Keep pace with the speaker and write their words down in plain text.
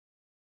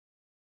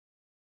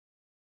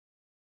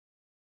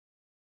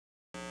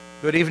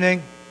Good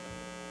evening.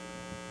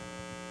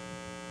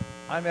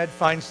 I'm Ed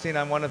Feinstein.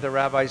 I'm one of the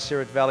rabbis here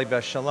at Valley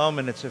Beth Shalom,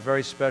 and it's a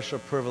very special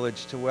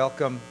privilege to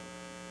welcome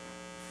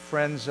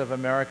friends of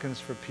Americans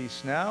for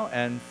Peace Now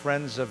and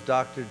friends of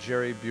Dr.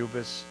 Jerry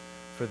Bubis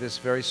for this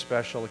very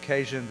special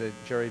occasion, the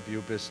Jerry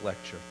Bubis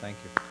Lecture. Thank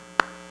you.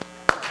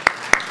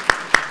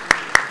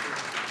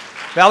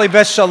 Valley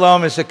Beth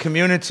Shalom is a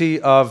community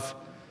of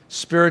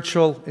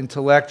spiritual,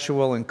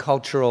 intellectual, and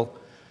cultural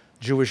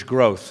Jewish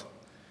growth.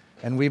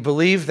 And we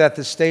believe that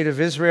the State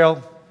of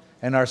Israel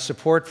and our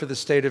support for the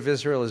State of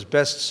Israel is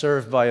best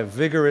served by a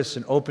vigorous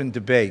and open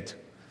debate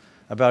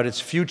about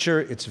its future,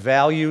 its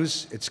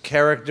values, its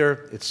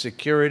character, its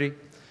security.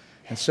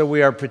 And so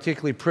we are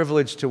particularly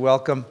privileged to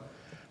welcome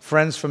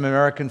friends from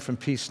American from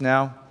Peace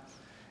Now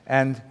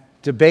and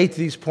debate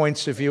these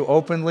points of view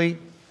openly,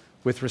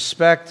 with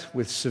respect,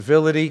 with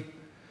civility,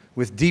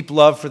 with deep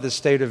love for the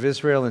State of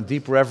Israel and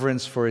deep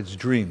reverence for its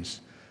dreams.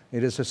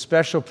 It is a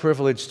special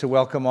privilege to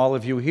welcome all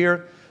of you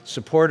here,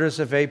 supporters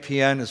of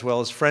APN, as well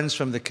as friends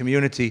from the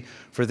community,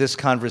 for this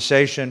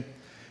conversation.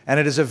 And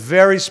it is a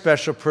very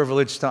special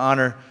privilege to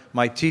honor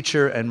my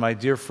teacher and my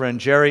dear friend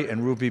Jerry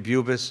and Ruby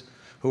Bubis,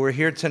 who are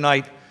here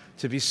tonight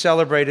to be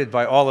celebrated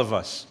by all of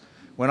us.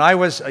 When I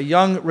was a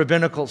young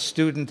rabbinical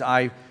student,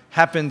 I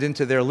happened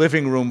into their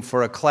living room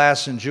for a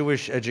class in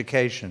Jewish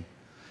education.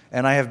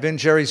 And I have been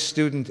Jerry's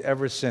student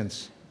ever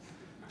since,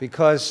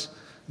 because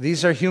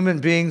these are human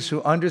beings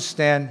who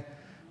understand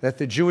that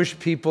the Jewish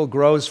people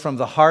grows from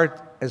the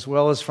heart as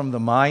well as from the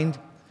mind,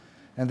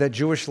 and that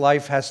Jewish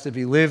life has to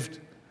be lived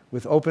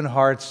with open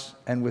hearts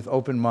and with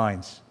open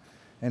minds.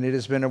 And it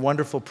has been a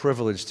wonderful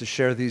privilege to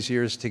share these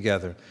years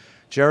together.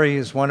 Jerry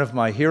is one of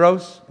my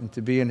heroes, and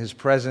to be in his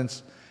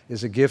presence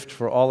is a gift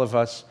for all of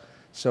us.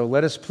 So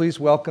let us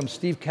please welcome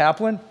Steve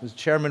Kaplan, who's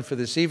chairman for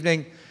this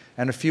evening,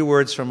 and a few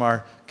words from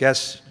our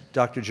guest,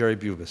 Dr. Jerry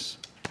Bubis.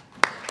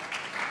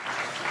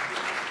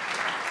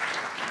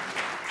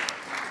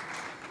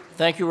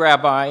 Thank you,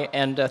 Rabbi,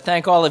 and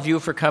thank all of you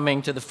for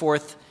coming to the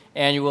 4th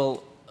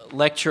annual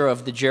lecture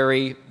of the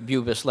Jerry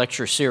Bubis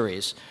Lecture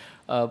Series.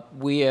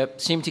 We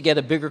seem to get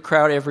a bigger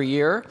crowd every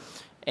year,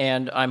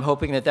 and I'm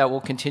hoping that that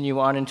will continue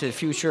on into the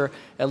future,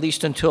 at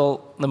least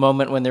until the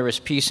moment when there is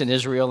peace in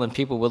Israel and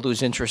people will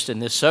lose interest in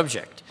this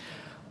subject.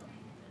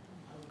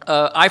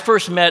 I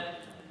first met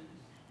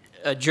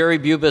Jerry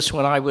Bubis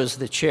when I was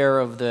the chair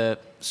of the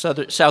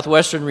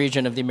southwestern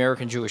region of the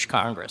American Jewish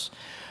Congress.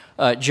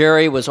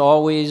 Jerry was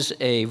always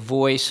a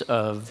voice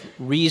of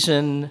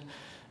reason,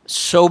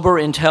 sober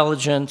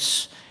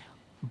intelligence,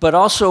 but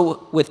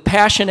also with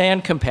passion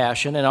and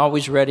compassion, and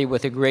always ready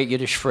with a great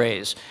Yiddish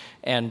phrase.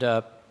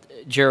 And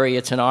Jerry,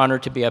 it's an honor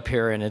to be up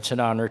here, and it's an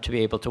honor to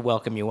be able to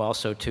welcome you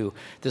also to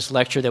this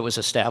lecture that was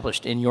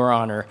established in your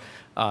honor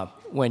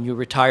when you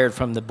retired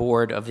from the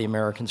board of the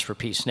Americans for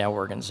Peace Now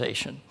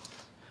organization.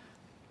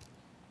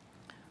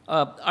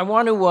 I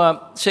want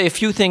to say a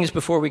few things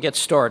before we get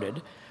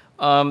started.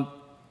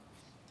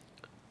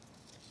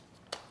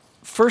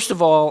 First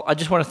of all, I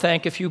just want to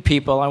thank a few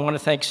people. I want to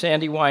thank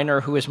Sandy Weiner,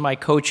 who is my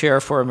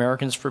co-chair for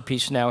Americans for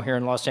Peace Now here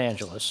in Los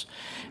Angeles.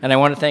 And I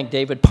want to thank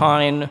David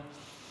Pine,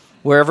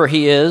 wherever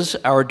he is,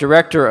 our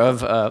director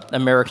of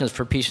Americans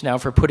for Peace Now,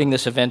 for putting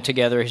this event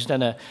together. He's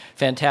done a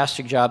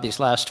fantastic job these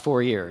last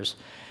 4 years.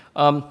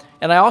 And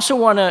I also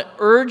want to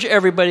urge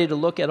everybody to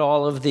look at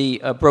all of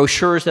the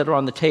brochures that are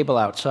on the table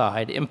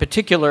outside. In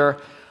particular,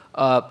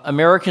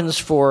 Americans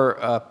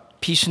for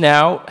Peace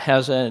Now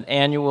has an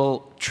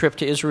annual trip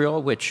to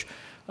Israel, which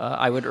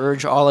I would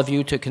urge all of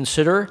you to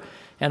consider.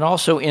 And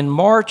also in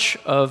March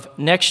of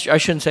next, I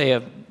shouldn't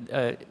say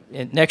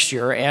next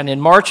year, and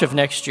in March of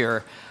next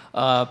year,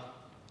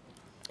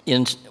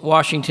 in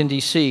Washington,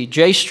 D.C.,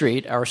 J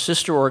Street, our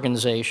sister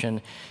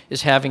organization,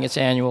 is having its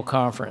annual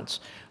conference.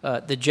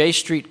 The J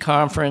Street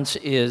Conference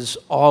is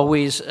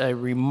always a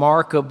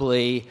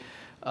remarkably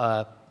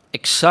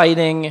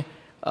exciting,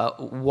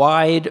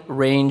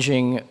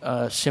 wide-ranging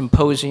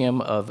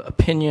symposium of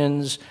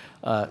opinions,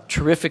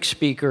 terrific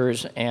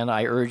speakers, and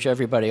I urge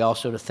everybody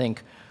also to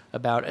think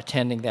about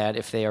attending that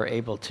if they are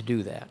able to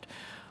do that.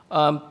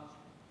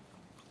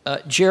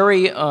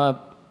 Jerry,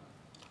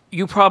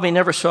 you probably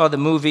never saw the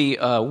movie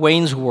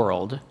Wayne's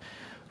World,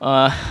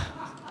 but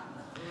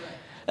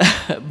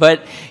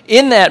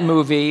in that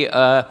movie,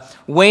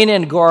 Wayne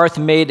and Garth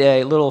made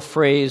a little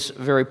phrase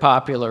very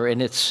popular,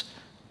 and it's,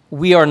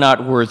 "We are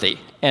not worthy."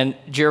 And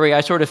Jerry,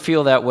 I sort of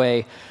feel that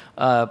way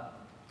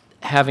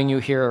having you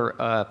here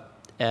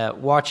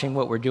watching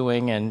what we're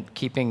doing and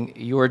keeping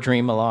your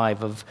dream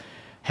alive of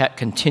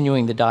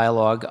continuing the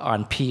dialogue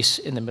on peace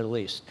in the Middle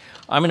East.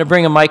 I'm going to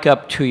bring a mic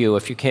up to you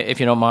if you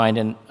don't mind,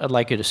 and I'd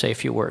like you to say a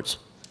few words.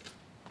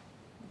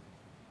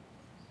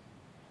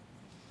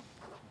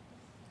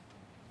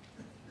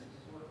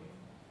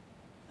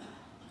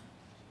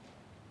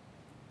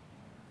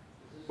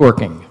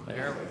 Working.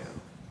 There we go.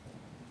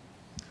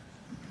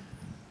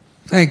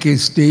 Thank you,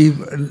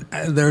 Steve.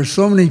 There are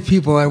so many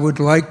people I would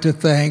like to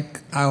thank.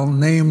 I'll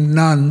name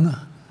none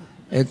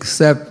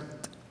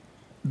except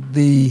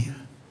the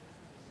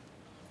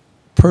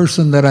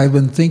person that I've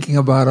been thinking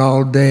about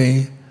all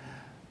day,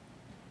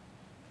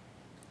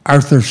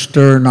 Arthur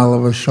Stern,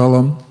 Alav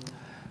Shalom,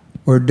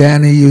 where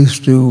Danny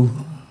used to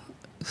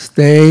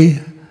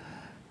stay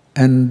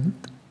and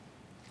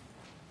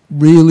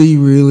really,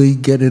 really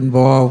get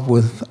involved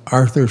with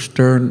Arthur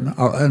Stern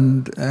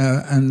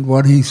and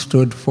what he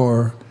stood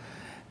for.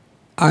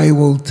 I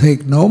will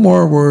take no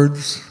more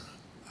words,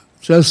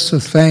 just to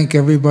thank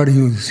everybody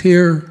who's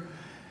here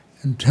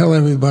and tell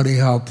everybody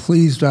how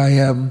pleased I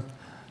am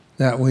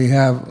that we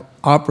have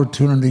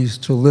opportunities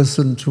to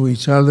listen to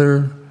each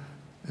other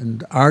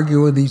and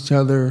argue with each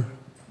other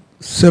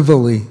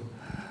civilly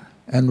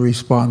and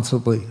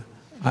responsibly.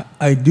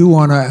 I do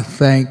want to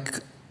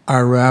thank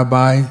our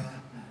rabbi,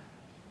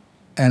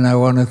 and I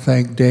want to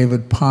thank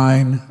David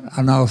Pine,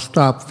 and I'll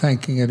stop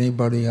thanking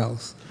anybody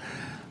else.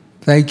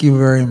 Thank you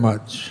very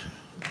much.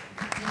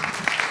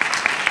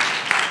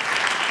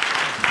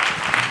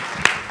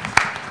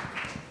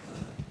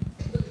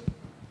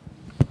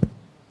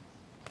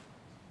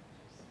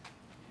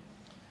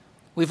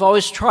 We've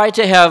always tried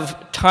to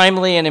have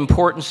timely and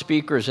important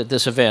speakers at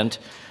this event.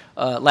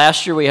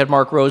 Last year we had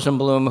Mark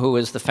Rosenblum, who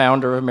is the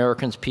founder of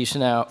Americans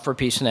for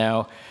Peace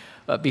Now.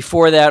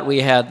 Before that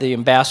we had the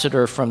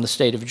ambassador from the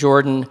state of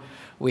Jordan.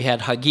 We had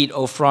Hagit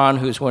Ofran,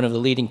 who's one of the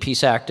leading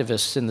peace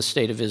activists in the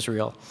state of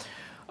Israel.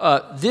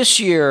 This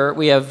year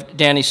we have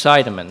Danny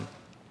Seidemann.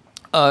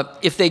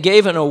 If they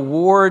gave an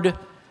award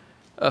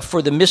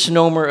for the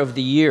misnomer of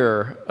the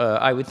year,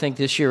 I would think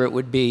this year it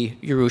would be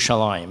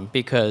Yerushalayim,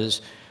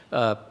 because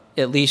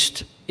at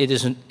least it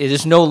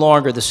is no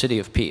longer the city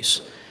of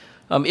peace.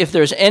 If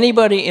there's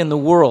anybody in the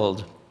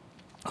world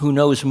who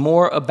knows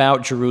more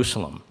about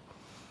Jerusalem,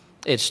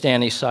 it's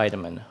Danny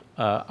Seidemann.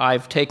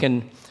 I've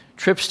taken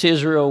trips to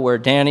Israel where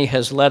Danny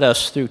has led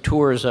us through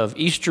tours of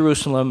East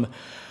Jerusalem,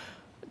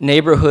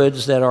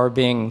 neighborhoods that are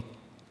being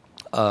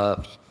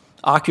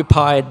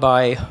occupied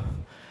by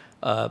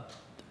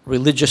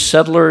religious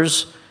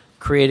settlers,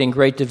 creating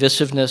great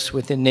divisiveness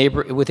within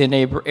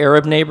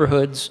Arab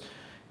neighborhoods,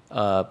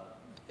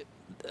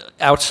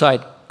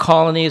 outside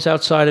colonies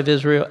outside of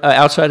Israel,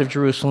 outside of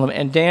Jerusalem.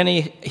 And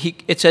Danny,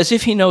 it's as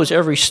if he knows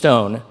every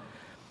stone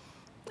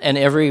and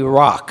every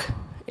rock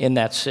in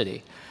that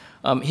city.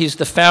 He's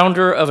the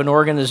founder of an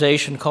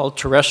organization called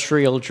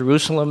Terrestrial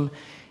Jerusalem.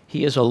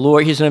 He is a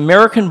lawyer. He's an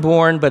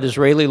American-born but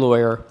Israeli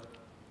lawyer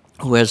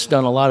who has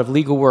done a lot of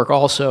legal work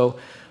also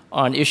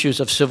on issues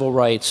of civil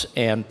rights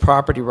and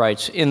property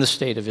rights in the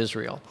state of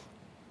Israel.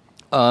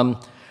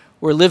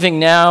 We're living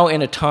now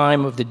in a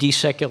time of the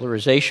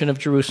desecularization of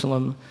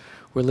Jerusalem.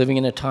 We're living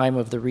in a time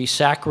of the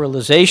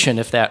resacralization,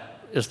 if that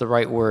is the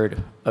right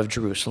word, of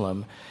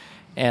Jerusalem.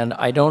 And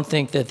I don't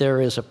think that there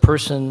is a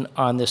person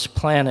on this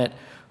planet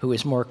who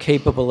is more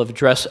capable of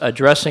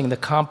addressing the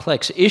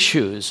complex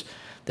issues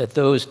that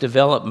those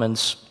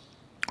developments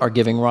are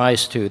giving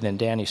rise to than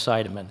Danny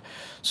Seidemann.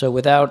 So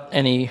without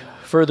any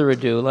further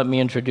ado, let me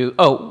introduce,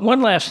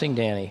 one last thing,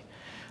 Danny.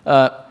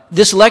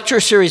 This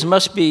lecture series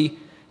must be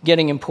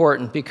getting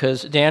important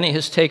because Danny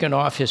has taken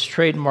off his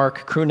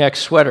trademark crewneck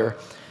sweater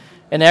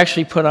and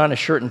actually put on a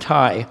shirt and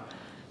tie.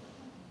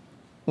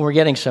 We're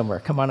getting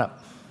somewhere. Come on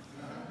up.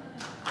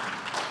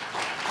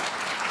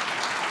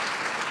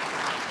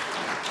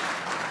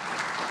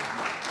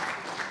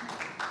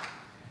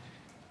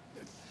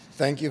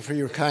 Thank you for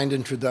your kind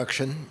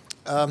introduction.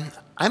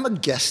 I'm a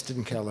guest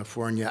in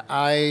California.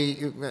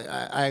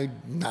 I'm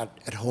not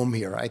at home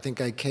here. I think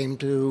I came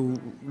to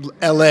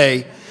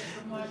LA.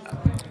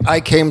 I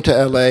came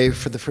to LA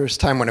for the first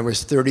time when I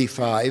was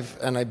 35,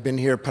 and I've been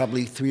here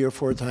probably 3 or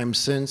 4 times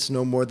since,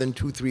 no more than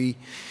 2-3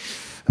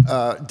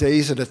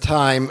 days at a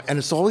time, and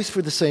it's always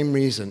for the same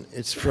reason.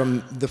 It's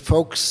from the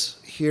folks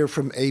here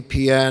from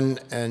APN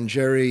and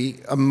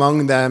Jerry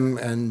among them,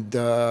 and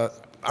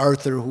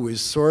Arthur, who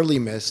is sorely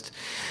missed.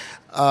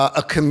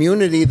 A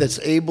community that's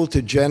able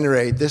to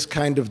generate this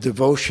kind of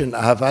devotion,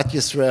 Ahavat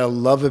Yisrael,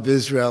 love of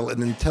Israel,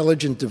 an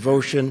intelligent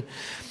devotion.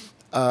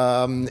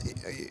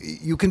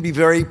 You can be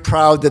very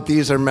proud that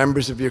these are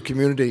members of your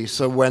community.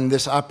 So when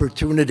this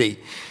opportunity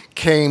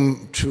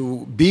came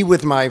to be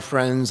with my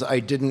friends, I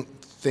didn't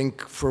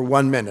think for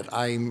 1 minute.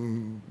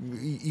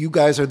 You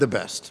guys are the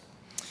best.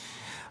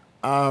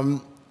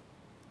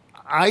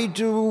 I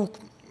do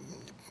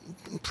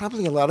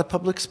probably a lot of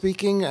public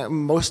speaking.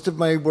 Most of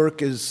my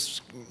work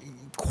is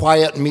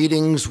quiet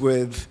meetings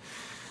with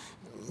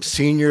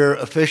senior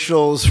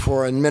officials,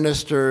 foreign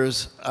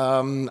ministers.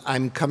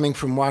 I'm coming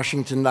from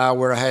Washington now,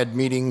 where I had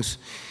meetings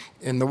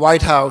in the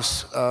White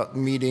House,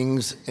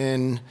 meetings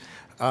in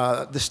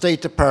the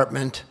State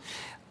Department.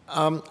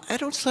 I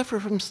don't suffer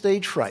from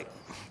stage fright.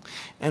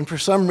 And for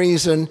some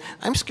reason,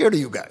 I'm scared of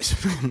you guys.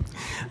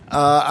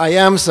 I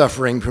am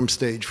suffering from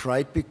stage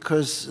fright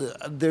because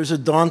there's a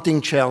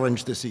daunting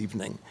challenge this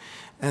evening.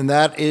 And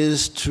that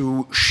is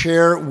to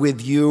share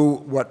with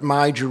you what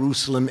my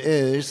Jerusalem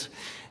is.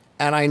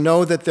 And I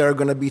know that there are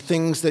going to be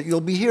things that you'll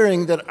be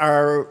hearing that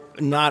are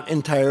not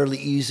entirely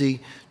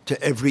easy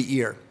to every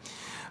ear.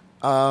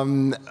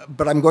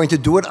 But I'm going to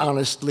do it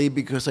honestly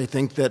because I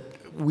think that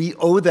we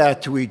owe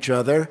that to each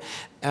other.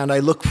 and I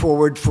look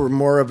forward for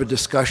more of a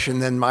discussion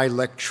than my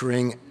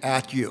lecturing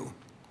at you.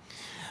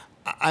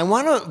 I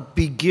want to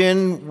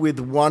begin with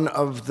one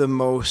of the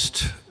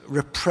most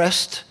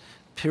repressed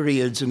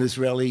periods in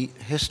Israeli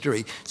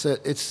history. So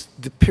it's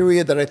the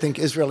period that I think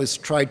Israel has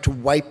tried to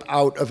wipe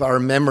out of our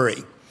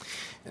memory.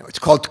 It's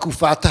called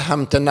Tkufat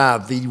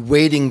HaHamtana, the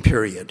waiting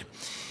period.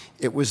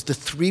 It was the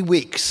 3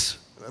 weeks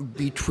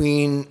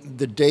between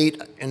the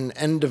date and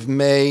end of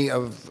May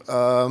of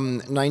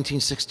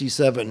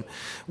 1967,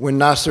 when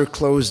Nasser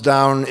closed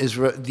down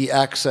the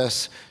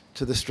access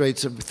to the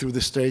through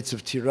the Straits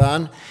of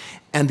Tiran,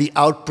 and the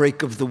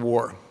outbreak of the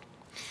war.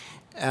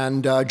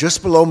 And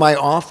just below my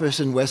office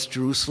in West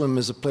Jerusalem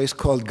is a place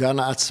called Gan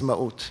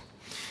Ha'atzmaut,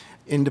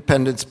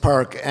 Independence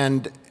Park.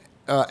 And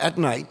at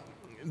night,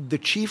 the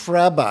chief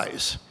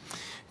rabbis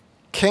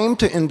came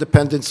to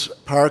Independence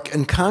Park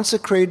and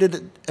consecrated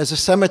it as a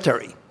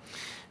cemetery,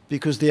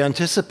 because the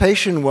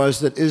anticipation was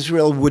that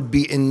Israel would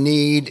be in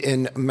need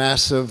in a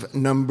massive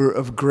number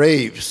of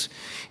graves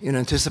in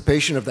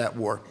anticipation of that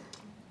war.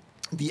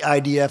 The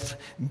IDF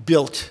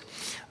built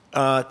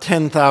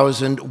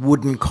 10,000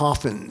 wooden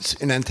coffins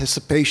in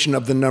anticipation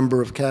of the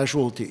number of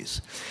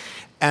casualties.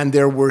 And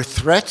there were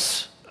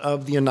threats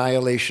of the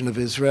annihilation of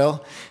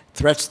Israel,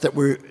 threats that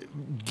were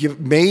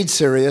made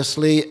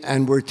seriously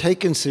and were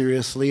taken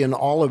seriously in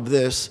all of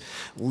this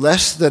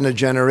less than a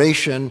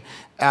generation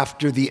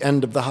after the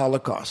end of the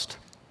Holocaust.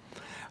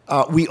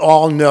 We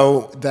all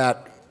know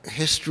that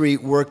history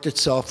worked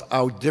itself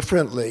out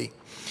differently,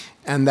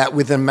 and that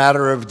within a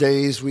matter of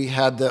days we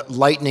had the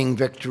lightning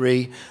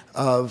victory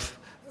of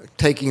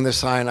taking the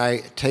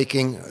Sinai,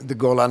 taking the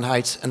Golan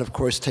Heights, and of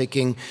course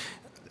taking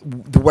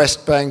the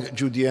West Bank,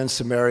 Judea and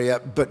Samaria,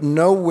 but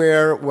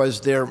nowhere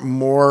was there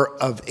more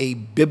of a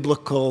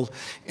biblical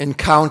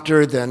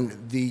encounter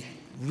than the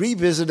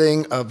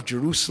revisiting of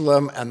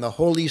Jerusalem and the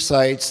holy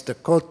sites, the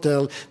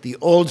Kotel, the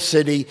Old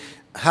City,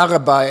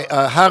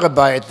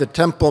 Harabayit, the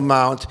Temple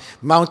Mount,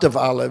 Mount of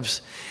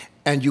Olives,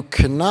 and you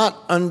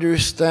cannot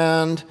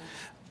understand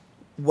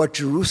what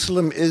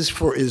Jerusalem is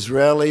for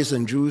Israelis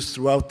and Jews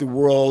throughout the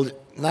world,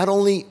 not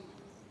only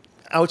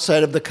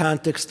outside of the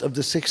context of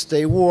the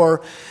Six-Day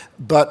War,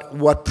 but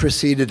what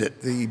preceded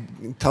it. The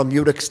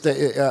Talmudic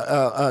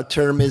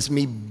term is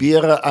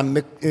mi'igra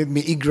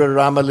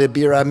rama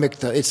lebira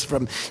mikta. It's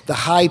from the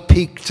high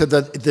peak to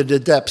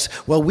the depths.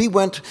 Well, we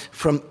went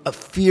from a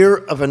fear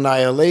of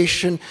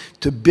annihilation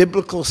to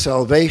biblical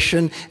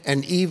salvation,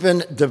 and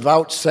even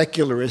devout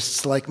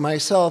secularists like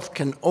myself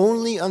can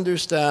only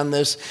understand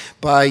this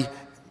by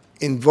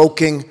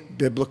invoking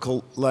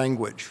biblical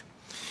language.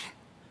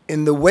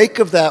 In the wake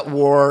of that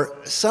war,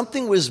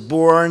 something was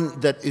born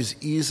that is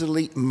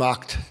easily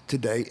mocked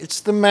today. It's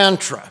the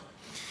mantra.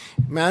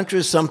 Mantra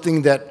is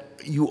something that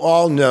you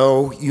all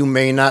know, you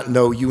may not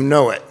know, you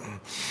know it.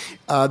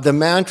 The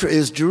mantra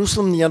is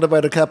Jerusalem, the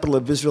undivided capital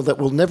of Israel that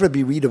will never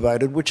be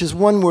redivided, which is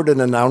one word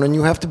and a noun, and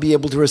you have to be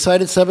able to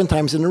recite it 7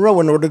 times in a row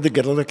in order to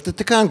get elected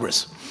to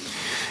Congress.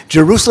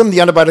 Jerusalem,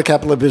 the undivided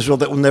capital of Israel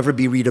that will never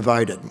be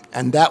redivided.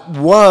 And that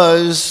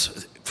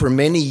was, for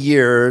many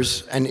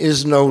years, and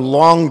is no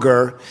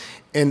longer,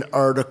 an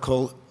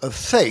article of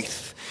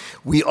faith.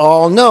 We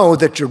all know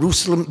that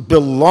Jerusalem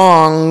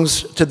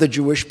belongs to the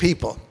Jewish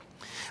people,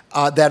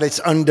 that it's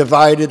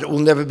undivided, it will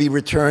never be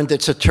returned,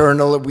 it's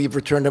eternal, we've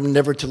returned them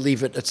never to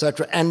leave it,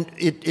 etc. And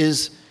it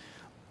is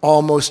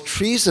almost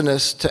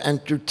treasonous to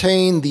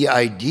entertain the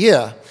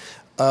idea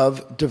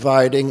of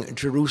dividing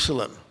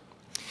Jerusalem.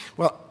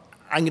 Well,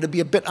 I'm going to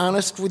be a bit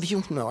honest with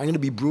you. No, I'm going to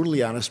be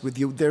brutally honest with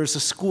you. There's a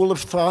school of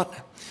thought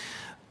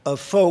of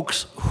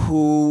folks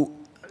who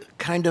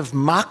kind of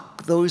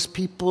mock those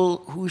people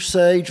who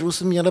say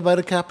Jerusalem, the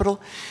undivided capital.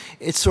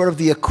 It's sort of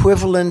the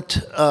equivalent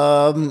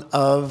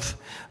of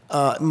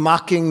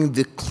mocking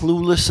the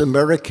clueless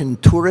American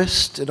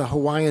tourist in a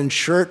Hawaiian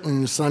shirt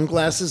and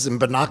sunglasses and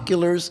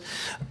binoculars.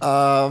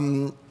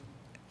 There's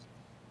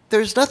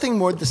nothing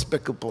more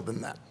despicable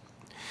than that.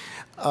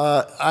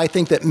 I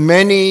think that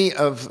many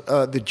of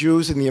the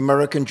Jews in the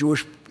American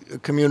Jewish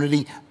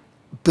community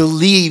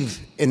believe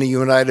in a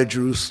united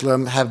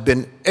Jerusalem, have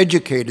been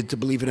educated to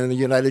believe in a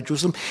united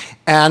Jerusalem,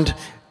 and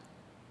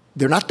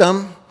they're not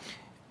dumb,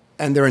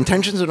 and their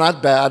intentions are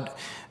not bad.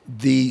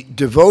 The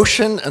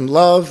devotion and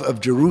love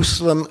of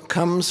Jerusalem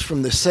comes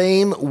from the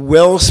same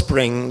well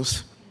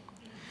springs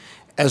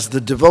as the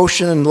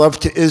devotion and love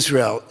to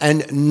Israel,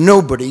 and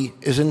nobody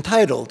is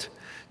entitled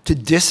to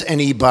diss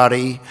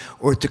anybody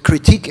or to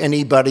critique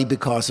anybody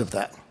because of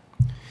that.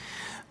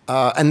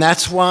 And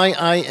that's why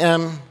I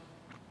am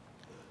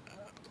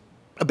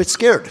a bit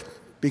scared,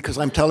 because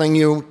I'm telling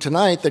you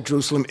tonight that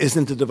Jerusalem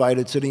isn't a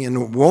divided city,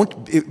 and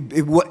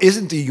it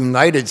isn't a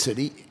united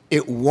city.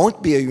 It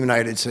won't be a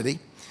united city.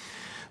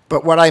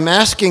 But what I'm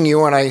asking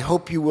you, and I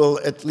hope you will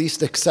at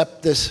least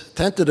accept this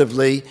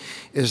tentatively,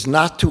 is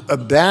not to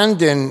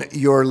abandon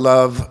your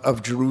love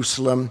of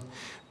Jerusalem,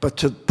 but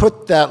to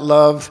put that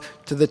love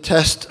to the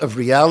test of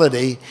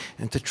reality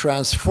and to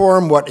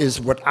transform what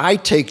I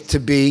take to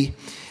be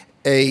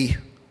a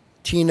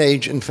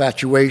teenage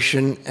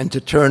infatuation and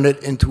to turn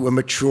it into a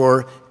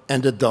mature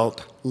and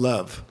adult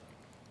love.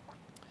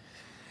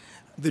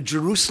 The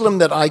Jerusalem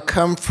that I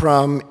come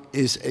from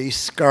is a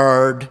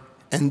scarred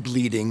and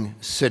bleeding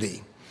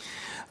city.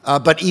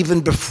 But even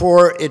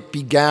before it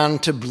began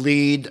to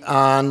bleed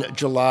on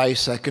July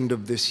 2nd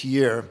of this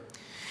year,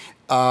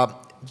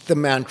 the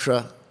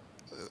mantra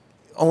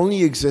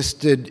only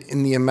existed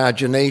in the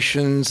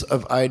imaginations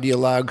of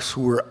ideologues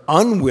who were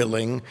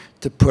unwilling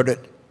to put it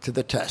to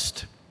the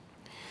test.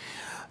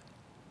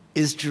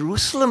 Is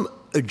Jerusalem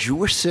a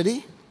Jewish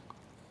city?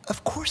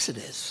 Of course it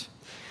is.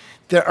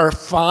 There are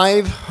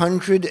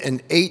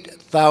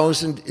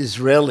 508,000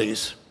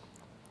 Israelis,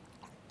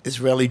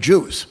 Israeli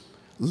Jews,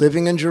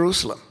 living in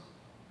Jerusalem.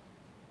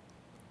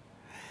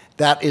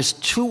 That is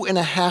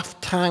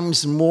 2.5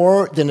 times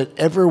more than it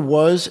ever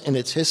was in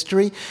its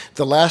history.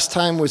 The last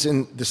time was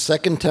in the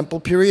Second Temple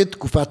period,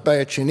 Kufat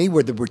Bayat Sheni,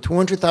 where there were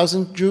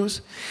 200,000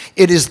 Jews.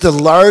 It is the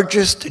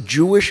largest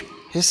Jewish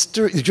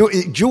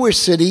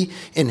city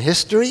in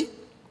history,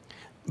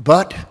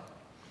 but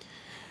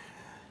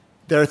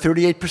there are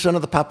 38%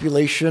 of the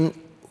population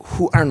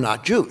who are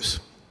not Jews.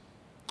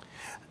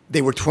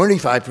 They were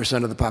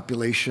 25% of the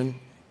population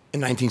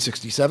in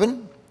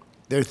 1967.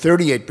 They're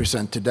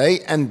 38% today,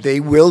 and they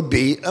will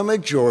be a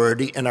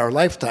majority in our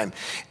lifetime.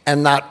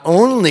 And not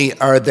only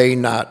are they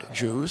not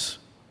Jews,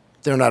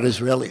 they're not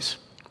Israelis.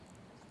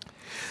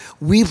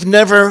 We've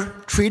never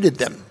treated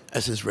them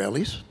as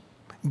Israelis.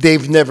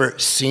 They've never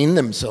seen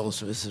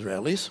themselves as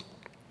Israelis.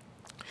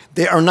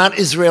 They are not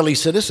Israeli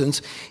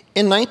citizens.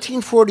 In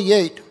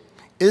 1948,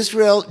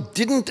 Israel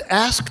didn't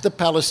ask the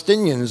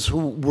Palestinians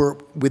who were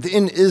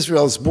within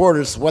Israel's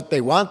borders what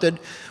they wanted.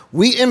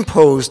 We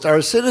imposed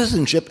our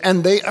citizenship,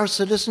 and they are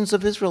citizens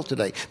of Israel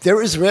today.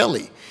 They're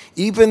Israeli.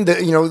 Even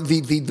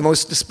the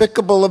most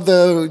despicable of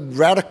the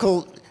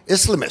radical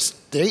Islamists,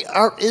 they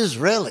are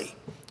Israeli.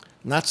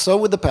 Not so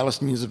with the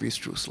Palestinians of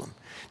East Jerusalem.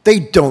 They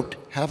don't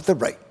have the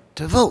right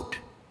to vote,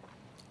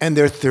 and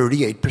they're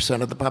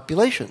 38% of the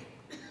population.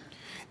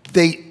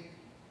 They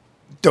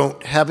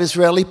don't have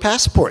Israeli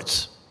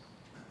passports.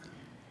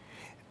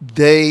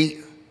 They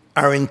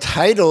are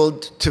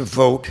entitled to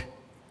vote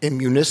in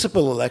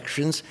municipal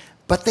elections,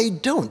 but they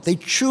don't. They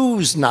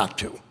choose not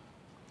to.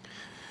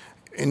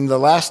 In the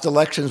last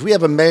elections, we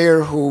have a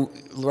mayor who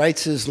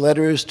writes his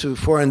letters to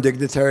foreign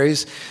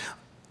dignitaries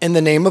in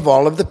the name of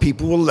all of the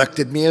people who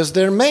elected me as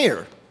their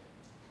mayor.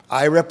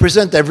 I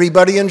represent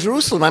everybody in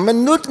Jerusalem. I'm a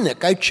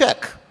nudnik. I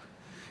check.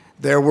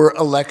 There were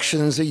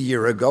elections a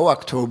year ago,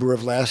 October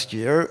of last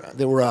year.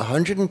 There were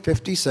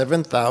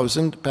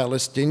 157,000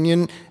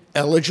 Palestinian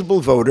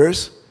eligible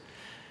voters.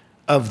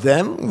 Of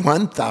them,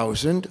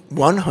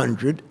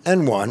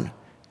 1,101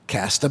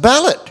 cast a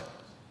ballot.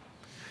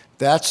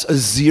 That's a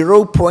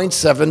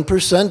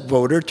 0.7%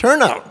 voter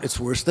turnout. It's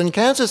worse than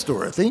Kansas,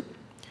 Dorothy.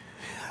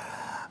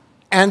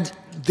 And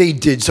they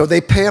did so.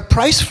 They pay a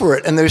price for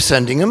it, and they're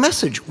sending a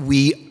message.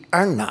 We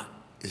are not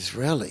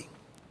Israeli.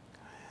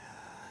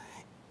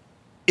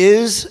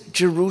 Is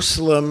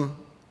Jerusalem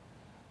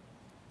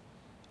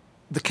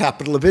the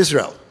capital of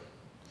Israel?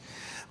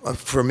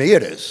 For me,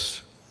 it is.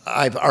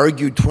 I've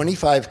argued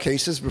 25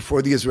 cases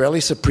before the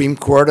Israeli Supreme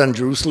Court on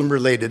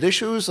Jerusalem-related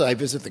issues. I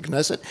visit the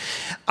Knesset.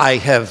 I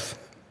have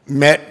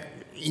met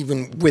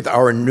even with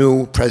our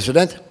new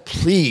president.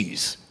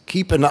 Please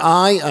keep an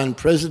eye on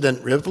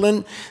President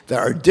Rivlin. There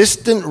are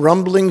distant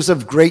rumblings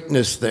of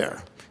greatness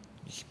there.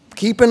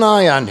 Keep an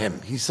eye on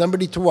him. He's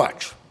somebody to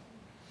watch.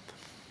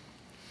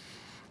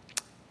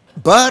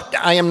 But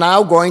I am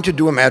now going to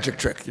do a magic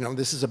trick.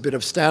 This is a bit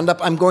of stand-up.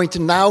 I'm going to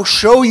now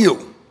show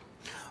you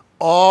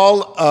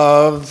all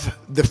of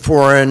the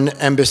foreign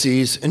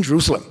embassies in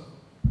Jerusalem.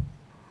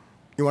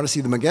 You want to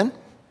see them again?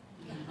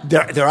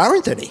 There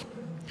aren't any.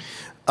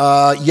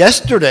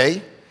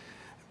 Yesterday,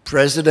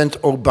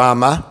 President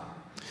Obama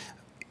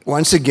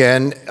once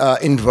again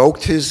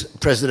invoked his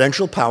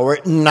presidential power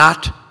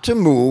not to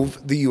move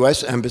the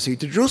U.S. Embassy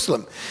to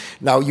Jerusalem.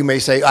 Now, you may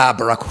say,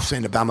 Barack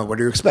Hussein Obama, what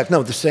do you expect?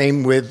 No, the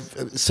same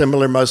with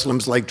similar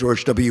Muslims like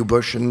George W.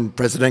 Bush and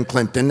President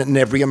Clinton and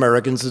every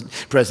American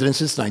president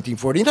since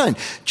 1949.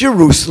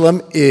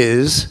 Jerusalem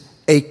is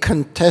a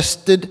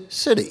contested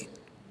city.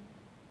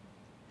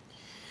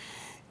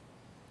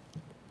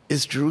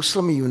 Is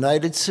Jerusalem a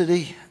united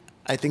city?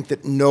 I think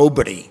that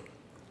nobody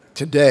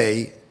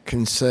today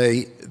can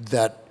say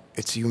that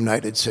it's a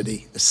united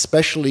city,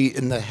 especially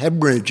in the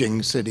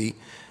hemorrhaging city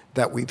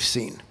that we've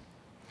seen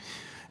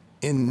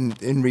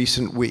in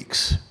recent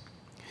weeks.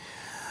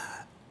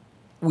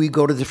 We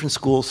go to different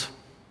schools.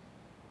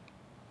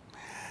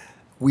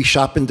 We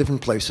shop in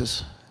different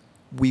places.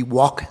 We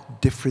walk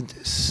different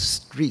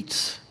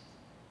streets.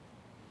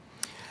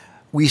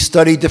 We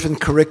study different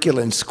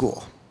curricula in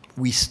school.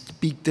 We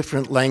speak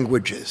different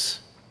languages.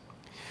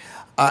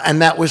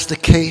 And that was the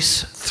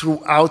case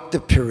throughout the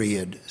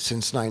period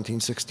since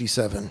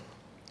 1967.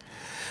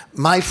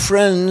 My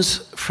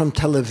friends from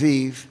Tel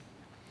Aviv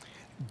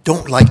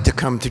don't like to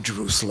come to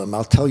Jerusalem.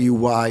 I'll tell you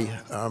why.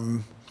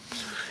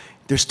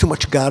 There's too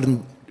much God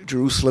in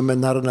Jerusalem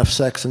and not enough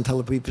sex in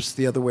Tel Aviv. It's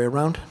the other way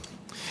around.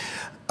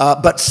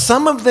 But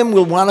some of them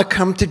will want to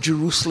come to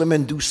Jerusalem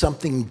and do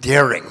something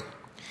daring,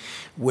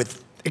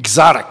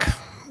 exotic,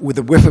 with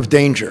a whiff of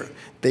danger.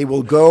 They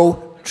will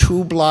go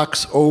 2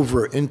 blocks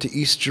over into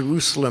East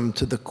Jerusalem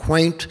to the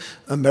quaint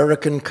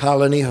American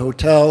Colony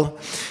Hotel,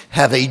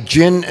 have a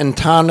gin and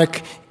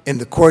tonic in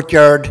the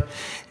courtyard,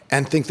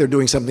 and think they're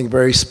doing something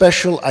very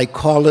special. I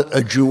call it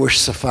a Jewish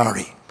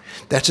safari.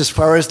 That's as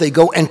far as they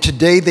go, and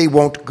today they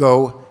won't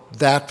go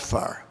that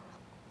far.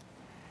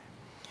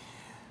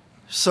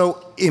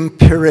 So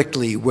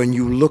empirically, when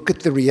you look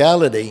at the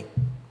reality,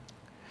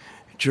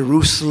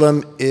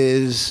 Jerusalem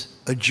is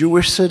a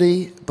Jewish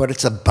city, but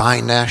it's a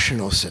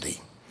binational city.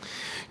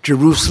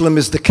 Jerusalem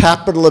is the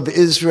capital of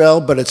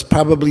Israel, but it's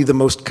probably the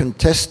most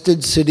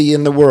contested city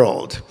in the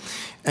world.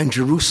 And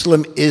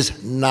Jerusalem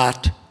is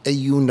not a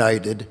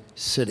united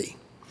city.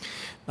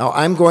 Now,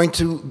 I'm going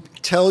to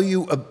tell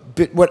you a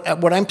bit,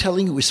 what I'm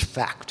telling you is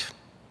fact,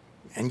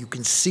 and you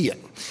can see it.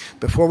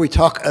 Before we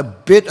talk a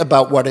bit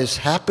about what has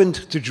happened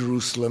to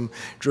Jerusalem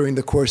during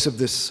the course of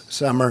this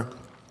summer,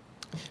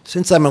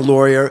 since I'm a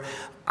lawyer,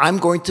 I'm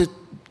going to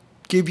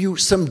give you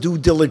some due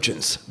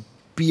diligence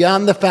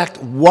beyond the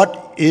fact,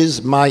 what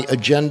is my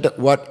agenda,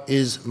 what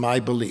is my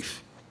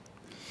belief.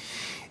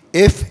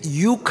 If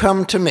you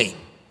come to me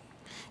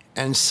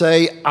and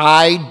say,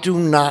 I do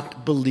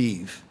not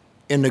believe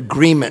an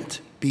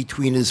agreement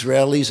between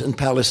Israelis and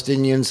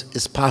Palestinians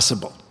is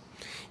possible,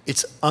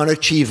 it's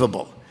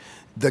unachievable,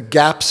 the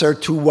gaps are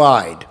too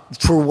wide,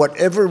 for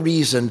whatever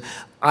reason,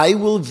 I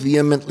will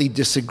vehemently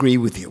disagree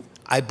with you.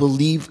 I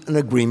believe an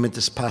agreement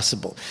is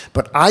possible.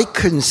 But I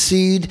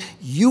concede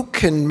you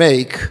can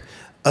make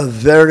a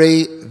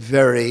very,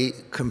 very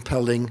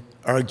compelling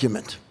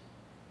argument.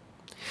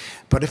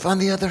 But if, on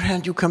the other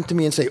hand, you come to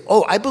me and say,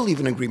 oh, I believe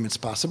an agreement's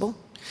possible,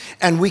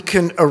 and we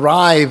can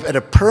arrive at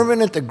a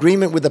permanent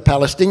agreement with the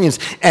Palestinians,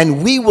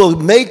 and we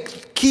will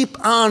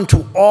keep on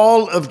to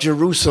all of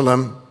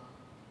Jerusalem,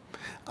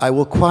 I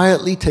will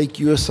quietly take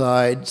you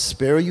aside,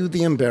 spare you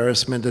the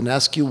embarrassment, and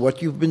ask you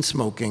what you've been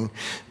smoking,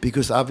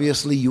 because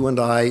obviously you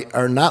and I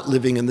are not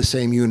living in the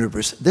same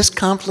universe. This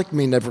conflict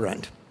may never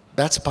end.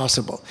 That's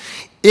possible.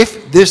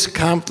 If this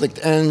conflict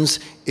ends,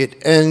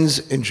 it ends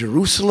in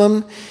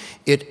Jerusalem.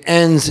 It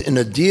ends in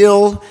a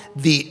deal,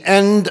 the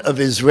end of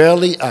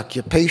Israeli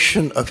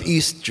occupation of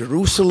East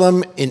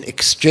Jerusalem in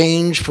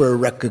exchange for a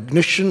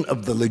recognition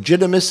of the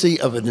legitimacy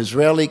of an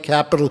Israeli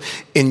capital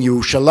in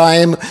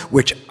Yerushalayim,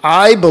 which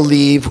I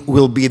believe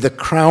will be the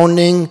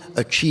crowning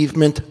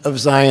achievement of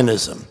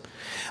Zionism.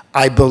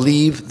 I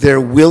believe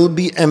there will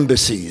be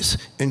embassies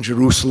in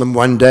Jerusalem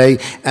one day,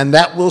 and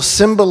that will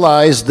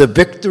symbolize the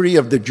victory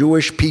of the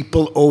Jewish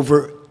people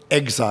over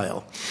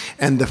exile.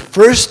 And the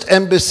first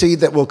embassy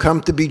that will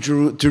come to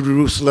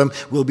Jerusalem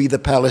will be the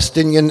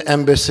Palestinian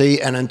embassy,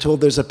 and until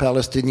there's a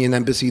Palestinian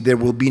embassy, there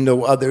will be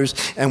no others.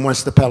 And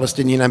once the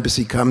Palestinian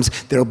embassy comes,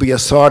 there will be a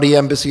Saudi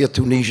embassy, a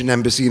Tunisian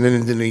embassy, and an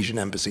Indonesian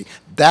embassy.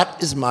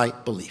 That is my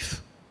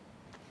belief.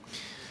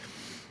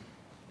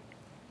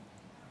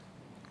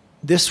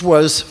 This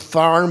was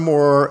far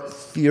more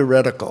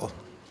theoretical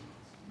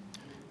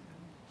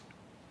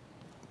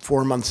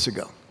 4 months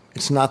ago.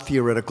 It's not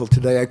theoretical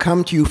today. I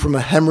come to you from a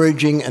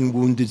hemorrhaging and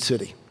wounded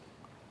city.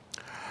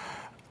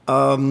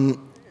 And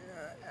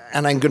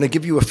I'm going to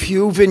give you a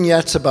few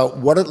vignettes about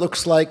what it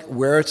looks like,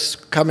 where it's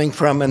coming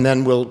from, and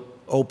then we'll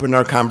open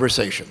our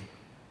conversation.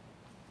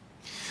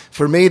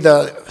 For me,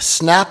 the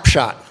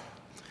snapshot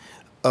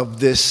of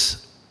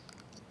this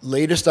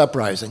latest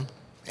uprising,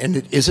 and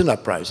it is an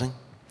uprising,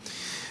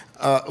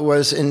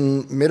 was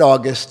in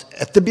mid-August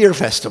at the beer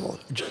festival.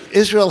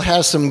 Israel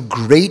has some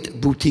great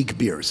boutique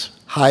beers,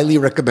 highly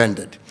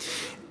recommended.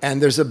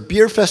 And there's a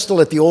beer festival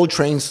at the old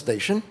train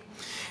station,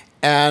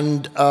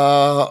 and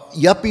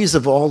yuppies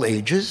of all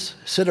ages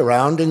sit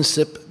around and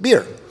sip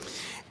beer.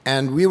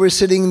 And we were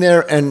sitting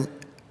there, and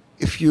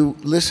if you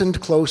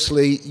listened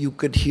closely, you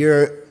could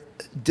hear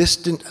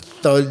distant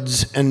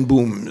thuds and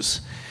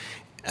booms.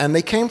 And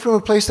they came from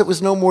a place that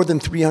was no more than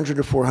 300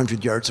 or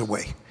 400 yards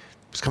away.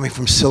 It was coming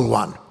from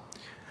Silwan,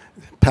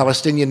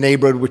 Palestinian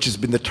neighborhood which has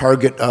been the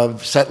target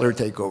of settler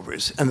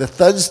takeovers. And the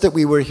thuds that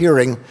we were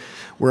hearing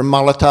were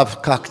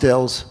Molotov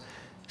cocktails,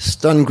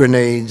 stun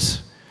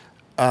grenades,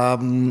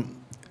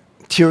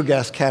 tear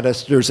gas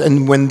canisters,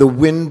 and when the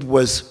wind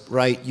was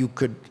right, you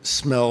could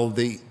smell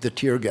the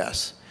tear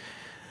gas.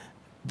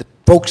 The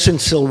folks in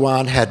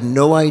Silwan had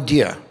no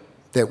idea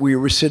that we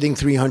were sitting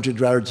 300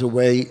 yards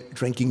away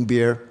drinking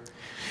beer,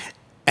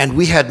 and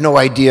we had no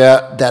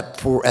idea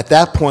that at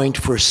that point,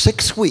 for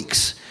 6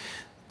 weeks,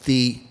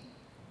 the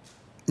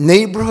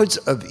neighborhoods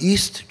of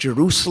East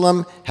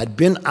Jerusalem had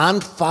been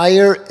on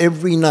fire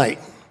every night.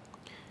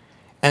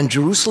 And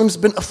Jerusalem's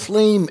been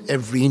aflame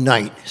every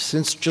night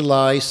since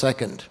July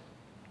 2nd.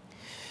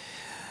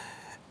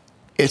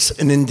 It's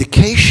an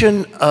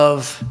indication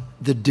of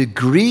the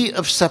degree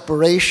of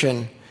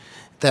separation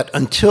that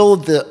until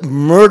the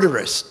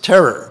murderous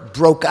terror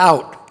broke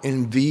out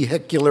in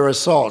vehicular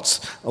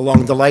assaults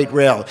along the light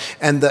rail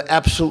and the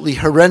absolutely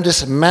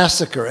horrendous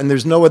massacre, and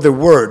there's no other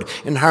word,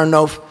 in Har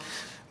Nof,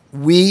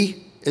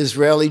 we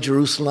Israeli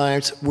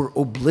Jerusalemites were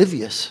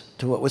oblivious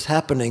to what was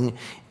happening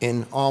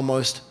in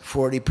almost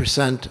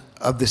 40%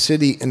 of the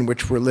city in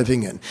which we're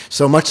living in.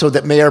 So much so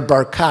that Mayor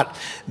Barkat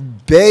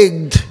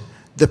begged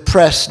the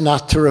press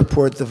not to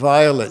report the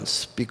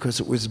violence because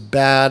it was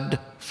bad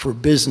for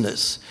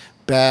business,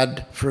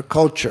 bad for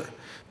culture,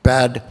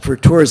 bad for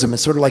tourism.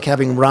 It's sort of like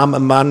having Rahm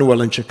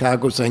Emanuel in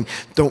Chicago saying,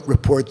 don't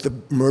report the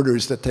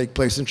murders that take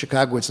place in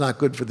Chicago. It's not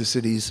good for the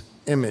city's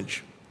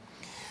image.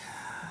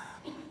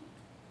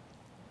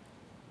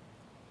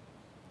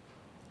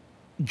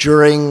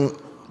 During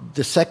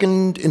the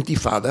Second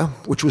Intifada,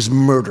 which was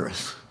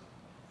murderous,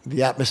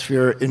 the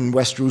atmosphere in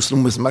West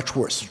Jerusalem was much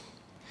worse.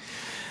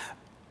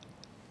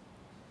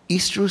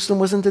 East Jerusalem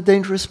wasn't a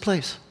dangerous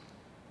place.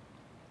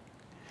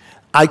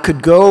 I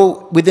could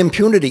go with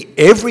impunity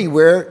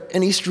everywhere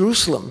in East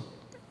Jerusalem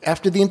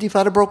after the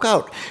Intifada broke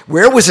out.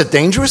 Where was it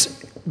dangerous?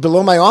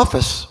 Below my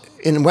office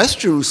in West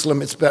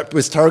Jerusalem, it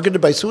was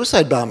targeted by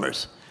suicide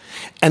bombers.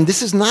 And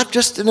this is not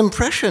just an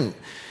impression.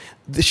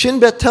 The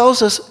Shin Bet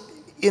tells us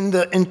in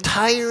the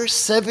entire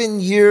 7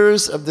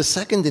 years of the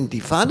Second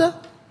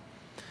Intifada,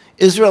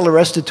 Israel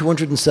arrested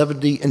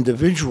 270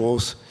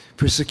 individuals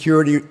for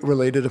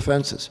security-related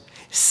offenses.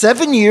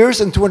 7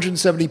 years and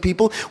 270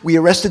 people. We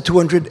arrested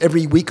 200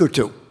 every week or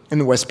two in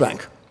the West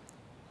Bank.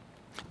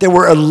 There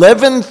were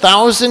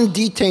 11,000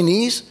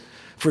 detainees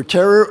for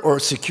terror or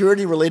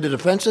security-related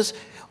offenses.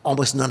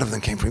 Almost none of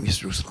them came from East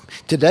Jerusalem.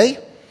 Today,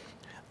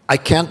 I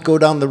can't go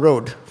down the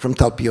road from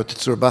Talpiot to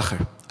Tzur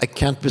Bacher. I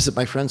can't visit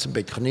my friends in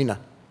Beit Hanina.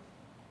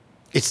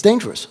 It's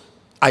dangerous.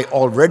 I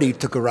already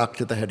took a rock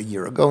to the head a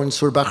year ago in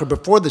Tzur Bacher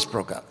before this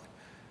broke out.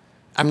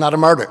 I'm not a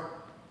martyr.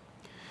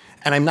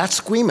 And I'm not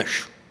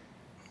squeamish.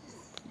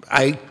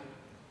 I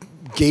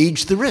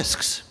gauge the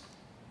risks.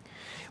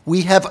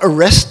 We have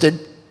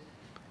arrested,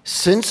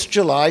 since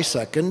July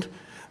 2nd,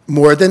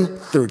 more than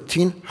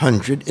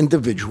 1,300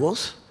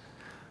 individuals.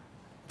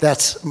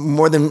 That's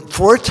more than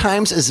 4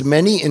 times as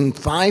many in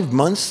 5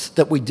 months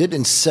that we did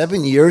in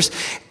 7 years,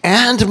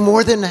 and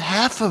more than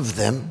half of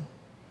them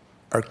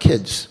are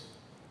kids,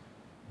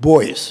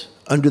 boys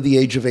under the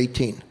age of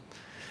 18.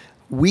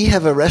 We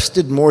have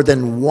arrested more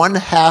than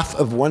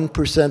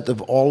 0.5%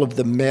 of all of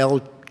the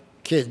male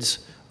kids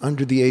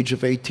under the age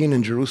of 18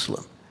 in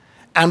Jerusalem.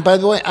 And by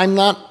the way, I'm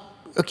not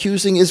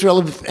accusing Israel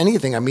of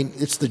anything. I mean,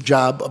 it's the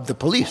job of the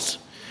police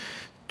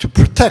to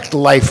protect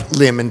life,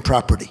 limb, and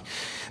property.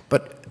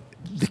 But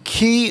the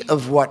key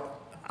of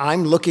what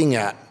I'm looking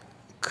at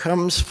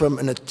comes from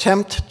an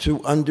attempt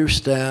to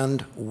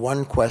understand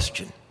one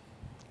question.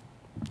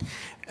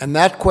 And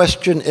that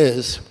question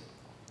is,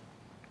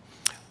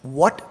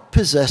 what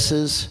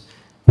possesses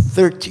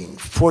 13,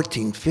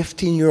 14,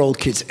 15-year-old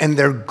kids, and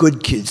they're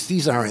good kids,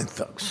 these aren't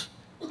thugs,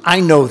 I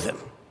know them.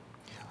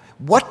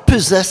 What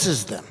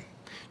possesses them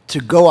to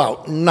go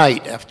out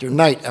night after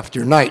night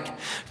after night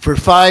for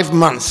 5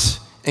 months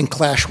and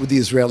clash with the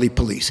Israeli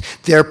police?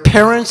 Their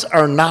parents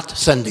are not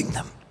sending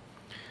them.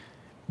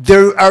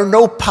 There are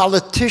no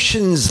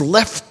politicians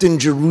left in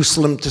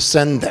Jerusalem to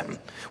send them.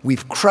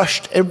 We've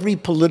crushed every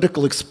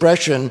political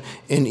expression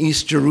in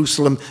East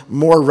Jerusalem,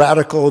 more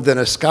radical than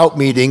a scout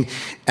meeting,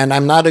 and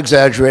I'm not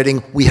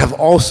exaggerating, we have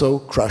also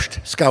crushed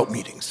scout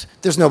meetings.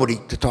 There's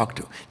nobody to talk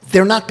to.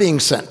 They're not being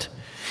sent.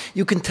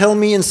 You can tell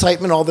me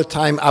incitement all the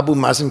time. Abu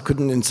Mazen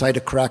couldn't incite a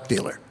crack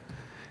dealer.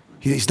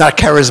 He's not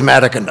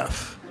charismatic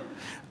enough.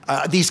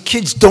 These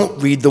kids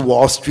don't read the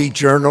Wall Street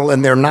Journal,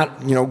 and they're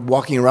not,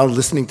 walking around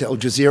listening to Al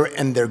Jazeera,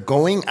 and they're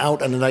going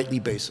out on a nightly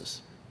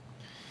basis.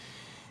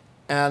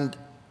 And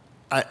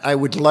I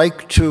would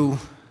like to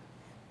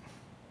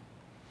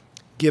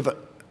give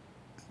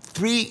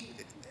 3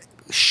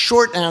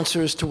 short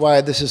answers to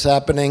why this is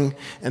happening,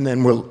 and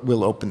then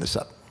we'll open this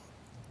up.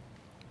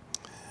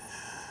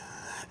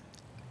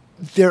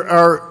 There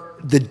are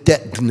the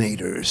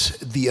detonators,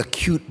 the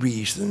acute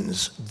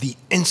reasons, the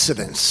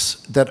incidents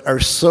that are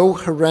so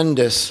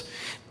horrendous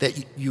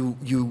that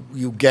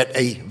you get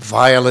a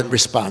violent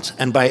response.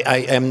 And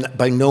I am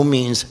by no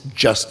means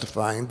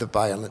justifying the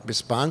violent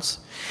response.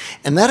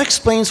 And that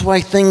explains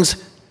why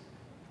things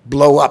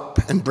blow up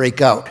and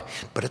break out.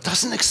 But it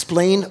doesn't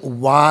explain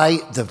why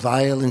the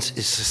violence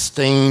is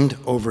sustained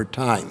over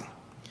time.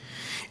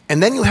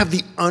 And then you have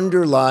the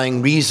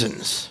underlying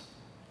reasons.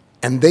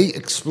 And they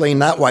explain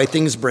not why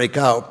things break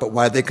out, but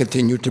why they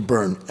continue to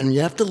burn. And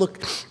you have to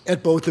look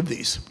at both of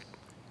these.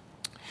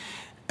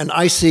 And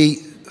I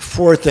see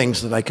 4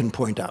 things that I can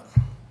point out.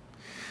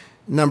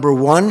 Number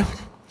 1,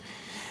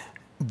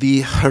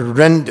 the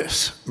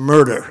horrendous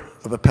murder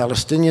of a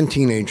Palestinian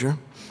teenager,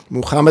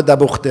 Muhammad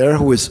Abu Khder,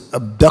 who was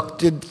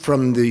abducted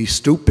from the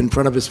stoop in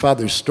front of his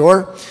father's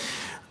store,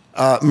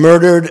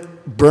 murdered,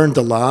 burned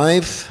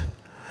alive.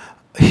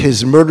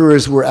 His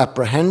murderers were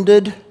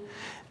apprehended,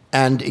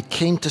 and it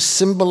came to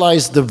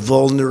symbolize the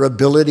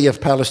vulnerability of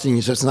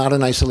Palestinians. It's not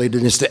an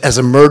isolated incident. As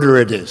a murder,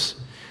 it is.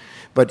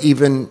 But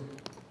even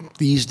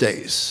these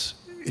days,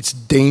 it's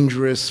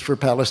dangerous for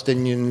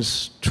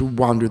Palestinians to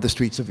wander the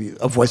streets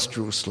of West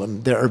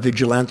Jerusalem. There are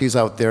vigilantes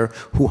out there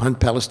who hunt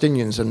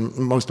Palestinians, and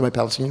most of my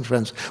Palestinian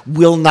friends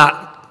will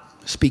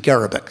not speak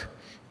Arabic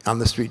on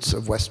the streets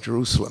of West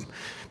Jerusalem.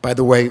 By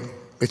the way,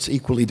 it's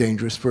equally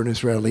dangerous for an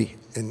Israeli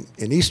in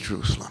East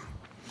Jerusalem.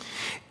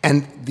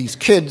 And these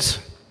kids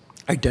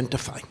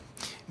identify.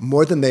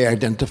 More than they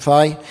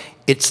identify,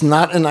 it's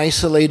not an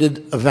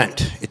isolated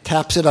event. It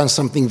taps it on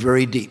something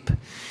very deep.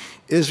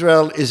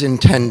 Israel is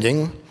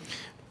intending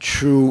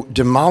to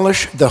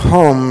demolish the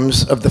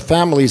homes of the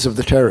families of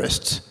the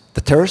terrorists.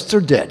 The terrorists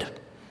are dead.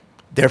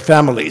 Their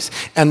families.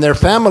 And their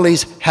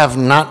families have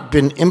not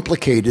been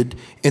implicated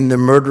in the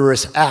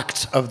murderous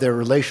acts of their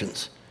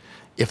relations.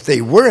 If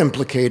they were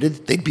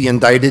implicated, they'd be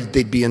indicted,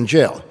 they'd be in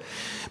jail.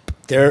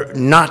 They're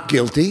not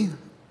guilty,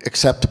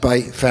 except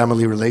by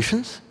family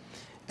relations,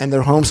 and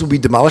their homes will be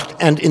demolished.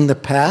 And in the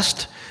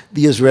past,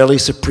 the Israeli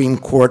Supreme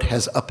Court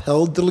has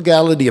upheld the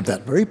legality of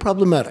that. Very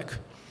problematic.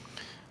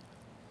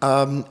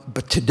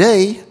 But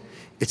today,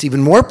 it's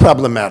even more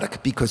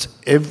problematic because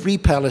every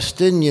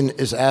Palestinian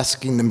is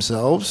asking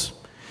themselves,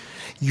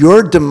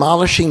 you're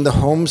demolishing the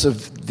homes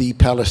of the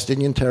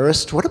Palestinian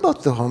terrorists. What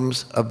about the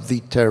homes of the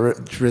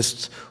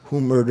terrorists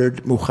who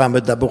murdered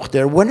Mohammed Abu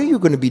Khdeir? When are you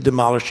going to be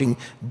demolishing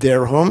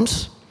their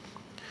homes?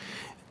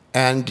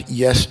 And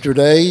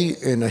yesterday,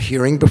 in a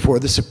hearing before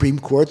the Supreme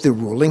Court, the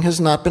ruling has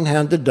not been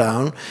handed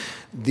down.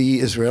 The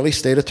Israeli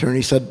state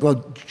attorney said,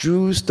 well,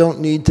 Jews don't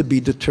need to be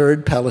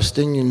deterred,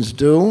 Palestinians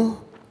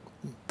do.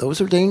 Those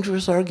are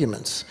dangerous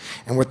arguments.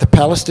 And what the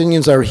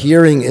Palestinians are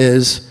hearing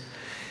is,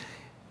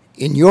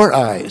 in your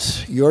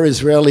eyes, your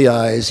Israeli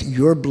eyes,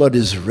 your blood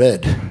is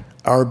red,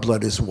 our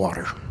blood is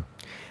water.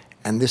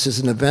 And this is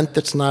an event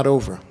that's not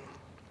over.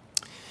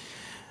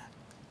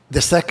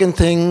 The second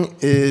thing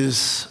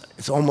is,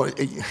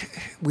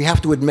 we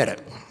have to admit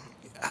it,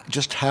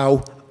 just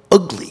how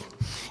ugly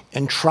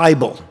and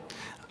tribal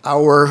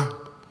our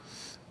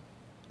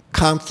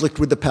conflict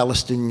with the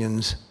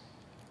Palestinians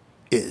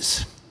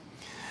is.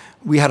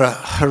 We had a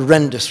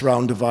horrendous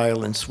round of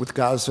violence with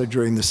Gaza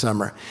during the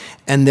summer.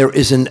 And there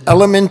is an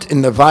element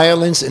in the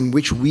violence in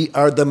which we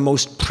are the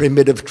most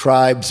primitive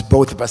tribes,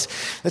 both of us.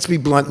 Let's be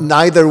blunt,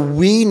 neither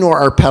we nor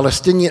our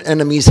Palestinian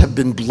enemies have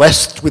been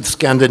blessed with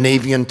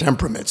Scandinavian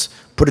temperaments,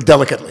 put it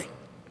delicately.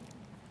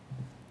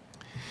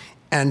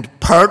 And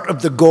part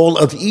of the goal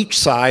of each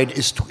side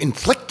is to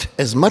inflict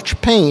as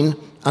much pain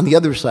on the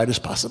other side as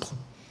possible.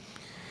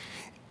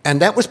 And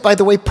that was, by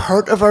the way,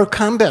 part of our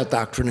combat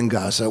doctrine in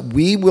Gaza.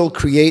 We will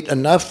create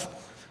enough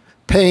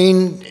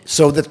pain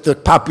so that the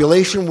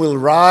population will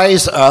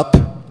rise up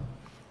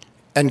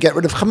and get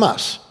rid of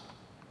Hamas.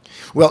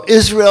 Well,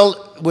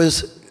 Israel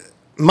was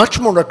much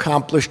more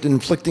accomplished in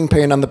inflicting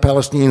pain on the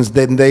Palestinians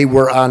than they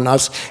were on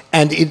us,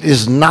 and it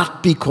is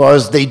not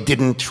because they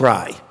didn't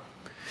try.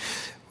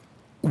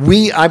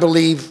 We, I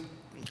believe,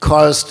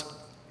 caused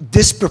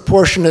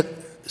disproportionate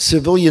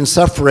civilian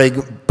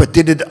suffering, but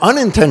did it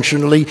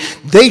unintentionally.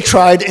 They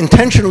tried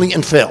intentionally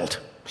and failed.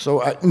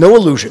 So no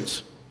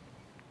illusions.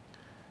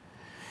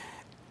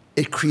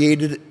 It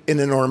created an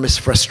enormous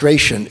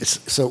frustration.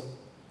 So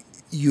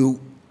you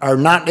are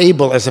not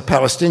able, as a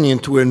Palestinian,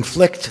 to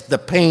inflict the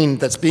pain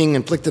that's being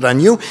inflicted on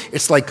you.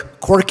 It's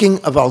like corking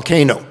a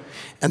volcano.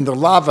 And the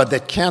lava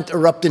that can't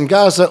erupt in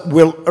Gaza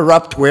will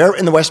erupt where?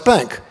 In the West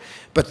Bank.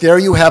 But there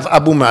you have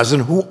Abu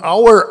Mazen, who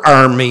our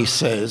army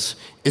says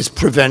is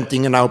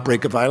preventing an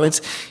outbreak of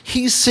violence.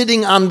 He's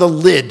sitting on the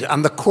lid,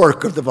 on the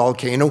cork of the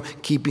volcano,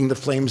 keeping the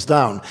flames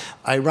down.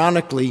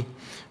 Ironically,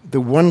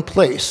 the one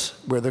place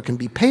where there can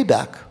be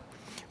payback,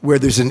 where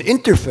there's an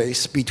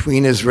interface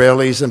between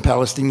Israelis and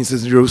Palestinians,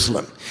 is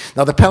Jerusalem.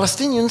 Now, the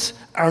Palestinians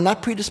are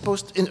not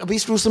predisposed, in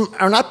East Jerusalem,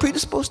 are not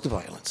predisposed to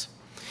violence.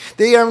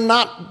 They are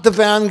not the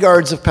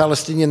vanguards of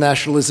Palestinian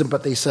nationalism,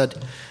 but they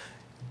said,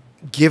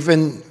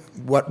 given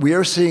what we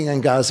are seeing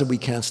in Gaza, we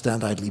can't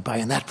stand idly by,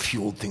 and that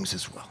fueled things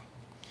as well.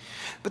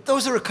 But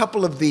those are a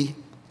couple of the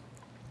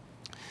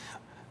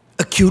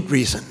acute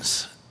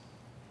reasons.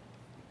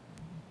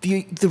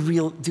 The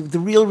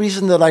real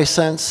reason that I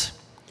sense,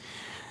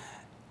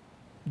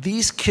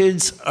 these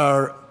kids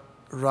are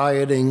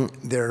rioting,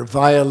 they're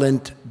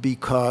violent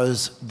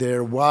because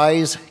they're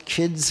wise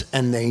kids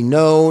and they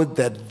know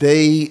that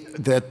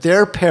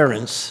their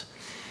parents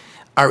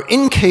are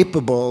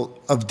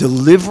incapable of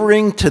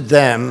delivering to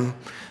them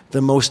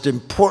the most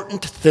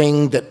important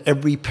thing that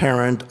every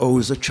parent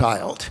owes a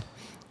child,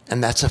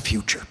 and that's a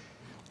future.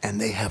 And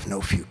they have no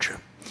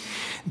future.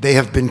 They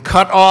have been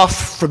cut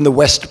off from the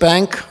West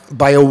Bank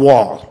by a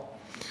wall.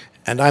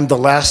 And I'm the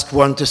last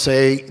one to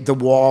say the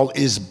wall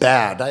is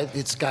bad.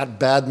 It's got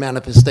bad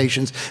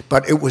manifestations,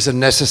 but it was a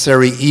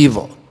necessary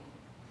evil.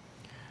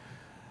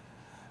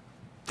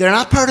 They're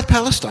not part of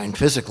Palestine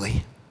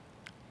physically.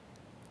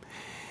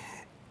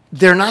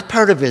 They're not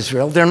part of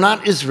Israel. They're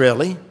not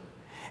Israeli.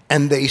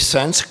 And they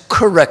sense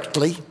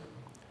correctly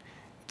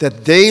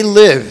that they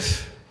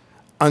live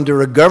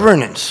under a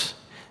governance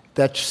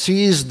that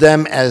sees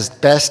them as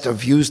best, or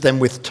views them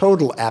with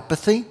total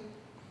apathy.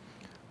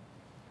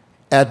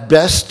 At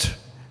best,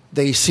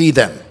 they see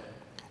them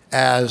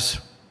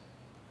as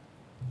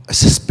a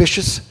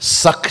suspicious,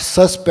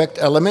 suspect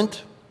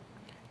element.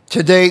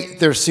 Today,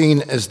 they're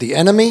seen as the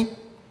enemy.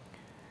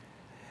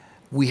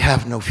 we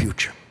have no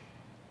future.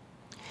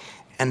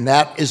 And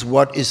that is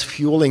what is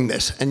fueling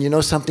this. And you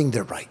know something?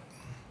 They're right.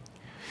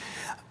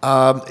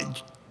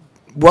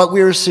 What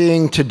we're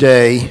seeing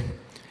today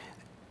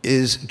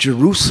is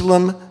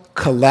Jerusalem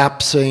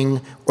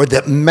collapsing, or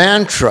the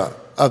mantra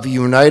of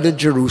united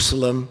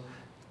Jerusalem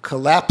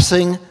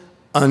collapsing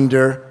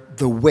under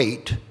the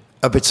weight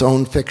of its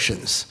own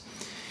fictions.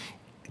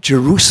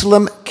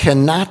 Jerusalem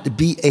cannot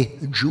be a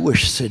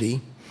Jewish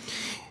city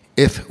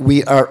if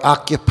we are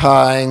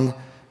occupying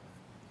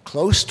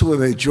close to a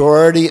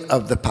majority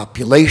of the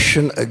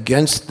population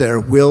against their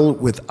will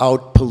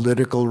without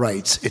political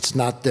rights. It's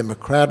not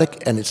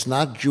democratic, and it's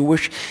not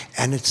Jewish,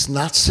 and it's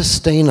not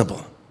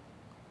sustainable.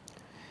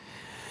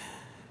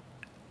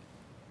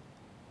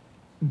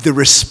 The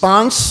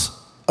response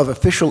of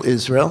official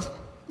Israel,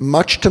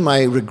 much to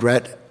my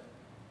regret,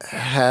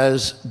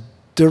 has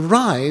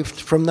derived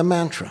from the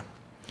mantra.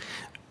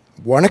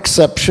 One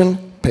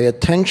exception, pay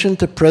attention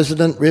to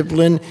President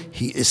Rivlin.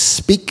 He is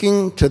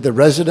speaking to the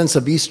residents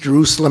of East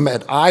Jerusalem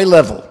at eye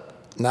level,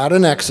 not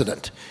an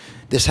accident.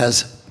 This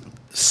has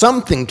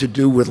something to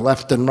do with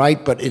left and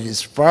right, but it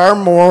is far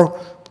more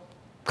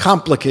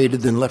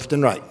complicated than left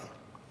and right.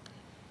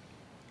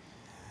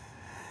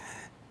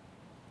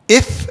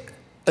 If,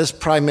 as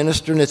Prime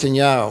Minister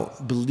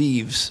Netanyahu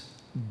believes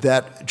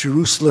that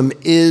Jerusalem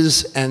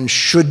is and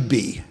should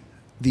be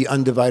the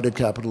undivided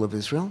capital of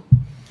Israel,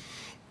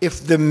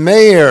 if the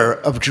mayor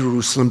of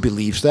Jerusalem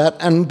believes that,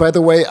 and by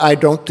the way, I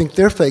don't think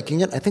they're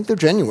faking it, I think they're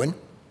genuine,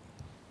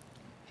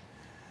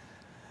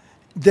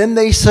 then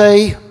they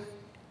say,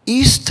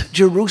 East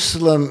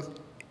Jerusalem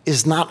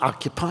is not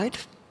occupied.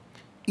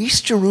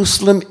 East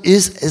Jerusalem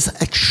is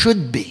as it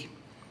should be.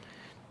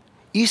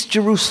 East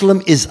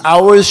Jerusalem is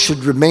ours,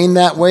 should remain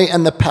that way,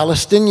 and the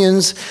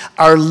Palestinians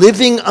are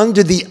living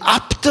under the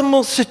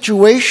optimal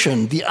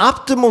situation, the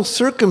optimal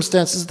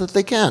circumstances that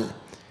they can.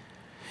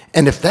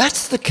 And if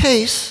that's the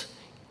case,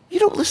 you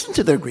don't listen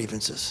to their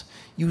grievances.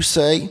 You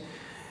say,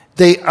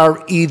 they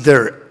are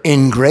either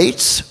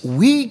ingrates,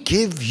 we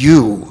give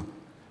you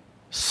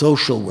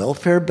social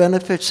welfare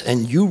benefits,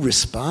 and you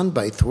respond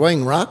by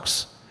throwing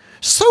rocks.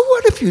 So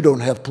what if you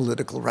don't have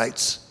political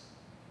rights?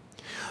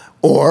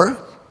 Or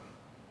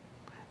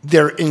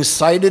they're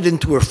incited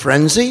into a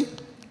frenzy?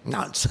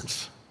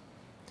 Nonsense.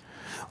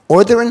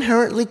 Or they're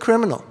inherently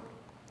criminal.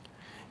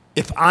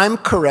 If I'm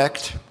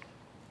correct,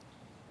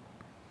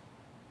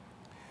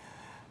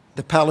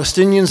 the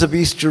Palestinians of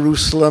East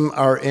Jerusalem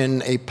are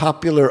in a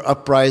popular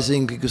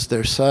uprising because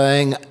they're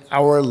saying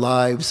our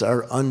lives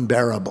are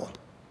unbearable.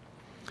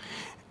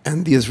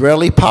 And the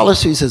Israeli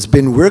policies has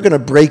been, we're going to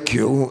break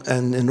you,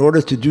 and in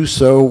order to do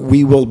so,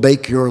 we will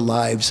make your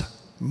lives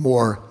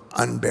more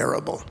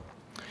unbearable.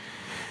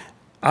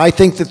 I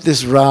think that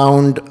this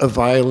round of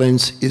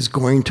violence is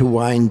going to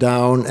wind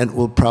down, and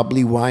will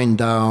probably wind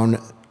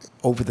down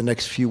over the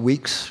next few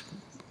weeks.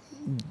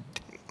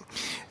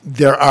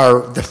 There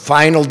are the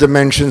final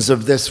dimensions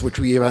of this, which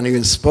we haven't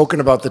even spoken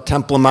about, the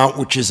Temple Mount,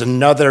 which is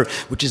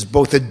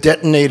both a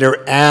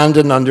detonator and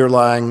an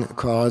underlying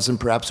cause, and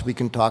perhaps we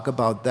can talk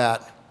about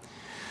that.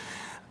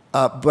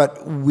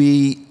 But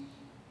we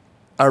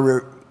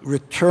are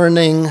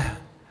returning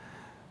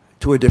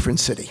to a different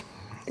city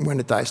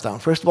when it dies down.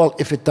 First of all,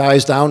 if it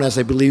dies down, as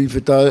I believe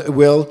it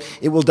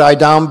will die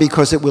down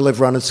because it will have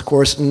run its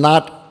course,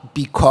 not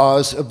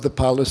because of the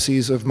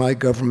policies of my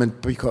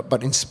government,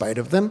 but in spite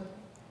of them.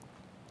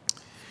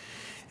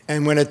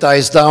 And when it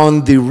dies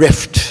down, the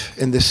rift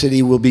in the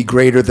city will be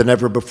greater than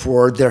ever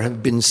before. There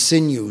have been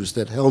sinews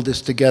that held us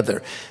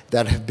together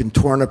that have been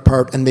torn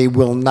apart, and they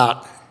will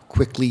not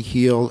quickly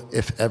heal,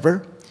 if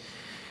ever.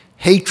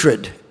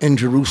 Hatred in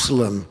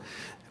Jerusalem,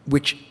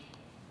 which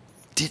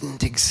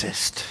didn't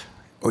exist,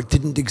 or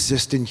didn't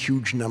exist in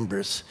huge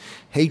numbers.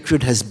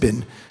 Hatred has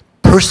been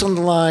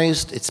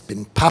personalized, it's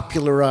been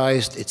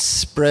popularized, it's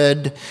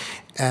spread,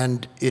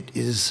 and it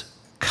is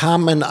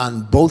common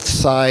on both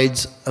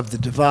sides of the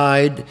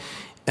divide,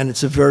 and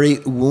it's a very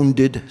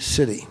wounded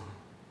city.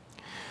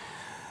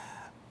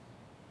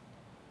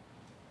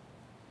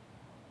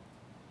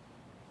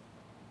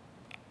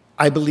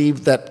 I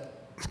believe that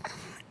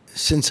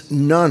since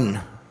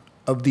none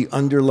of the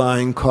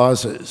underlying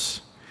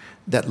causes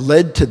that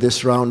led to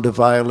this round of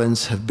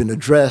violence have been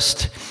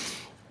addressed,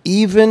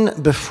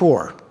 even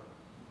before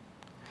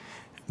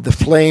the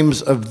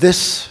flames of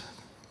this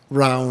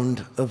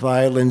round of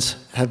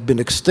violence have been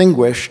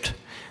extinguished,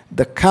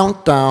 the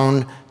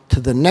countdown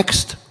to the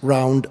next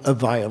round of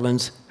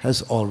violence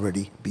has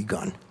already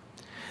begun.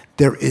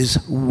 There is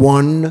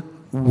one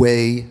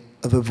way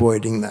of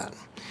avoiding that,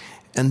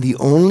 and the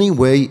only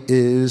way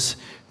is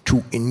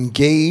to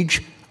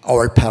engage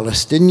our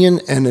Palestinian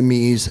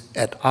enemies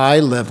at eye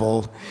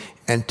level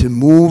and to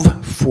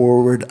move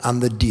forward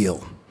on the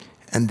deal.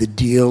 And the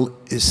deal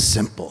is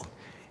simple: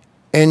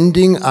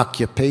 ending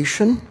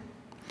occupation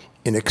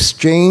in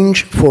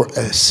exchange for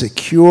a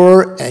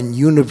secure and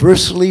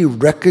universally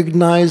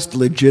recognized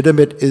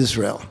legitimate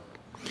Israel.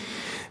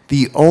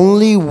 The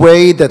only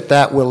way that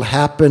that will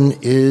happen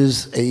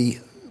is a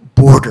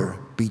border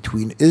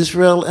between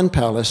Israel and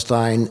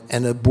Palestine,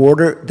 and a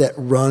border that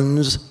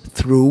runs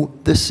through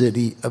the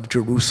city of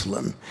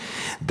Jerusalem.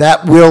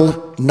 That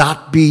will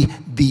not be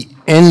the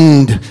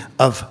end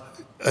of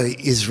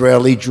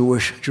Israeli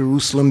Jewish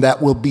Jerusalem.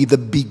 That will be the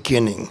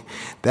beginning.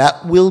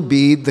 That will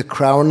be the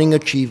crowning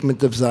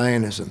achievement of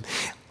Zionism.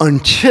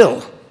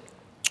 Until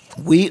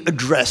we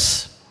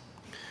address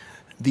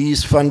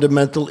these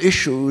fundamental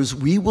issues,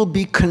 we will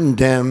be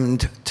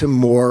condemned to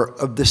more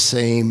of the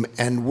same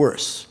and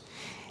worse.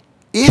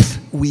 If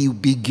we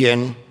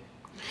begin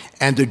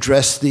and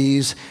address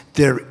these,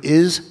 there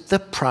is the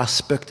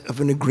prospect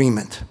of an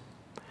agreement.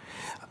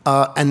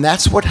 And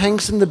that's what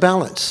hangs in the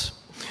balance.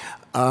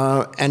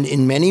 And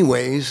in many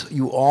ways,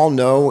 you all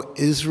know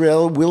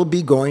Israel will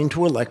be going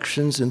to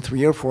elections in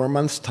 3 or 4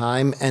 months'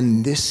 time,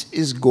 and this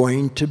is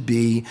going to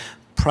be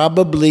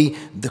probably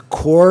the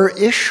core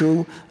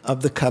issue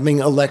of the coming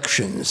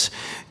elections.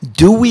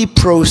 Do we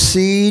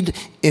proceed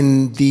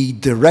in the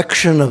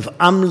direction of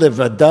Am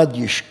levadad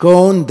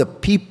yishkon, the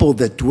people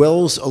that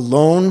dwells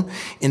alone,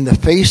 in the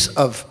face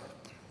of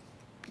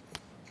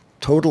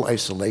total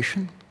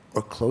isolation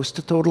or close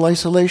to total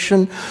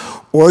isolation?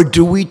 Or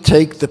do we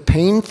take the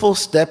painful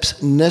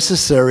steps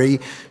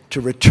necessary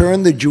to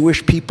return the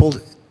Jewish people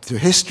to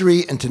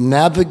history and to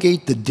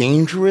navigate the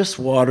dangerous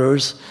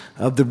waters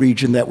of the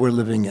region that we're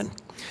living in?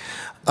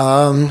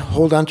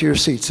 Hold on to your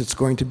seats. It's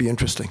going to be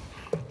interesting.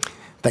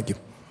 Thank you.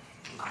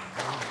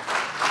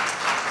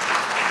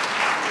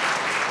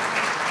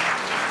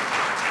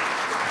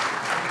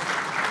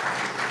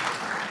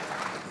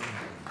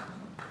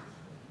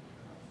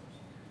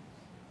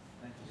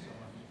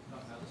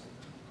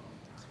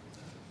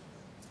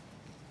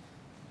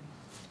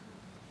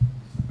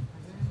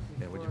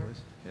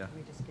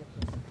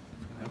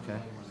 Okay.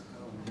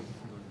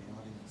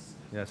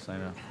 Yes, I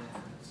know.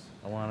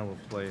 Alana will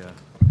play.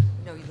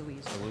 No,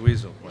 Louise.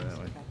 Louise will play that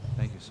way.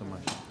 Thank you so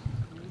much.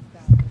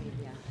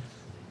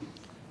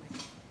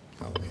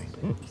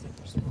 Okay.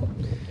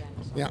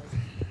 Yeah.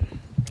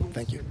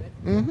 Thank you.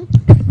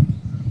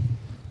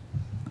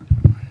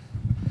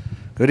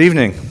 Good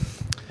evening.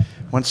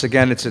 Once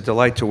again, it's a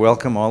delight to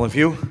welcome all of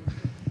you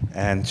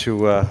and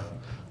to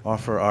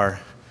offer our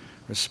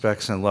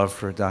respects and love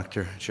for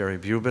Dr. Jerry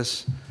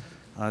Bubis.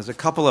 There's a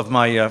couple of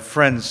my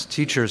friends,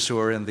 teachers, who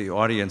are in the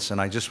audience, and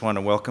I just want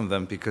to welcome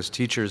them because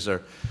teachers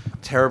are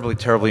terribly,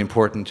 terribly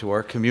important to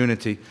our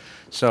community.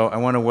 So I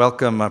want to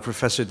welcome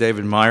Professor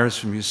David Myers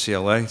from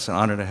UCLA. It's an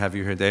honor to have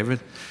you here, David,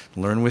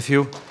 learn with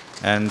you.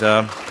 And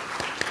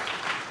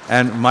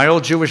my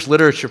old Jewish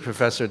literature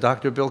professor,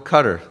 Dr. Bill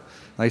Cutter.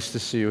 Nice to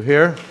see you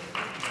here.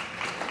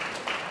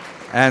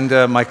 And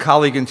my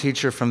colleague and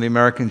teacher from the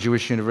American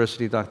Jewish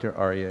University, Dr.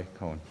 Aryeh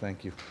Cohen.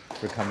 Thank you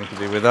for coming to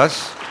be with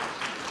us.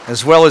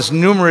 As well as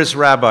numerous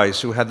rabbis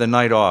who had the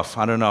night off.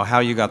 I don't know how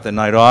you got the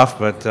night off,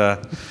 but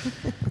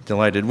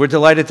delighted. We're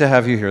delighted to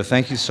have you here.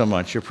 Thank you so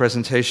much. Your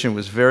presentation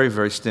was very,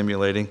 very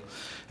stimulating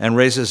and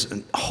raises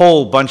a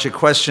whole bunch of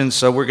questions,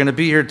 so we're going to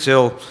be here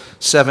till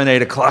 7,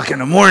 8 o'clock in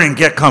the morning.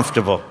 Get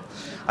comfortable.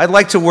 I'd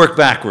like to work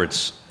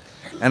backwards,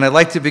 and I'd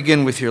like to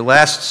begin with your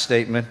last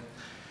statement,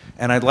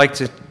 and I'd like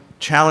to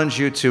challenge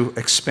you to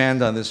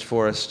expand on this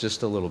for us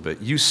just a little bit.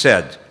 You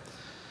said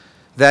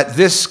that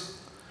this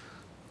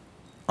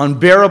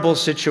unbearable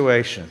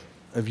situation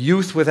of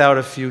youth without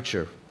a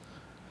future,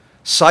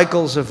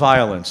 cycles of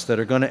violence that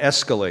are going to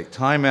escalate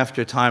time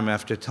after time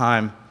after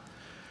time,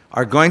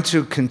 are going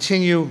to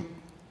continue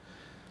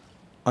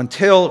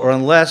until or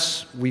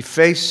unless we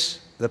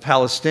face the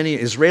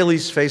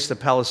Israelis face the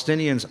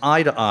Palestinians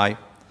eye to eye,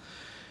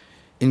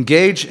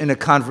 engage in a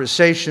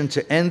conversation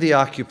to end the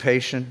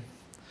occupation,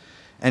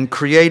 and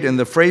create, and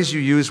the phrase you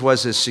used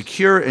was a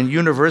secure and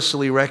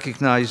universally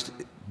recognized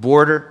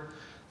border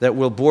that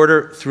will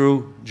border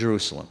through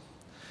Jerusalem.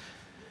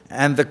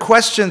 And the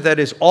question that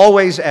is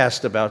always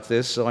asked about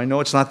this, so I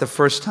know it's not the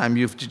first time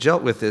you've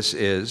dealt with this,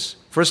 is,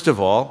 first of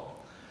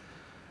all,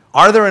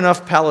 are there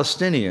enough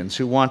Palestinians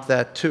who want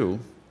that too,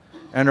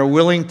 and are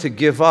willing to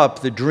give up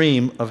the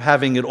dream of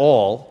having it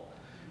all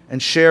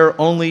and share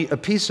only a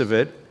piece of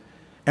it?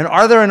 And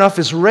are there enough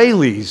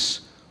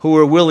Israelis who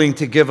are willing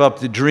to give up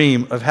the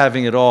dream of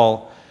having it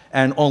all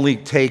and only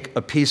take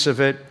a piece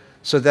of it,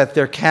 so that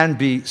there can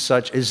be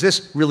such? Is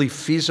this really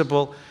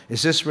feasible?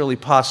 Is this really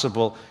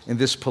possible in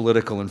this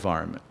political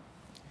environment?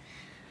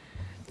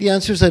 The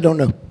answer is I don't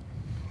know.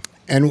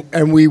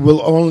 And we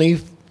will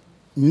only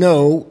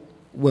know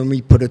when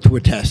we put it to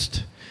a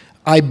test.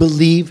 I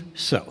believe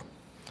so.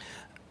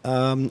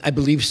 I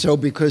believe so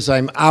because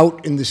I'm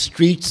out in the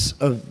streets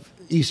of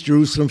East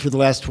Jerusalem for the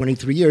last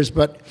 23 years.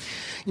 But,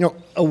 you know,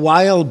 a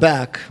while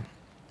back,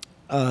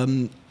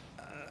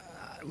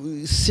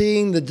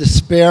 seeing the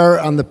despair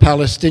on the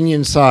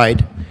Palestinian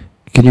side,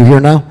 can you hear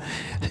now?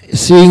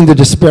 Seeing the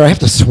despair, I have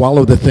to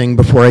swallow the thing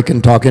before I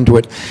can talk into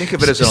it. Think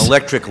of it as an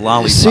electric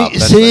lollipop.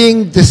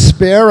 Seeing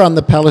despair on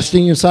the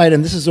Palestinian side,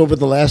 and this is over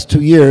the last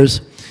 2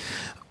 years,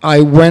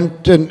 I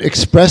went and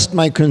expressed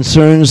my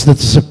concerns that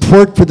the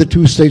support for the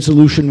two-state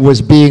solution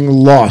was being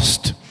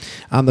lost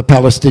on the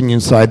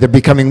Palestinian side. They're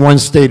becoming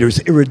one-staters,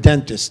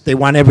 irredentists. They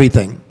want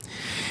everything.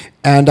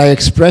 And I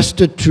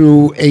expressed it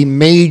to a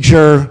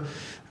major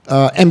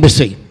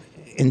embassy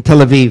in Tel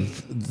Aviv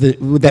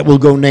that will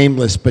go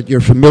nameless, but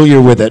you're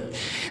familiar with it.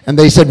 And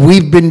they said,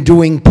 we've been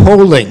doing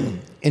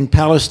polling in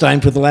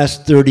Palestine for the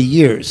last 30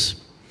 years,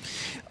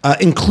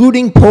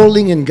 including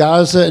polling in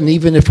Gaza, and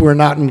even if we're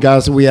not in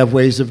Gaza, we have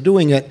ways of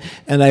doing it.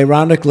 And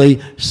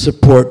ironically,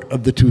 support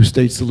of the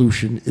two-state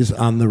solution is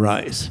on the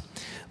rise.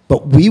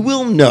 But we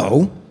will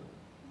know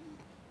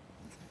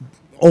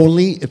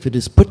only if it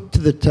is put to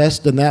the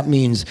test, and that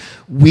means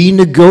we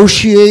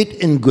negotiate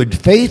in good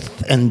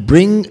faith and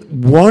bring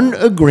one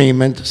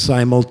agreement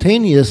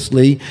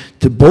simultaneously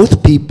to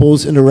both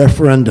peoples in a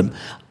referendum.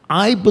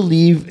 I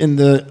believe in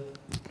the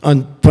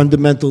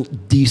fundamental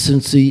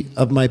decency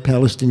of my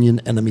Palestinian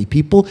enemy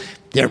people.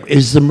 There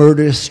is a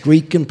murderous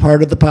streak in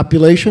part of the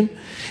population.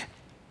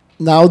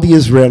 Now the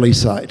Israeli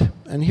side.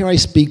 And here I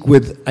speak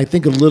with, I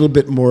think, a little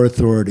bit more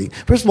authority.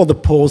 First of all, the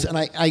polls, and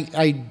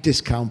I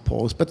discount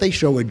polls, but they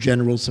show a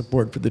general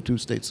support for the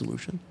two-state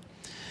solution.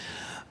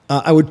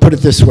 I would put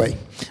it this way.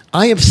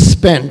 I have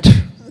spent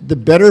the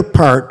better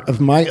part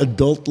of my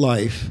adult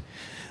life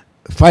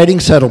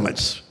fighting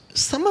settlements.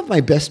 Some of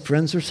my best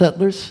friends are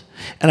settlers,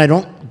 and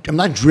I'm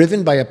not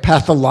driven by a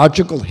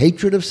pathological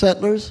hatred of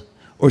settlers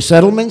or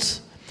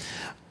settlements.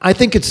 I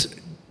think it's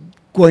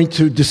going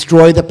to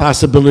destroy the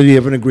possibility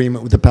of an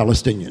agreement with the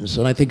Palestinians,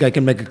 and I think I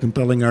can make a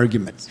compelling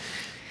argument.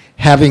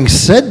 Having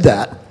said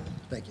that,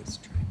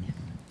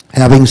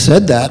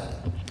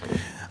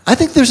 I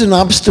think there's an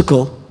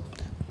obstacle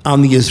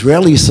on the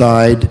Israeli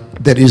side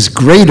that is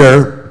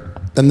greater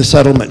than the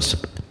settlements.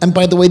 And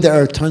by the way, there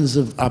are tons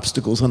of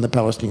obstacles on the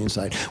Palestinian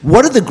side.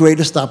 What are the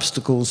greatest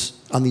obstacles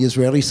on the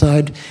Israeli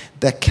side?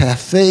 The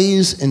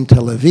cafes in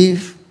Tel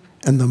Aviv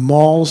and the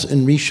malls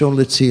in Rishon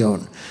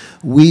LeZion.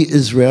 We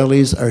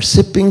Israelis are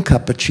sipping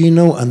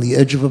cappuccino on the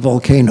edge of a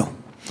volcano.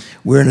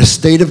 We're in a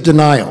state of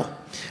denial.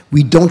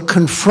 We don't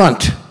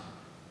confront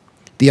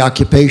the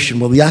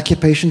occupation. Well, the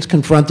occupation's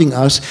confronting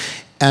us,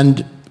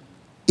 and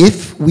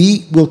if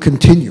we will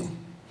continue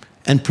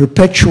and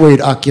perpetuate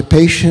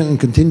occupation and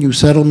continue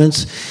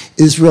settlements,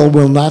 Israel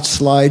will not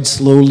slide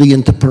slowly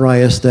into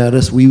pariah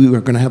status. We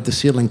are going to have the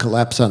ceiling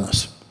collapse on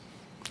us.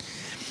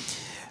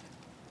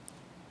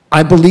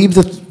 I believe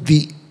that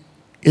the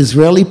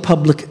Israeli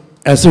public,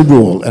 as a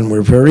rule, and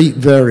we're very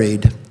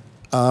varied,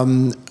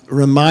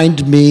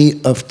 remind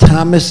me of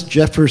Thomas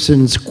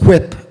Jefferson's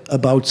quip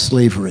about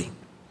slavery.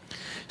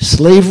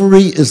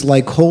 Slavery is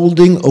like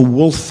holding a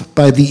wolf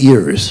by the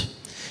ears.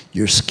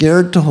 You're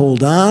scared to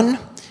hold on,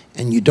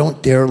 and you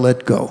don't dare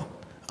let go.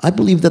 I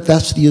believe that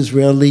that's the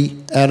Israeli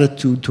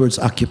attitude towards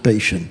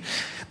occupation.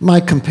 My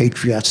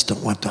compatriots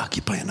don't want to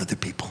occupy another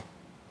people.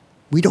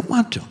 We don't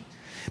want to.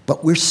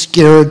 But we're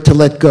scared to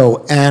let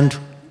go. And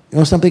you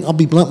know something, I'll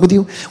be blunt with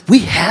you. We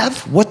have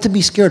what to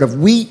be scared of.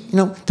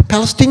 The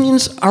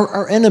Palestinians are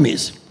our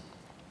enemies.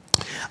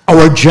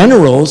 Our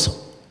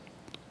generals,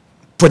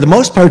 for the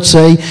most part,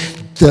 say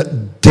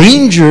the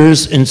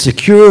dangers and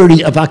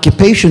security of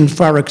occupation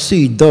far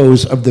exceed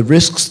those of the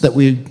risks that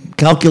we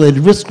calculated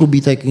risk will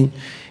be taking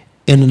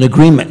in an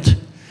agreement.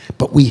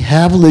 But we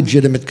have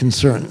legitimate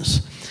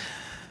concerns.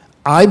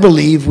 I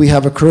believe we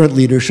have a current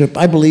leadership.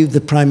 I believe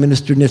that Prime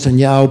Minister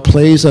Netanyahu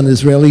plays on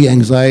Israeli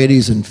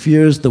anxieties and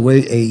fears the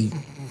way a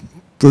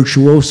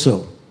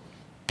virtuoso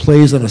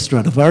plays on a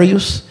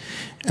Stradivarius,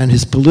 and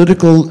his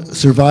political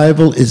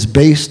survival is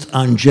based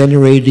on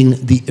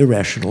generating the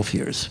irrational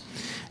fears.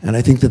 And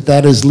I think that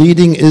that is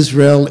leading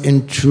Israel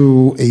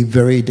into a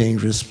very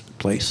dangerous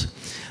place.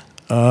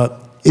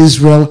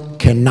 Israel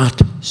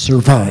cannot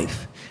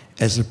survive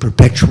as a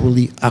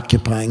perpetually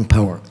occupying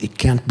power. It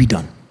can't be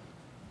done.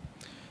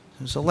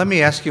 So let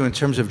me ask you in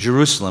terms of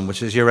Jerusalem,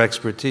 which is your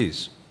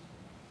expertise.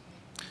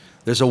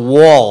 There's a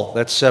wall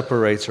that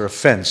separates, or a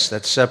fence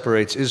that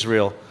separates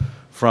Israel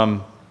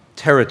from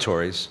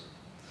territories,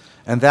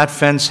 and that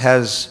fence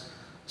has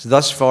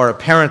thus far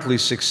apparently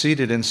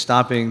succeeded in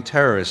stopping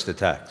terrorist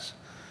attacks.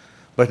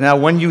 But now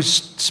when you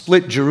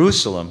split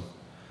Jerusalem,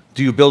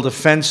 do you build a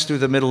fence through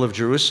the middle of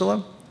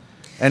Jerusalem?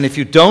 And if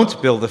you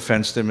don't build a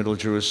fence through the middle of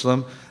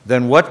Jerusalem,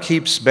 then what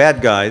keeps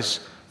bad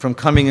guys from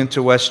coming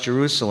into West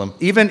Jerusalem?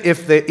 Even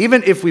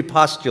if we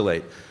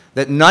postulate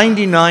that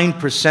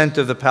 99%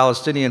 of the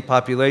Palestinian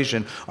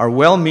population are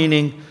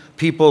well-meaning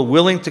people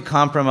willing to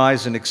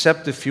compromise and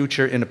accept the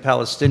future in a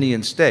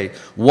Palestinian state,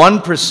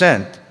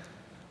 1%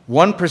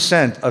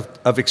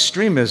 of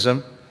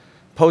extremism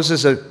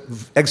poses an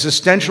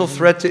existential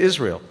threat to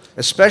Israel,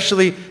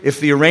 especially if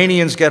the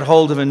Iranians get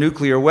hold of a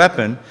nuclear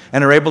weapon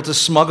and are able to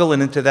smuggle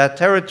it into that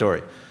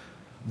territory.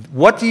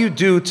 What do you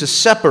do to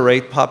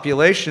separate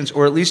populations,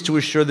 or at least to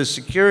assure the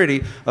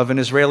security of an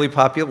Israeli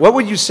population? What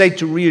would you say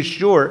to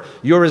reassure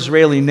your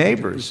Israeli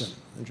neighbors?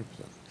 100%.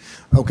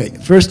 Okay,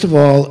 first of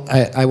all,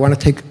 I want to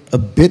take a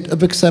bit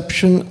of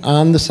exception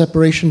on the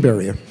separation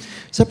barrier.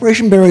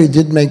 Separation barrier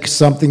did make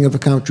something of a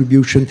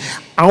contribution.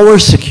 Our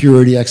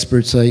security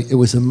experts say it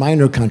was a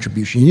minor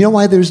contribution. You know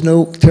why there's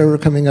no terror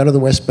coming out of the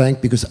West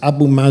Bank? Because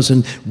Abu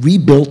Mazen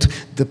rebuilt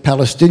the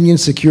Palestinian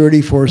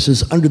security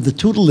forces under the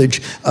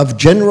tutelage of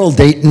General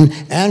Dayton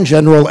and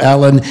General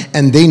Allen,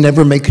 and they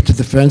never make it to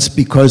the fence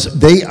because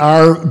they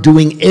are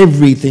doing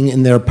everything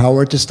in their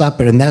power to stop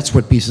it, and that's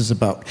what peace is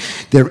about.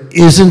 There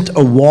isn't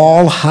a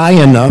wall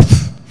high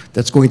enough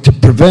that's going to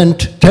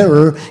prevent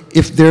terror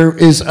if there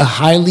is a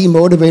highly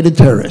motivated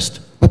terrorist.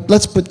 But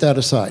let's put that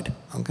aside,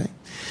 okay?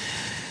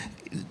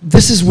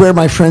 This is where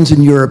my friends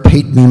in Europe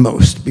hate me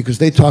most, because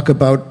they talk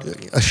about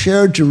a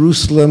shared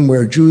Jerusalem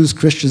where Jews,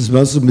 Christians,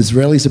 Muslims,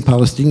 Israelis, and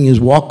Palestinians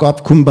walk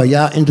up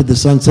kumbaya into the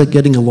sunset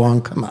getting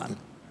along. Come on.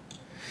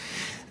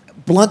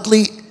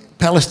 Bluntly,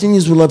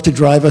 Palestinians would love to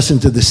drive us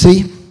into the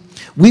sea.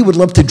 We would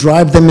love to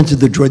drive them into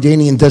the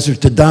Jordanian desert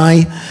to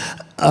die.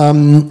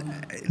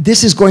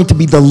 This is going to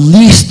be the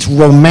least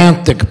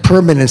romantic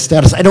permanent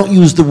status. I don't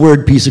use the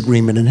word peace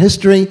agreement in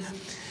history.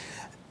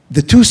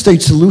 The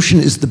two-state solution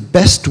is the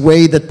best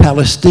way that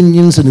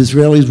Palestinians and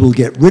Israelis will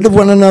get rid of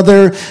one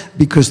another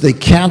because they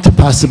can't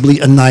possibly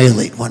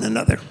annihilate one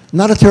another.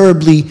 Not a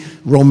terribly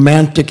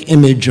romantic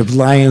image of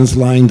lions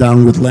lying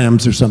down with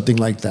lambs or something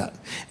like that.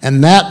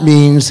 And that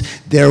means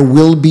there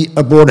will be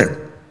a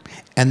border.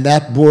 And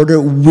that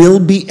border will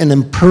be an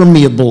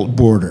impermeable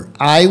border.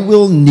 I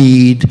will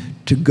need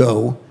to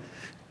go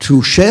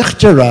to Sheikh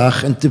Jarrah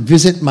and to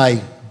visit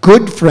my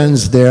good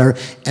friends there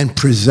and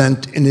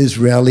present an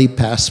Israeli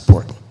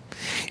passport.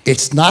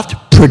 It's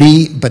not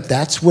pretty, but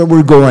that's where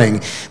we're going.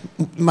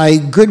 My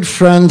good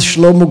friend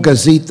Shlomo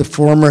Gazit, the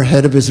former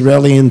head of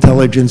Israeli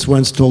intelligence,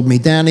 once told me,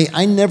 Danny,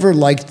 I never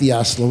liked the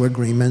Oslo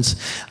agreements.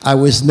 I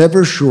was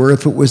never sure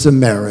if it was a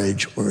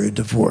marriage or a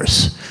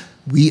divorce.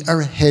 We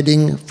are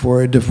heading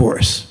for a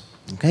divorce,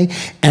 okay?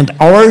 And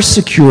our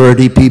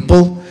security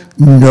people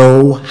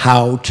know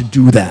how to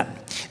do that,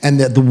 and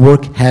that the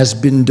work has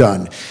been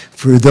done.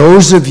 For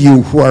those of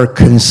you who are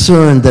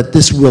concerned that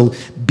this will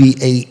be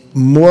a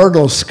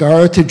mortal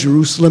scar to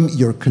Jerusalem,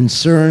 your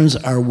concerns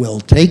are well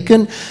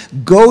taken.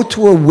 Go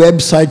to a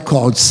website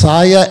called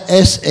Saya,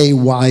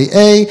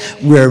 S-A-Y-A,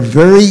 where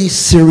very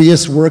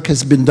serious work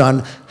has been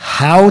done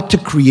how to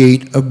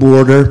create a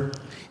border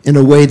in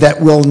a way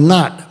that will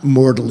not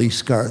mortally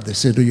scar the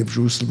city of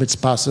Jerusalem. It's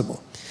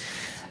possible.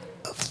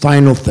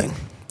 Final thing.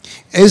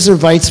 Ezra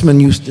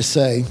Weizmann used to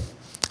say,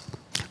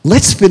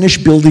 let's finish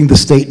building the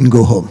state and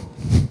go home,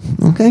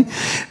 okay?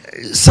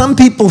 Some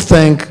people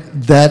think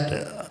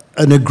that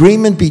an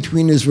agreement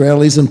between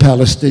Israelis and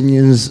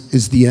Palestinians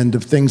is the end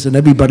of things and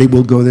everybody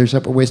will go their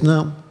separate ways.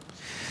 No.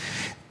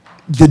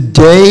 The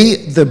day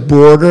the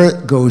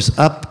border goes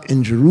up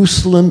in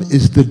Jerusalem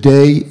is the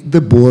day the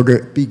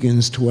border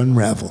begins to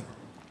unravel.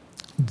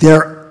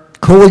 Their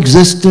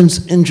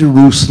coexistence in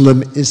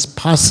Jerusalem is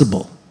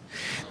possible.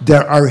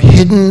 There are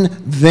hidden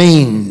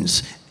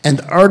veins and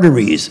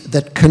arteries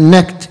that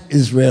connect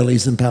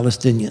Israelis and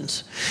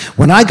Palestinians.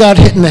 When I got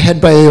hit in the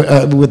head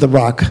with a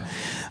rock,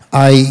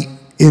 I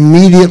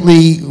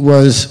immediately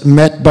was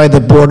met by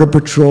the Border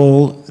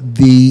Patrol.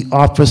 The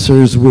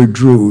officers were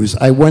Druze.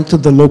 I went to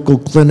the local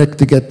clinic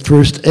to get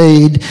first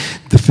aid.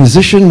 The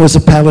physician was a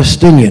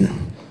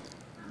Palestinian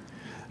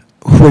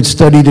who had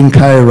studied in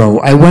Cairo.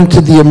 I went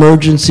to the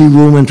emergency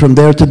room and from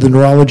there to the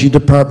neurology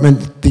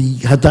department. The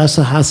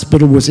Hadassah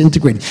hospital was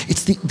integrated.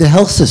 It's the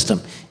health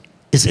system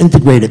is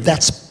integrated.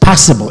 That's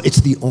possible. It's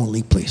the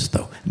only place,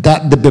 though.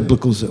 That, the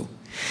biblical zoo.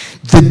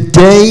 The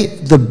day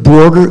the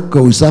border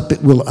goes up,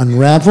 it will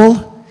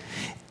unravel,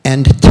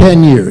 and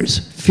 10 years,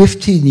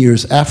 15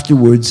 years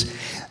afterwards,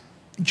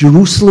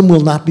 Jerusalem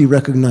will not be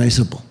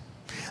recognizable.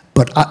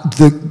 But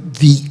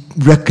the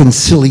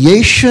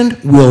reconciliation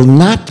will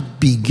not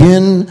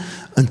begin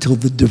until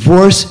the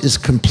divorce is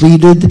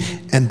completed,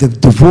 and the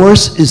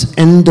divorce is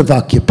end of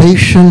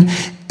occupation,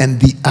 and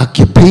the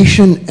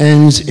occupation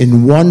ends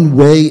in one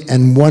way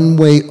and one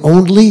way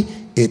only.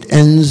 It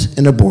ends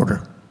in a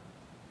border.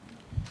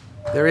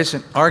 There is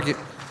an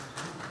argument.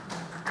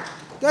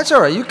 That's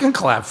all right. You can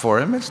clap for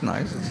him. It's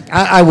nice.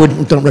 I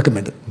don't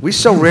recommend it. We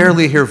so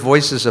rarely hear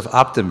voices of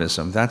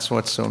optimism. That's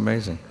what's so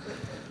amazing.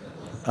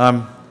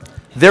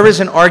 There is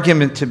an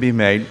argument to be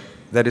made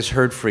that is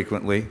heard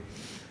frequently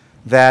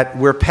that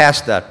we're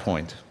past that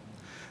point,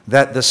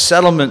 that the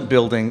settlement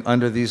building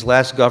under these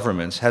last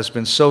governments has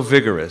been so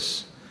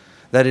vigorous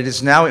that it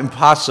is now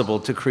impossible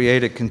to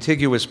create a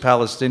contiguous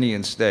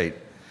Palestinian state.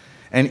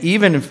 And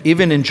even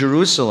in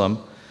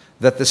Jerusalem,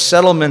 that the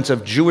settlement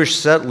of Jewish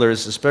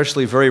settlers,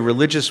 especially very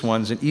religious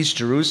ones in East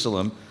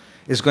Jerusalem,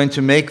 is going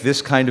to make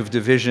this kind of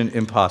division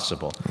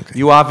impossible. Okay.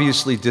 You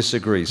obviously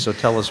disagree, so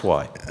tell us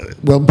why.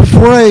 Well,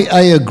 before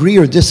I agree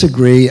or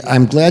disagree,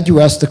 I'm glad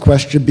you asked the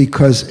question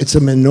because it's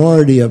a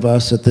minority of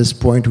us at this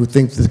point who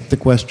think that the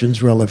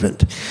question's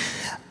relevant.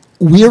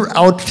 We're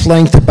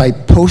outflanked by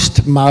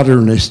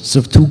postmodernists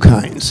of two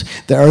kinds.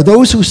 There are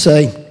those who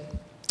say,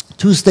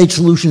 two-state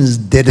solution is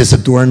dead as a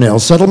doornail.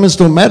 Settlements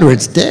don't matter,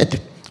 it's dead.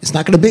 It's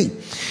not going to be.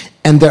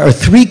 And there are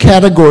three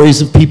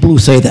categories of people who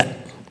say that.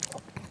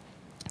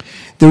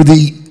 There are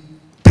the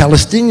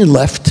Palestinian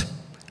left,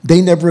 they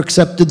never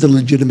accepted the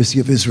legitimacy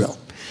of Israel.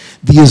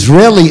 The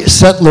Israeli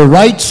settler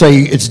right say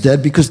it's dead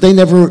because they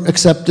never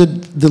accepted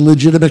the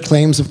legitimate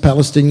claims of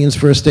Palestinians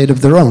for a state of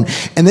their own.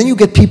 And then you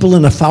get people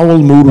in a foul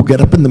mood who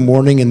get up in the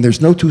morning and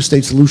there's no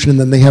two-state solution, and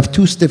then they have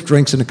 2 stiff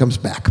drinks and it comes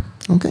back,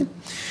 okay?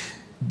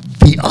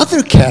 The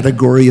other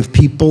category of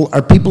people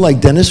are people like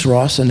Dennis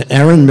Ross and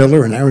Aaron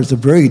Miller, and Aaron's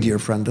a very dear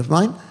friend of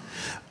mine,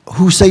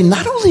 who say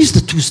not only is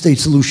the two-state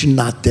solution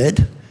not dead,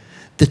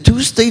 the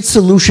two-state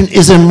solution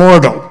is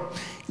immortal.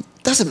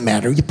 It doesn't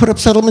matter. You put up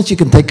settlements, you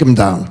can take them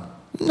down.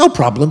 No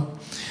problem.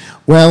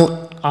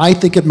 Well, I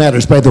think it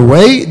matters. By the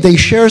way, they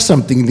share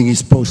something,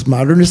 these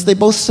postmodernists. They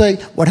both say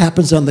what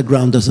happens on the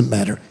ground doesn't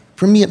matter.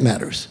 For me, it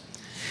matters.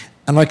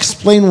 And I'll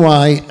explain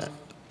why.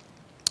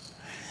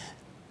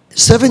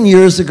 7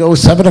 years ago,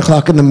 7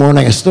 o'clock in the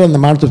morning, I stood on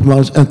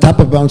the on top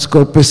of Mount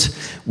Scopus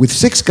with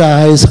 6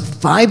 guys.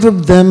 5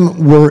 of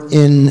them were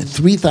in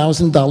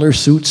 $3,000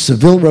 suits,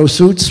 Seville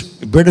suits,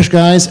 British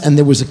guys, and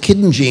there was a kid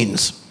in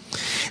jeans.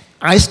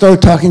 I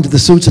started talking to the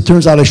suits. It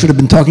turns out I should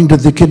have been talking to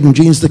the kid in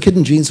jeans. The kid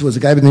in jeans was a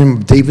guy by the name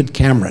of David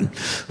Cameron,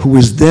 who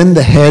was then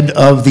the head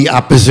of the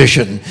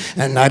opposition.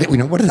 And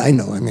what did I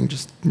know? I mean,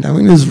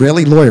 an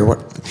Israeli lawyer.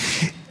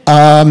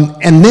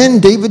 And then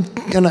David,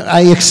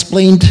 I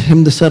explained to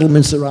him the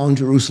settlements around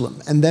Jerusalem.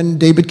 And then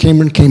David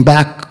Cameron came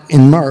back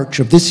in March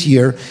of this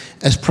year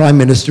as prime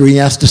minister. He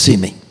asked to see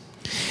me.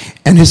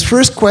 And his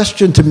first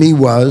question to me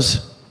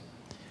was,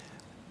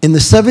 in the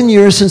 7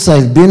 years since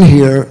I've been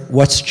here,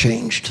 what's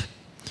changed?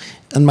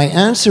 And my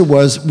answer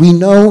was, we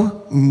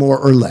know more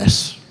or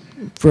less,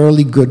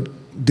 fairly good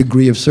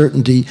degree of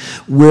certainty,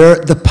 where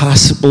the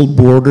possible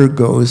border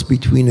goes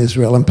between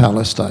Israel and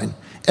Palestine.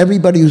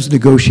 Everybody who's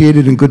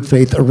negotiated in good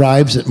faith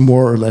arrives at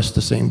more or less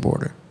the same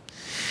border.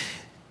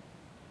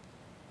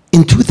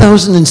 In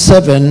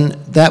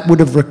 2007, that would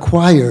have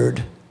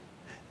required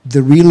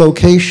the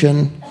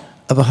relocation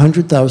of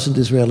 100,000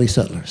 Israeli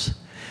settlers.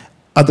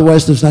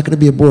 Otherwise, there's not going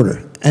to be a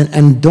border.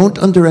 And don't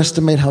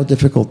underestimate how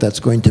difficult that's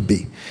going to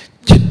be.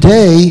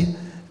 Today,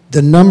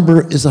 the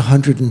number is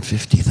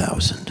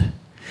 150,000.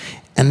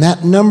 And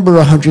that number,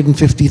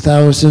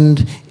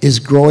 150,000, is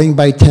growing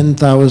by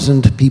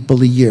 10,000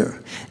 people a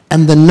year.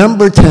 And the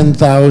number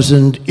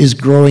 10,000 is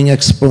growing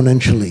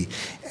exponentially.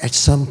 At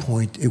some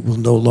point, it will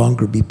no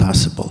longer be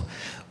possible.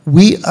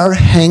 We are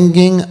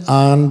hanging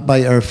on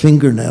by our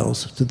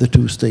fingernails to the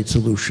two-state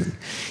solution.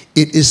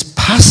 It is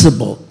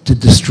possible to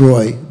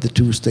destroy the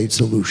two-state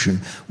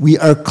solution. We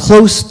are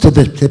close to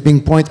the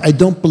tipping point. I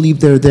don't believe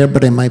they're there,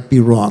 but I might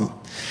be wrong.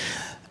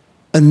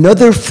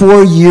 Another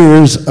 4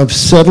 years of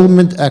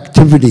settlement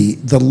activity,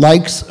 the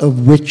likes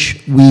of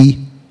which we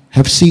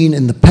have seen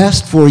in the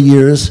past 4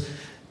 years,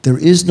 there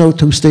is no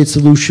two-state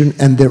solution,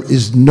 and there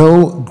is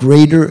no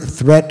greater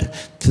threat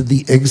to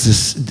the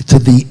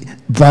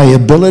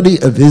viability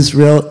of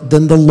Israel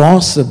than the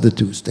loss of the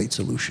two-state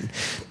solution.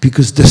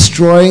 Because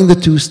destroying the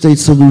two-state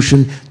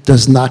solution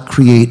does not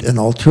create an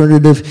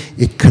alternative.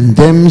 It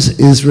condemns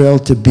Israel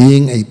to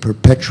being a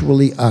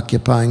perpetually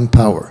occupying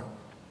power.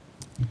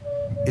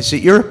 Is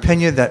it your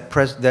opinion that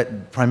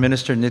Prime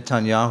Minister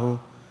Netanyahu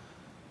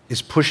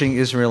is pushing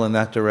Israel in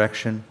that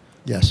direction?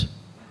 Yes.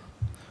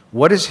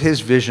 What is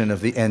his vision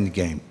of the end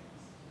game?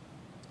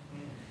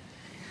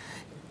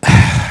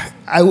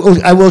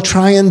 I will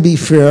try and be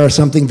fair,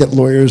 something that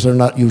lawyers are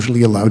not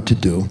usually allowed to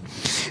do,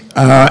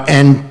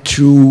 and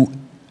to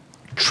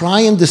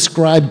try and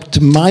describe,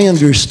 to my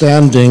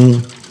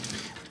understanding,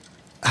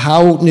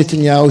 how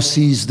Netanyahu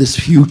sees this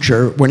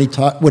future when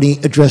he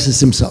addresses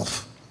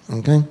himself.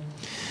 Okay,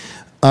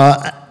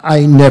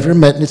 I never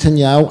met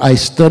Netanyahu. I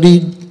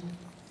studied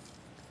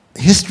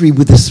history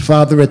with his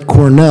father at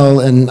Cornell,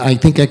 and I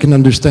think I can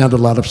understand a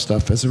lot of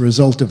stuff as a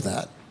result of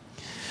that.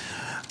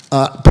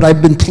 But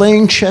I've been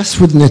playing chess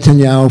with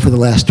Netanyahu for the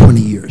last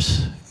 20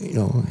 years. You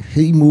know,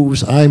 he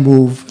moves, I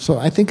move, so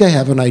I think I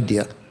have an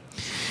idea.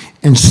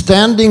 And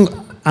standing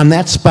on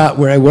that spot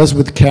where I was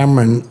with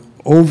Cameron,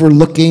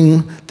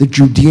 overlooking the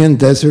Judean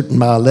desert,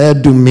 Ma'ale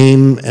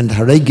Adumim and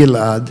Harei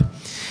Gilad,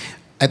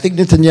 I think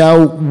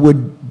Netanyahu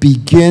would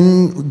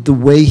begin the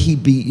way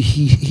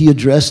he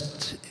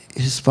addressed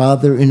his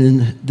father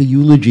in the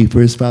eulogy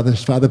for his father.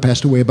 His father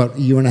passed away about a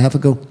year and a half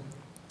ago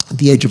at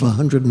the age of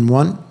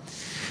 101.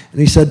 And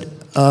he said,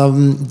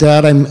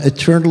 Dad, I'm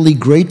eternally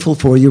grateful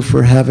for you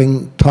for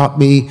having taught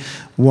me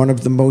one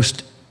of the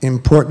most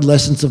important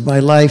lessons of my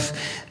life,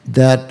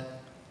 that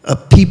a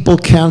people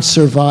can't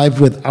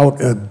survive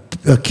without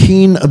a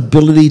keen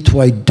ability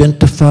to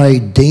identify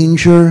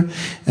danger,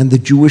 and the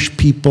Jewish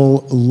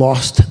people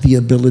lost the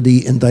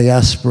ability in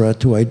diaspora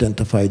to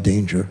identify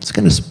danger. It's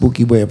kind of a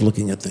spooky way of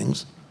looking at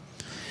things.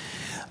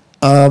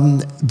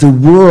 The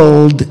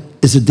world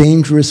is a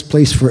dangerous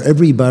place for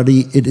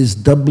everybody. It is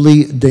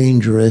doubly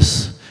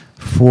dangerous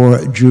for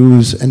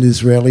Jews and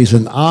Israelis.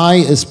 And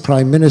I, as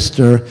Prime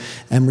Minister,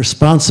 am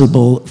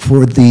responsible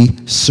for the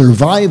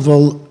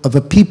survival of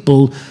a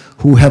people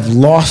who have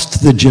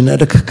lost the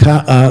genetic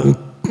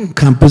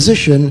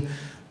composition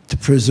to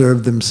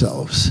preserve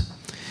themselves.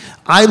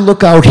 I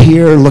look out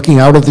here, looking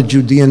out of the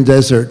Judean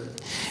desert,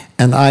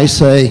 and I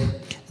say,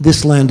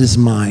 this land is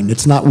mine.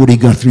 It's not Woody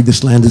Guthrie,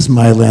 this land is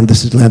my land,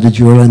 this land is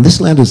your land,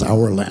 this land is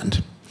our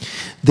land.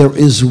 There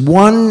is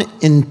one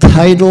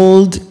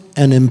entitled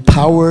and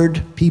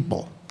empowered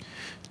people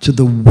to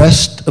the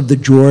west of the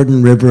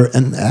Jordan River,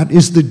 and that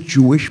is the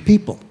Jewish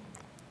people.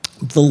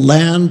 The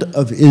land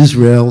of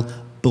Israel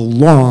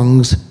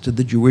belongs to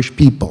the Jewish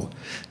people.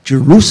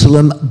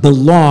 Jerusalem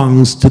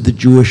belongs to the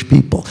Jewish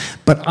people.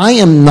 But I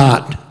am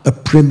not a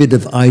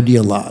primitive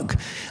ideologue.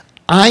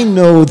 I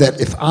know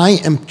that if I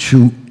am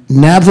to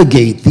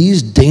navigate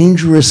these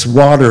dangerous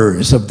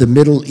waters of the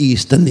Middle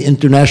East and the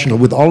international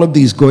with all of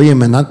these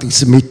goyim and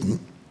anti-Semitim,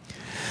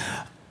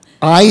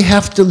 I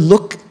have to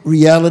look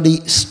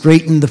reality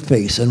straight in the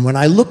face. And when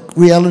I look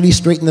reality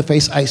straight in the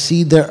face, I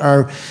see there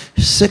are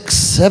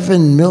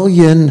 6-7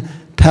 million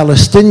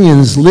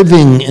Palestinians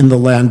living in the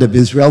land of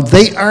Israel.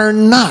 They are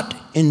not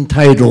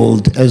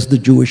entitled as the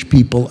Jewish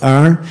people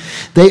are.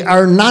 They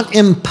are not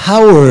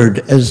empowered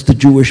as the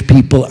Jewish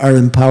people are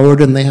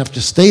empowered, and they have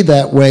to stay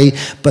that way,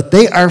 but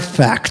they are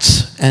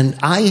facts, and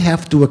I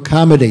have to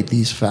accommodate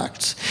these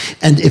facts.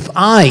 And if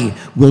I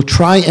will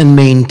try and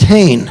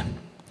maintain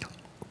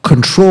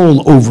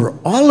control over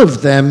all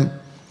of them,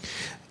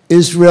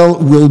 Israel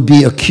will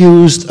be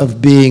accused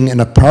of being an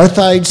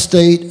apartheid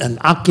state, an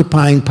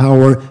occupying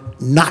power,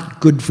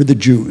 not good for the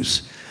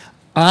Jews.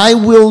 I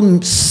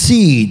will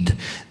cede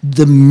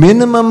the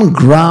minimum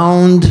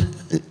ground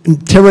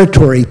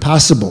territory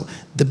possible.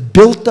 The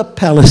built-up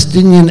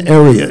Palestinian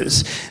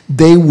areas,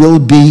 they will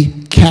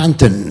be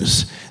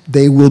cantons.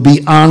 They will be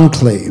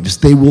enclaves,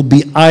 they will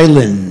be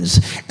islands,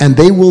 and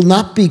they will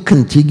not be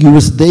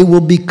contiguous, they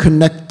will be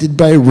connected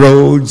by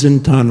roads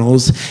and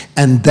tunnels,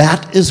 and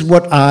that is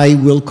what I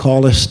will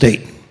call a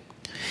state.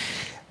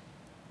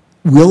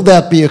 Will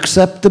that be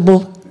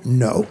acceptable?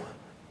 No.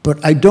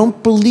 But I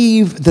don't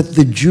believe that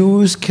the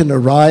Jews can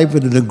arrive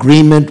at an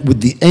agreement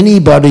with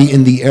anybody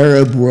in the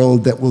Arab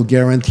world that will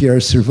guarantee our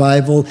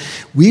survival.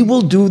 We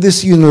will do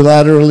this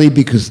unilaterally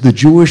because the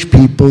Jewish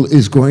people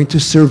is going to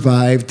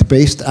survive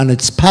based on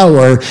its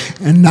power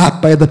and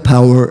not by the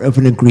power of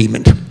an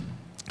agreement.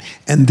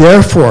 And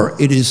therefore,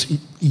 it is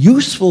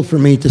useful for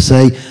me to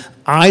say,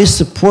 I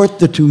support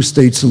the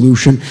two-state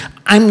solution.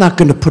 I'm not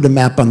going to put a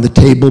map on the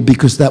table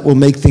because that will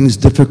make things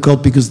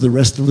difficult because the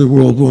rest of the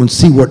world won't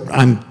see what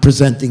I'm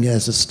presenting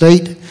as a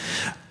state.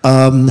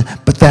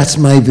 But that's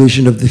my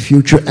vision of the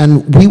future,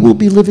 and we will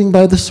be living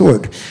by the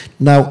sword.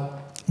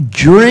 Now,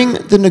 during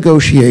the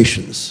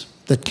negotiations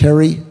that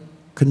Kerry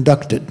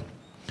conducted,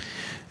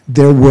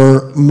 there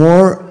were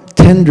more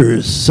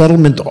tenders,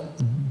 settlement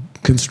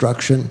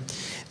construction,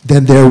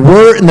 than there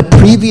were in the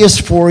previous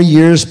 4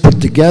 years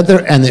put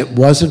together, and it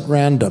wasn't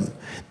random.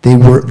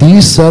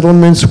 These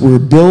settlements were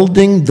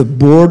building the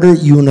border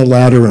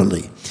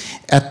unilaterally.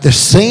 At the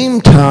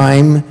same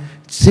time,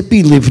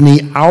 Tzipi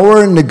Livni,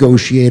 our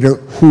negotiator,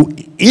 who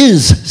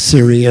is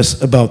serious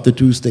about the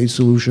two-state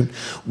solution,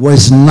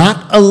 was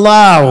not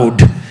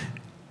allowed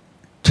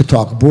to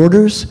talk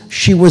borders.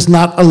 She was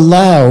not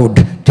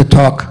allowed to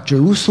talk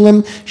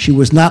Jerusalem. She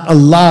was not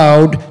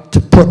allowed to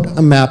put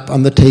a map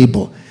on the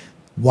table.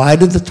 Why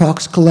did the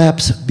talks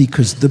collapse?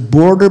 Because the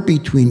border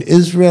between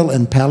Israel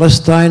and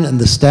Palestine and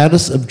the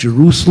status of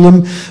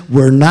Jerusalem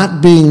were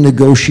not being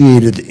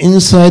negotiated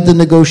inside the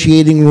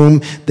negotiating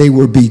room. They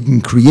were being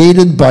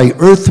created by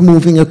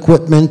earth-moving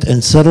equipment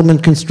and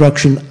settlement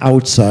construction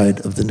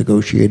outside of the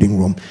negotiating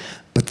room.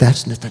 But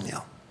that's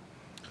Netanyahu.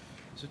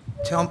 So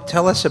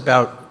tell us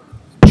about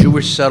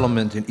Jewish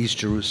settlement in East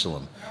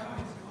Jerusalem.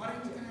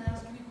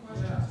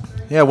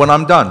 Yeah, when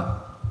I'm done.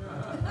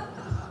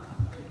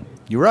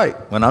 You're right,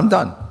 when I'm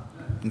done,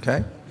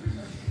 okay?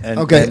 And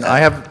I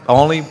have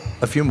only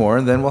a few more,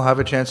 and then we'll have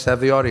a chance to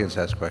have the audience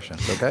ask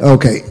questions, okay?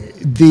 Okay,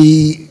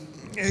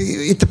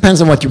 it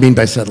depends on what you mean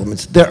by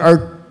settlements. There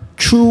are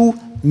two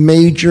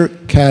major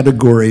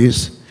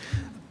categories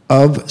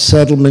of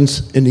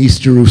settlements in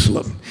East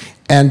Jerusalem,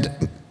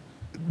 and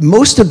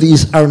most of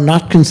these are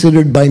not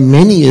considered by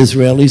many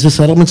Israelis as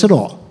settlements at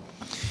all.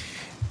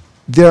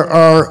 There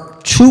are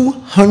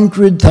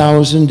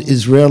 200,000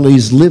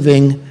 Israelis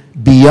living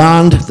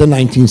beyond the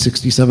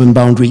 1967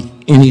 boundary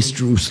in East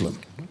Jerusalem.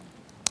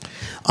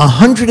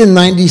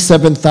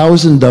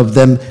 197,000 of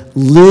them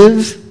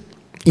live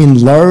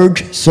in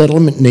large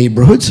settlement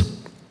neighborhoods,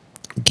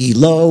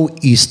 Gilo,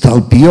 East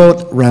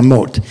Talpiot,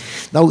 Ramot.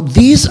 Now,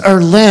 these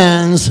are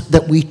lands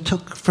that we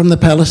took from the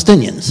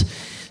Palestinians.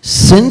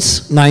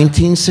 Since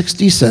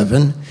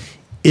 1967,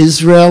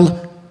 Israel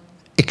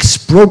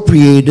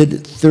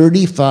expropriated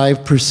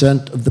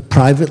 35% of the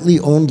privately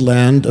owned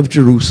land of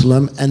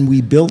Jerusalem, and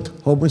we built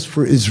homes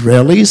for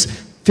Israelis,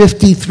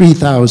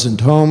 53,000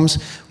 homes.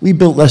 We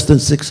built less than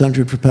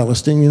 600 for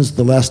Palestinians.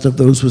 The last of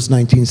those was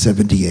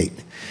 1978.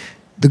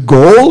 The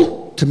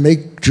goal, to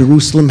make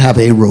Jerusalem have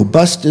a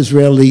robust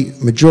Israeli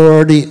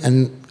majority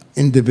and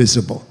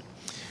indivisible.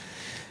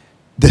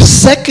 The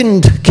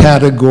second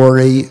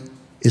category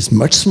is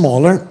much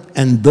smaller,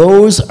 and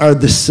those are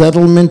the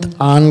settlement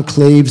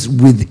enclaves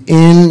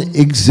within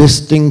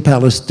existing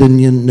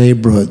Palestinian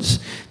neighborhoods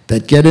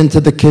that get into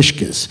the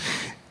Kishkes.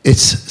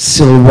 It's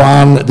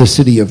Silwan, the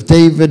city of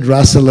David,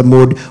 Ras Al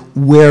Amud,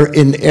 where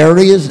in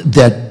areas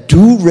that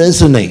do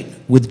resonate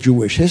with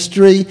Jewish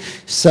history,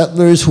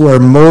 settlers who are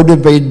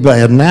motivated by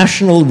a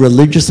national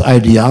religious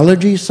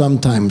ideology,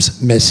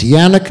 sometimes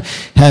messianic,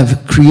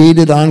 have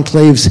created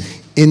enclaves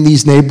in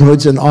these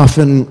neighborhoods, and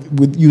often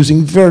with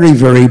using very,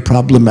 very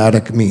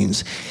problematic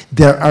means.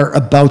 There are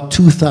about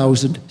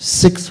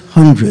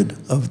 2,600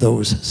 of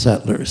those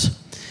settlers.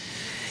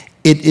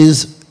 It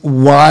is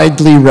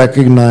widely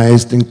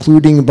recognized,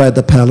 including by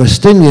the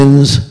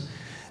Palestinians,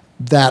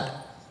 that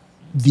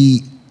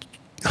the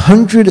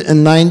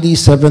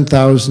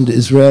 197,000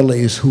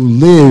 Israelis who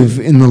live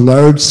in the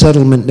large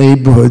settlement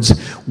neighborhoods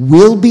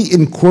will be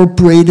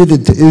incorporated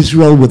into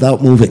Israel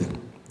without moving.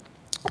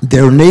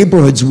 Their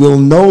neighborhoods will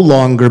no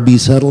longer be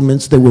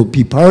settlements. They will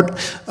be part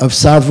of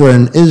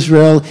sovereign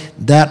Israel.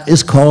 That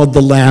is called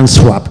the land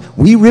swap.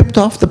 We ripped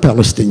off the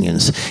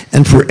Palestinians,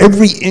 and for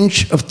every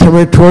inch of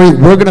territory,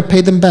 we're going to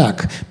pay them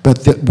back.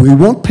 But we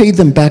won't pay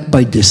them back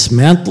by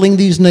dismantling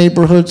these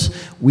neighborhoods.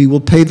 We will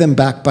pay them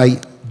back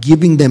by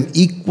giving them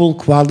equal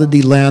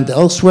quality land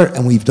elsewhere,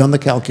 and we've done the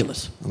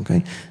calculus,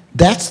 okay?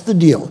 That's the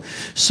deal.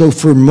 So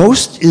for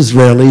most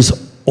Israelis,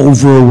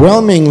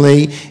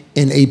 overwhelmingly,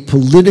 in a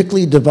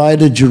politically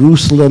divided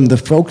Jerusalem, the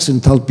folks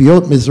in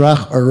Talpiot,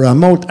 Mizrach, or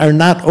Ramot are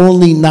not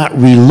only not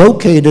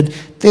relocated,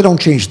 they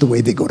don't change the way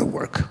they go to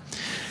work.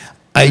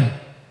 I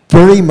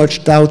very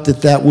much doubt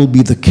that that will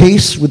be the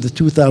case with the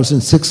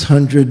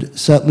 2,600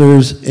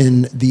 settlers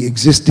in the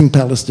existing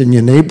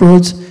Palestinian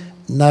neighborhoods.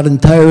 Not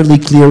entirely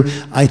clear.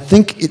 I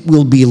think it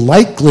will be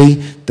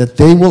likely that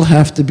they will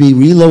have to be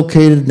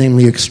relocated,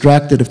 namely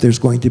extracted, if there's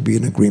going to be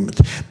an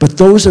agreement. But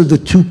those are the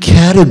two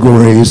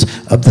categories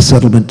of the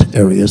settlement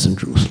areas in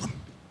Jerusalem.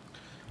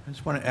 I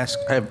just want to ask,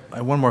 I have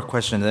one more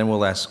question, and then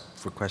we'll ask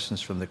for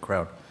questions from the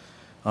crowd.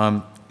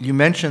 You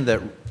mentioned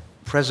that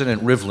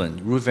President Rivlin,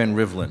 Reuven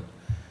Rivlin,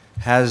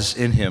 has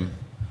in him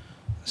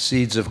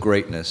seeds of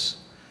greatness.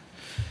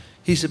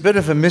 He's a bit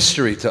of a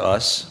mystery to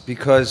us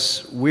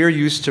because we're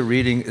used to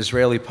reading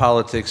Israeli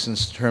politics in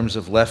terms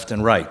of left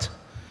and right,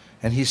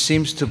 and he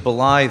seems to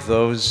belie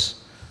those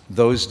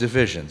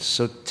divisions.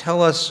 So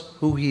tell us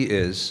who he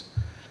is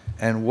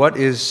and what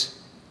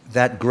is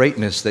that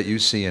greatness that you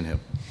see in him.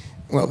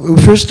 Well,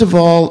 first of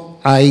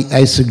all,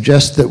 I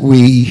suggest that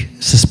we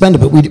suspend it,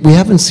 but we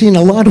haven't seen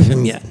a lot of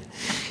him yet.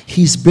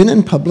 He's been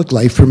in public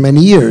life for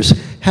many years.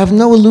 Have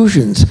no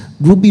illusions.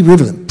 Ruby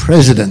Rivlin,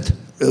 President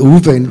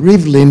Reuven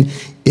Rivlin,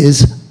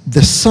 is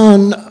the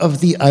son of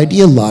the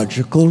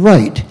ideological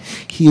right.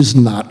 He is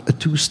not a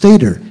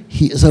two-stater.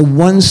 He is a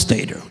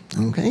one-stater,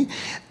 okay?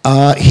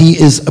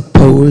 He is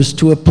opposed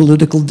to a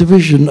political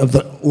division of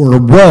the, or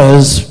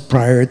was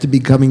prior to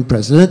becoming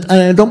president, and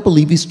I don't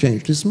believe he's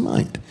changed his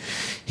mind.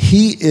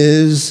 He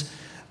is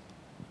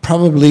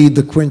probably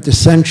the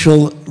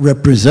quintessential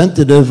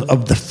representative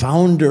of the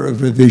founder of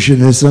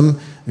revisionism,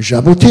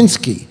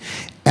 Jabotinsky,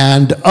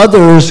 and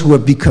others who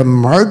have become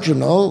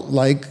marginal,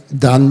 like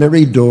Dan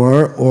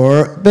Meridor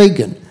or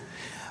Begin.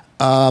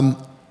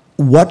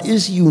 What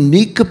is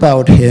unique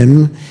about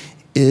him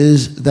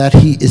is that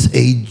he is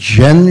a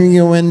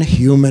genuine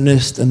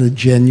humanist and a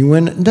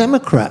genuine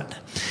Democrat.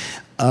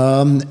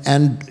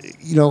 And,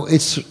 you know,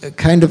 it's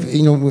kind of,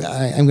 you know,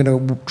 I'm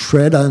going to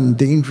tread on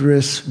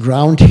dangerous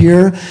ground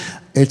here.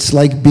 It's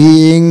like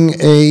being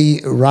a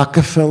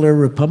Rockefeller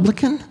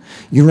Republican.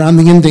 You're on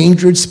the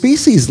endangered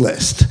species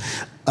list.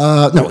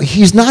 No,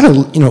 he's not a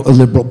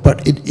liberal,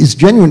 but it is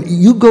genuine.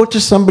 You go to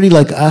somebody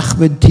like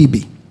Ahmed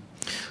Tibi,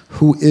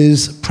 who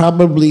is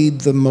probably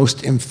the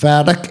most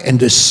emphatic and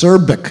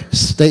acerbic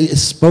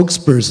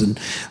spokesperson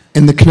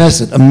in the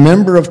Knesset, a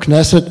member of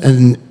Knesset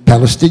and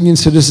Palestinian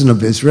citizen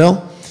of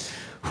Israel,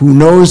 who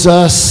knows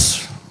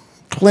us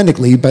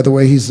clinically. By the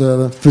way, he's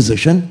a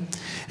physician.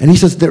 And he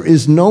says there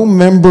is no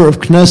member of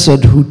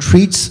Knesset who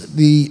treats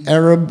the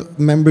Arab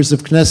members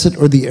of Knesset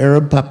or the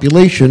Arab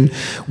population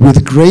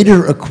with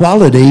greater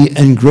equality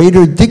and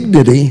greater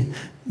dignity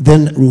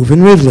than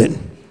Reuven Rivlin.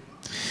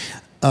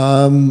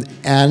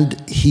 And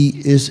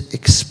he is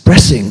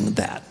expressing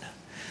that.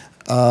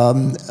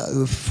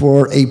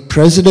 For a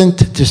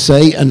president to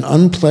say an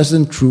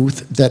unpleasant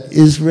truth that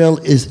Israel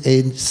is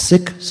a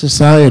sick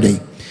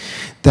society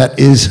that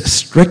is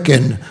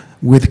stricken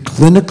with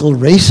clinical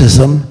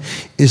racism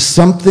is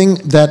something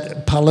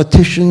that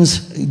politicians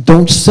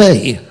don't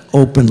say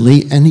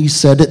openly, and he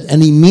said it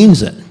and he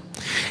means it.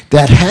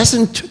 That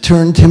hasn't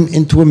turned him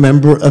into a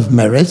member of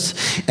Meretz,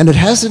 and it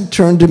hasn't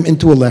turned him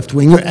into a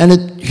left-winger,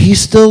 and he's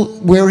still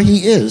where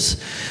he is.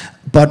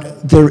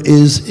 But there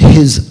is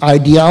his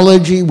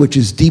ideology, which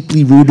is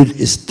deeply rooted,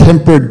 is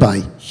tempered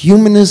by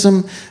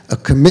humanism, a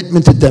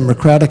commitment to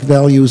democratic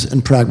values,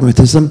 and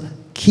pragmatism.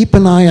 Keep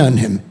an eye on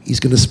him. He's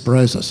going to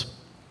surprise us.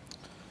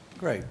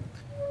 Great.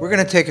 We're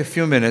going to take a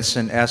few minutes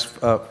and ask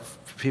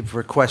people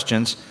for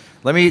questions.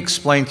 Let me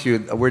explain to you,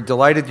 we're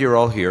delighted you're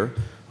all here.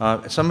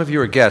 Some of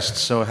you are guests,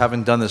 so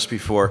haven't done this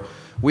before.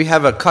 We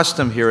have a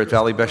custom here at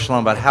Valley Beth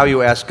Shalom about how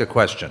you ask a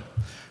question.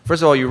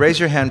 First of all, you raise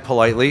your hand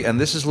politely, and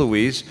this is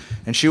Louise,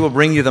 and she will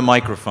bring you the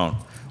microphone.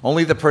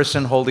 Only the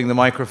person holding the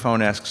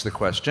microphone asks the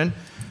question.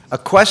 A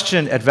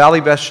question at Valley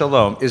Beth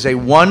Shalom is a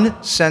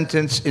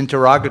one-sentence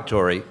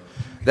interrogatory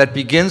that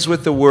begins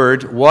with the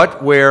word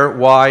what, where,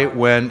 why,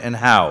 when, and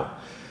how,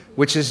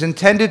 which is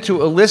intended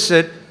to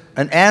elicit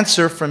an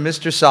answer from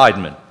Mr.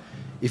 Seidemann.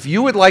 If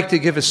you would like to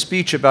give a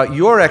speech about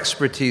your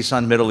expertise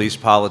on Middle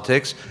East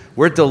politics,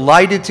 we're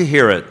delighted to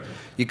hear it.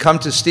 You come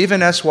to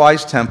Stephen S.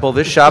 Wise Temple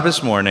this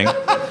Shabbos morning.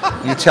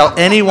 You tell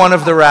any one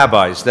of the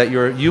rabbis that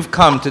you've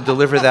come to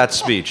deliver that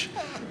speech.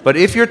 But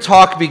if your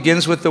talk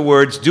begins with the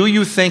words, do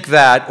you think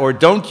that, or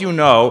don't you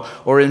know,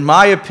 or in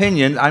my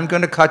opinion, I'm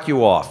going to cut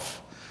you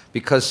off.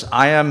 Because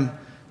I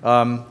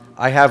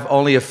have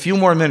only a few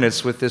more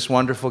minutes with this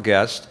wonderful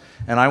guest,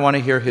 and I want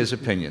to hear his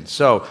opinion.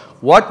 So,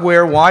 what,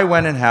 where, why,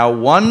 when, and how,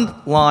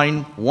 one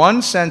line,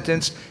 one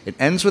sentence, it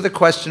ends with a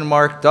question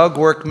mark. Doug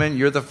Workman,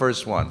 you're the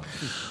first one.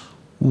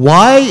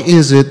 Why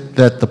is it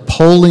that the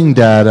polling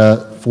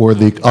data for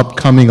the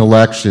upcoming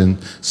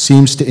election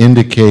seems to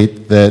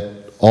indicate that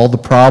all the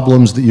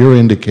problems that you're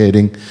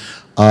indicating,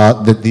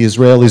 that the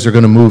Israelis are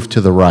going to move to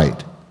the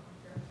right?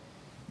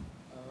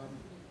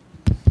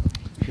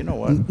 You know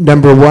what?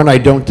 Number one, I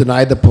don't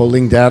deny the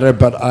polling data,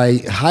 but I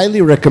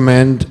highly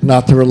recommend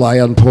not to rely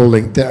on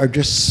polling. There are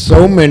just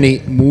so many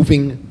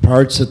moving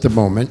parts at the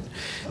moment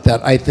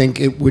that I think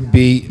it would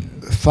be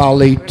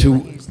folly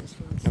to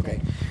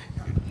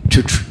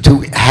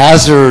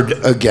hazard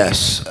a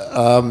guess.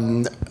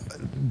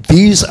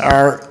 These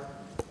are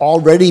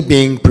already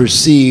being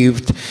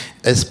perceived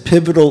as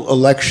pivotal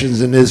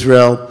elections in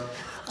Israel.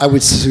 I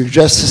would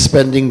suggest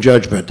suspending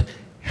judgment.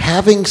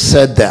 Having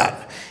said that,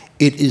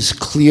 it is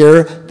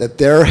clear that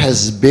there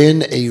has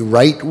been a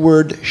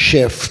rightward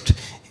shift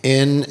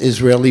in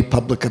Israeli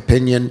public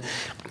opinion.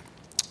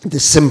 The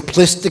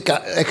simplistic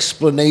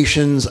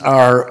explanations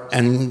are,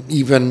 and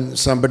even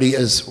somebody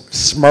as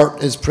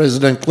smart as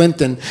President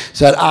Clinton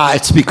said,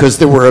 it's because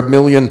there were 1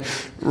 million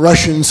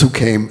Russians who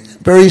came.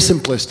 Very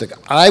simplistic.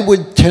 I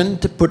would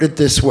tend to put it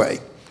this way.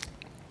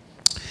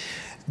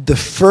 The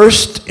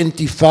first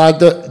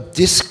Intifada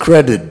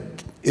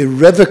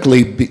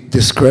irrevocably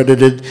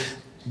discredited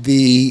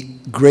the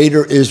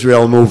Greater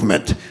Israel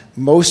movement.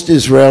 Most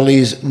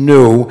Israelis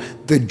knew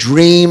the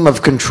dream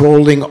of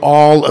controlling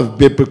all of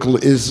biblical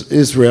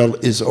Israel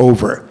is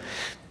over.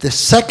 The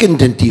second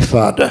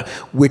Intifada,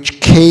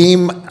 which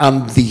came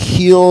on the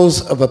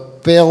heels of a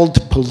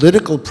failed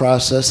political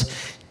process,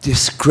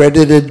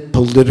 discredited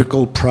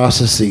political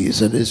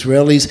processes. And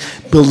Israelis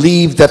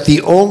believe that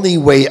the only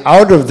way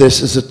out of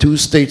this is a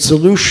two-state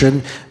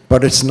solution,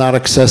 but it's not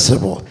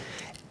accessible.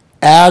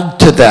 Add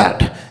to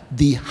that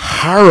the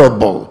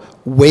horrible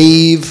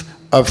wave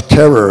of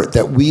terror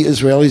that we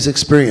Israelis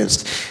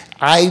experienced.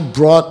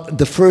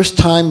 The first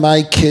time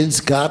my kids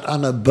got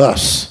on a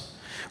bus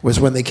was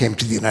when they came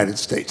to the United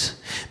States,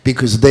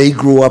 because they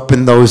grew up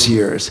in those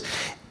years.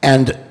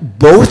 And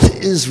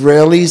both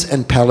Israelis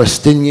and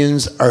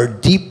Palestinians are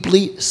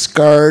deeply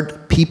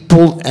scarred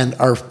people, and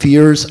our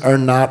fears are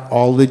not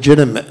all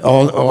illegitimate.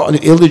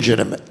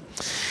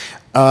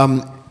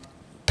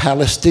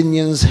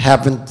 Palestinians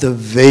haven't the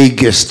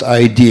vaguest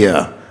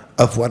idea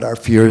of what our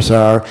fears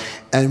are,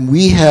 and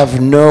we have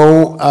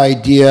no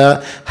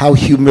idea how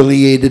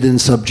humiliated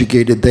and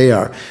subjugated they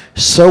are.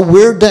 So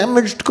we're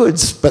damaged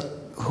goods, but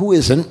who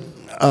isn't?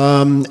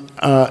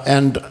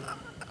 And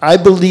I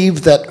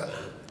believe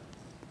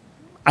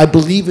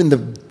in the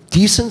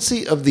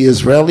decency of the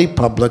Israeli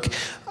public.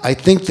 I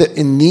think that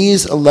in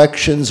these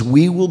elections,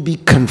 we will be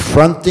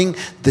confronting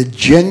the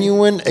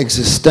genuine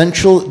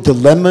existential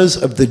dilemmas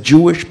of the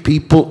Jewish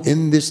people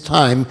in this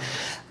time.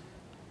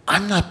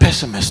 I'm not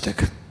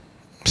pessimistic.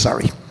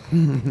 Sorry.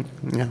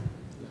 Yeah.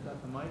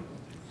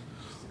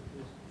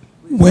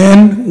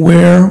 When,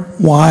 where,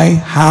 why,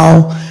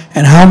 how,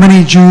 and how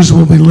many Jews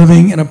will be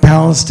living in a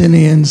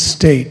Palestinian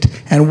state,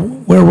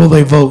 and where will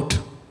they vote?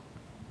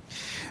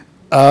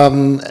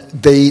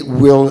 They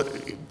will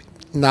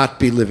not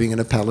be living in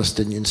a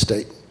Palestinian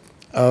state.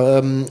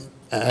 And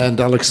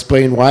I'll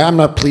explain why. I'm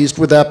not pleased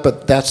with that,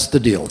 but that's the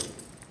deal.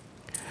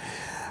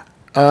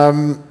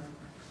 And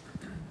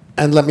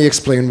let me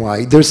explain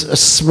why. There's a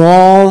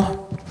small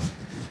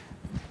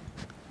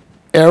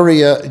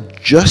area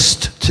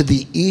just to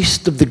the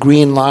east of the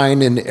Green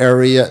Line, an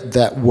area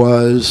that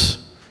was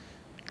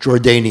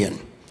Jordanian.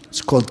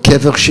 It's called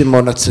Kever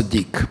Shimon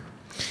HaTzadik.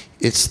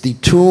 It's the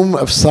tomb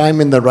of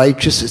Simon the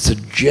Righteous. It's a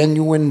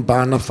genuine,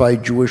 bona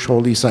fide Jewish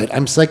holy site.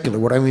 I'm secular.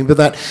 What I mean by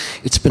that,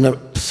 it's been a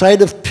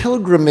site of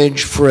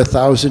pilgrimage for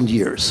 1,000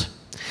 years.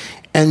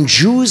 And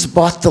Jews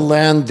bought the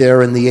land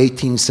there in the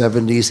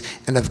 1870s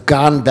and have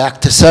gone back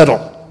to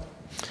settle.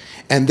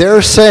 And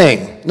they're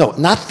saying, no,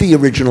 not the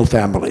original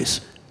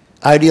families,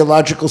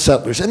 ideological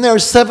settlers. And there are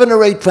 7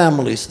 or 8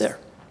 families there.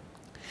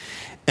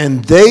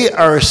 And they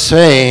are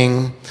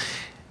saying,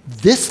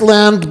 this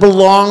land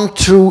belonged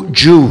to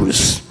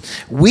Jews.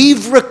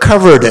 We've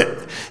recovered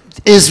it.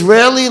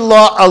 Israeli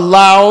law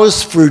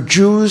allows for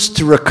Jews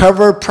to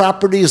recover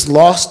properties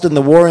lost in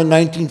the war in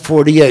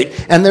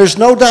 1948. And there's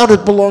no doubt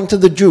it belonged to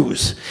the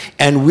Jews.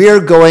 And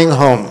we're going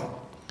home.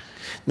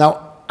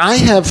 Now, I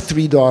have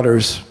 3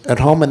 daughters at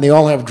home, and they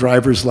all have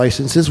driver's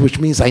licenses, which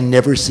means I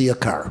never see a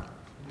car.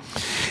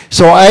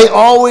 So I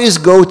always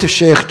go to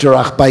Sheikh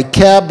Jarrah by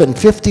cab, and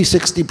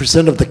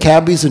 50–60% of the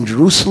cabbies in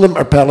Jerusalem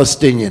are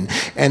Palestinian.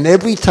 And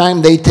every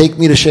time they take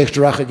me to Sheikh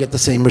Jarrah, I get the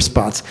same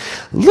response.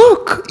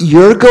 Look,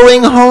 you're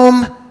going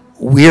home,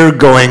 we're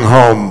going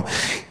home.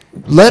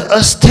 Let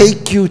us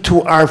take you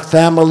to our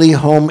family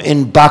home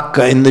in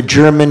Baka, in the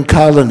German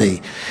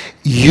colony.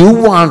 You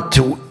want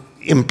to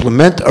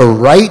implement a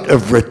right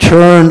of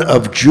return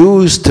of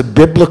Jews to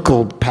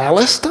biblical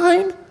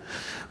Palestine?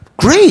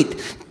 Great.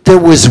 There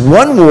was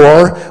one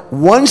war,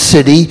 one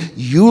city,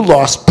 you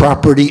lost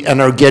property and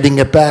are getting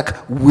it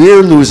back.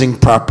 We're losing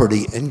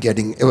property and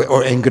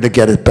going to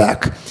get it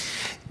back.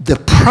 The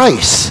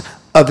price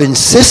of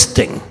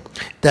insisting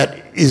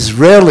that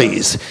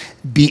Israelis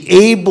be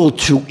able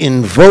to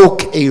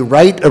invoke a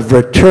right of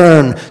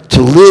return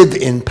to live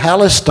in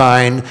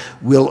Palestine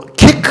will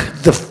kick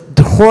the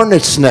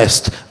hornet's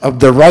nest of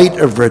the right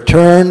of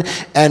return,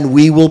 and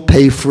we will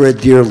pay for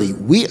it dearly.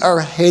 We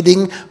are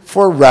heading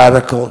for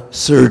radical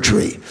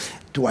surgery.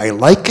 Do I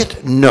like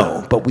it?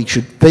 No, but we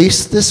should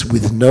face this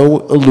with no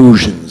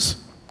illusions.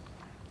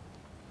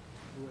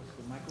 Who has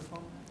the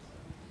microphone?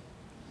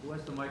 Who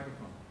has the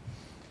microphone?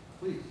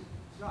 Please,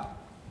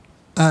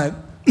 Scott.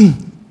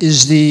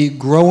 Is the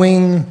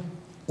growing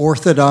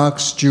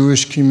Orthodox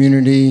Jewish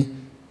community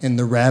in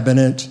the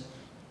rabbinate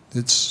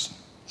that's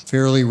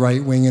fairly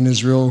right-wing in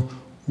Israel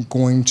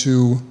going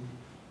to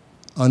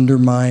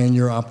undermine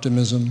your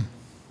optimism?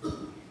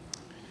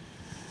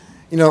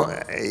 You know,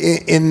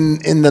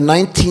 in the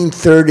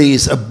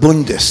 1930s, a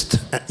Bundist,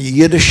 a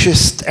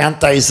Yiddishist,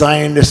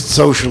 anti-Zionist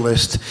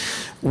socialist,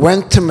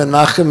 went to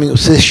Menachem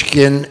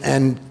Usishkin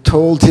and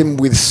told him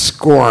with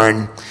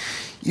scorn,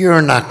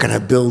 "You're not going to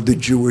build a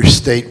Jewish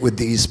state with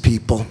these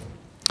people."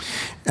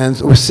 And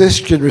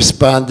Usishkin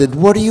responded,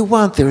 "What do you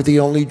want? They're the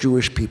only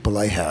Jewish people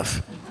I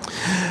have."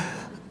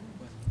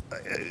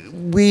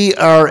 We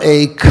are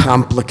a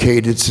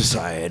complicated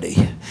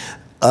society.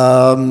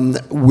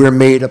 We're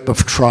made up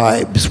of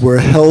tribes. We're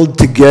held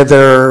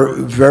together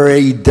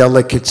very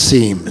delicate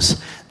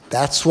seams.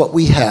 That's what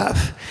we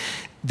have.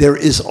 There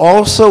is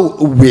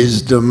also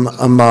wisdom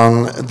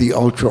among the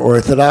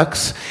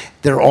ultra-Orthodox.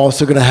 There are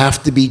also going to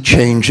have to be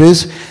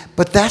changes,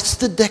 but that's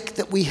the deck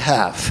that we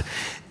have.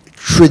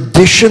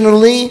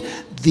 Traditionally,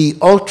 the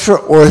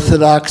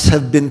ultra-Orthodox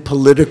have been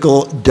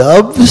political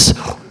doves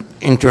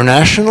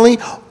internationally,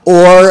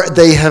 or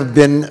they have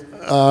been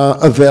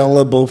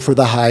available for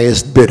the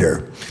highest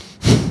bidder.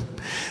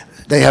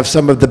 They have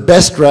some of the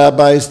best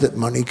rabbis that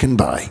money can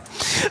buy.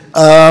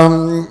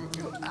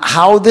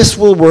 How this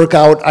will work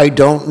out, I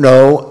don't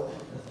know.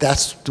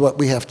 That's what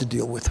we have to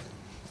deal with.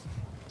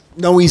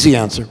 No easy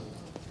answer.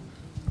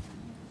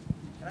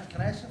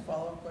 Can I ask a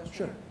follow-up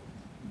question?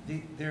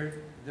 Sure.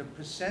 The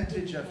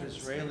percentage of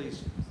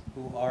Israelis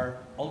who are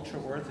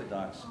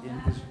ultra-Orthodox in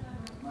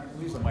Israel.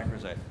 Use the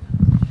microphone.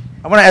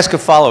 I want to ask a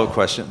follow-up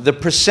question. The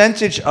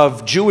percentage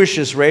of Jewish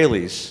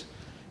Israelis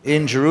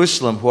in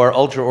Jerusalem who are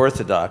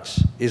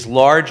ultra-Orthodox is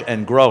large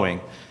and growing.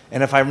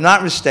 And if I'm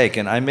not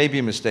mistaken, I may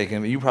be mistaken,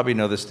 but you probably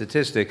know the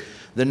statistic,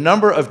 the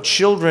number of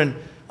children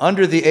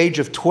under the age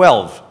of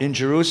 12 in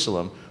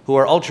Jerusalem who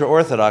are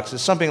ultra-Orthodox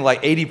is something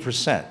like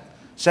 80%,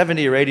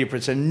 70 or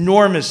 80%,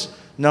 enormous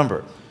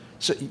number.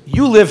 So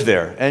you live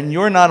there, and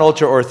you're not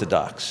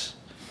ultra-Orthodox.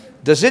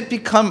 Does it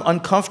become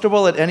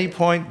uncomfortable at any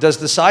point? Does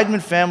the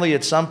Seidemann family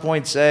at some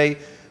point say,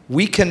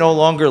 we can no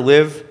longer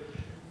live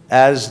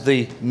as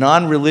the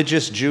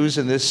non-religious Jews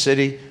in this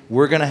city,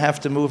 we're going to have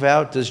to move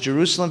out? Does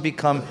Jerusalem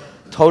become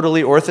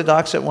totally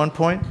Orthodox at one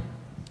point?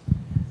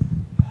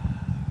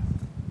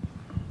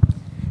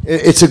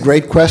 It's a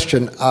great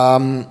question.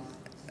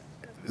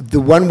 The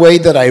one way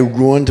that I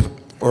ruined,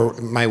 or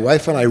my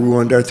wife and I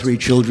ruined our 3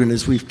 children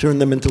is we've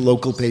turned them into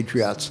local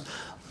patriots.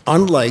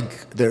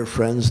 Unlike their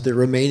friends, they're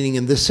remaining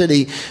in the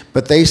city,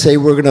 but they say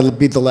we're going to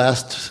be the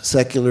last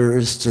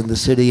secularists in the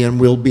city,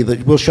 and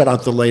we'll shut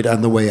out the light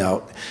on the way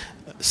out,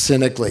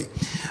 cynically.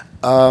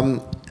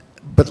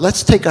 But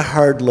let's take a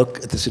hard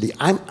look at the city.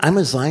 I'm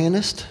a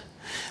Zionist.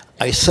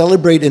 I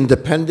celebrate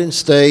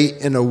Independence Day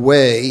in a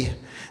way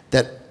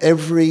that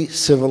every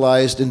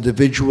civilized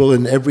individual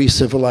in every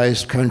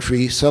civilized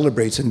country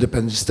celebrates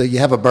Independence Day. You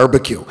have a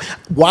barbecue.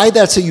 Why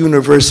that's a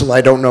universal, I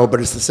don't know, but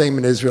it's the same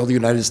in Israel, the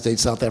United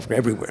States, South Africa,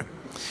 everywhere.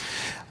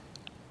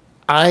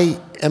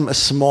 I am a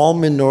small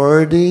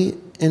minority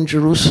in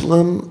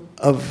Jerusalem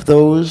of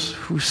those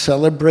who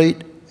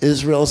celebrate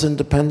Israel's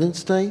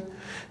Independence Day.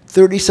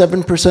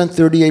 37%,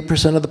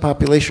 38% of the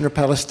population are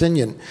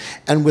Palestinian.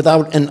 And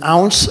without an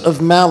ounce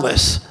of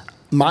malice,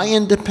 my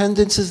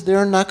independence is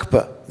their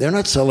Nakba. They're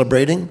not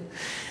celebrating.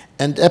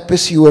 And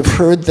Epis, you have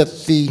heard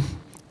that the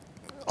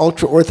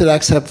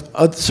ultra-Orthodox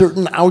have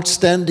certain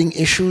outstanding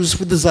issues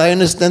with the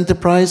Zionist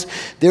enterprise.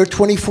 They're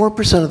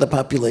 24% of the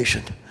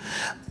population.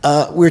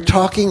 We're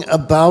talking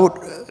about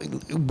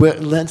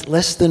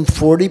less than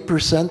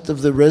 40%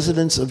 of the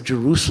residents of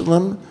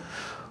Jerusalem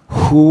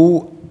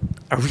who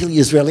are really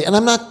Israeli. And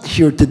I'm not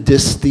here to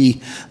diss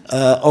the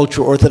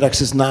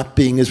ultra-Orthodox as not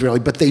being Israeli,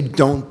 but they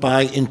don't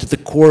buy into the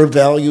core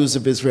values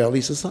of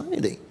Israeli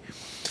society.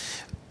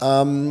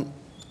 I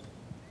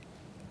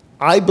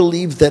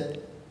believe that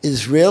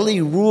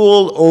Israeli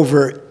rule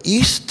over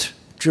East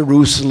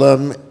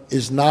Jerusalem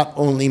is not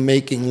only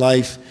making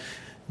life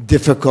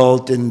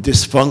difficult and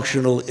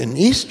dysfunctional in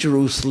East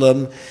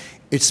Jerusalem,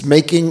 it's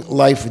making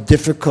life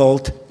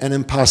difficult and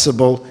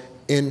impossible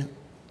in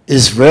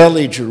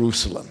Israeli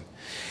Jerusalem.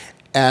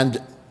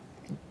 And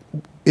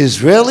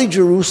Israeli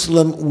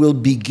Jerusalem will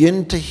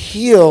begin to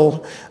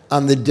heal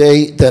on the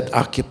day that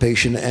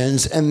occupation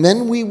ends, and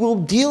then we will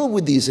deal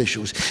with these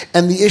issues.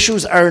 And the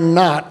issues are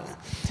not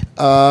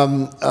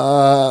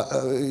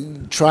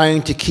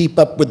trying to keep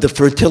up with the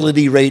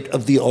fertility rate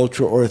of the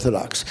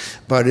ultra-Orthodox,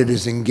 but it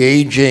is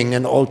engaging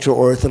an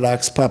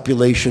ultra-Orthodox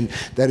population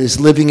that is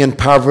living in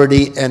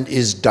poverty and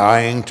is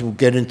dying to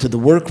get into the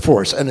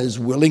workforce and is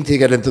willing to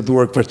get into the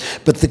workforce,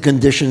 but the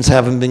conditions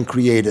haven't been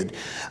created.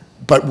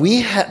 But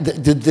we have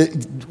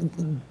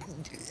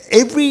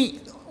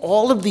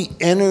all of the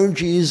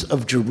energies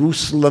of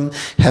Jerusalem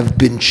have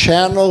been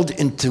channeled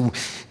into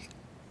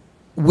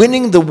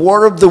winning the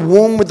war of the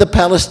womb with the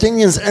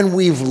Palestinians, and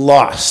we've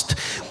lost.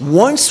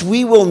 Once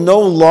we will no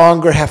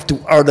longer have to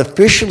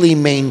artificially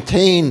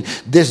maintain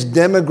this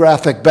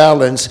demographic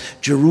balance,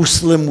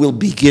 Jerusalem will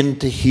begin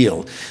to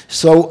heal.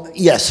 So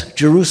yes,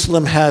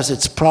 Jerusalem has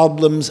its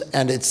problems,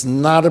 and it's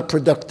not a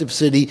productive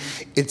city.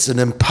 It's an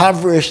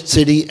impoverished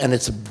city, and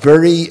it's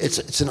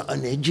an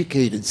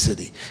uneducated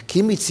city.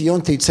 Ki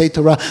mitzion tetzei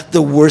Torah,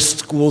 the worst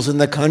schools in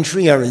the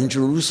country are in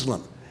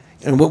Jerusalem.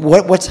 And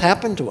what's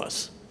happened to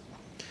us?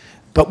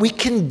 But we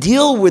can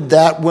deal with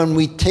that when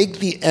we take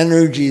the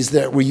energies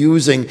that we're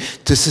using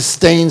to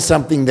sustain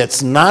something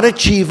that's not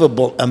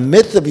achievable, a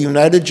myth of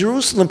united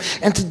Jerusalem,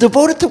 and to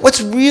devote it to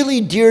what's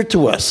really dear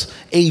to us,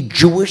 a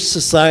Jewish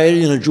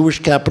society and a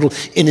Jewish capital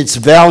in its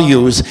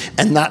values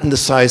and not in the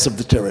size of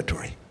the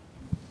territory.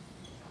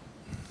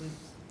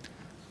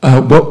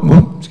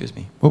 Excuse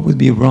me. What would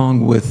be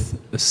wrong with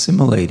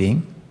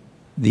assimilating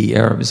the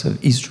Arabs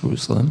of East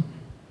Jerusalem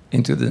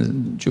into the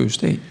Jewish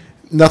state?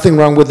 Nothing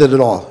wrong with it at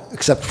all,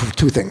 except for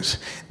two things.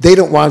 They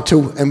don't want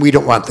to, and we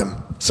don't want them.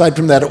 Aside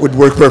from that, it would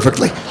work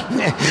perfectly.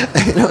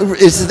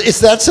 It's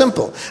that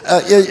simple.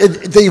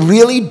 They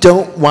really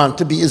don't want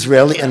to be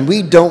Israeli, and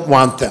we don't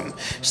want them.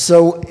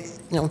 So,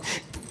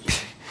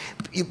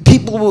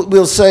 people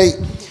will say,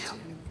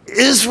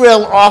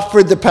 Israel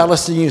offered the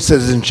Palestinians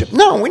citizenship.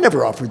 No, we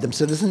never offered them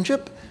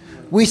citizenship.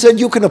 We said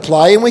you can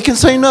apply, and we can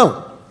say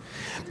no.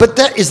 But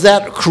is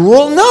that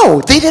cruel? No,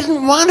 they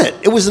didn't want it.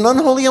 It was an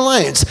unholy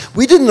alliance.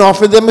 We didn't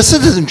offer them a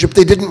citizenship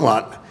they didn't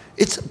want.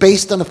 It's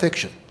based on a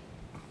fiction.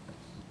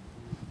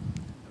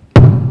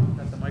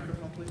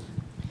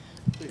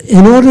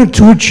 In order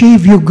to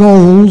achieve your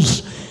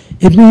goals,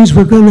 it means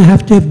we're going to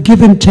have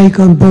give and take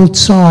on both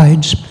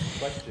sides.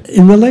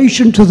 In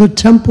relation to the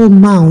Temple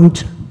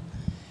Mount,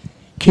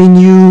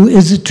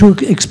 is it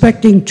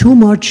expecting too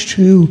much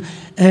to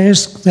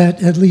ask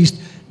that at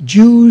least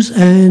Jews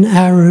and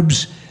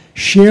Arabs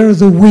share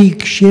the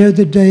week, share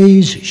the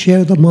days,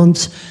 share the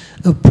months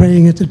of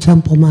praying at the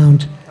Temple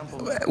Mount?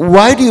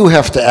 Why do you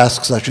have to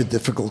ask such a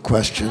difficult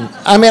question?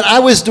 I mean, I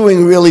was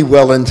doing really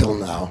well until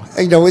now.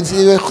 It's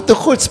the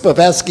chutzpah of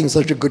asking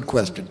such a good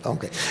question.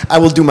 Okay, I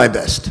will do my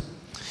best.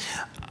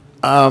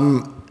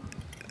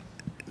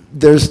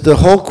 There's the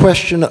whole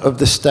question of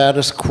the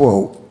status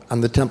quo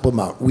on the Temple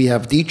Mount. We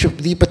have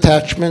deep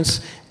attachments,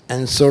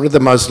 and so do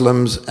the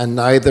Muslims, and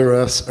neither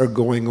of us are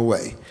going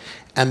away.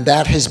 And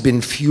that has been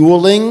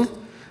fueling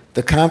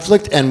the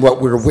conflict, and what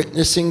we're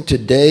witnessing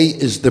today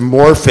is the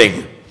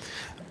morphing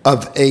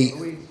of a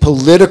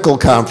political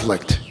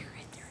conflict.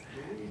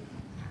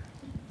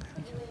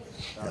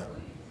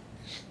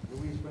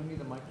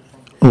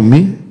 Oh,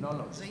 me?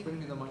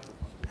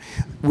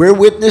 We're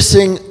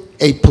witnessing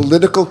a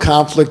political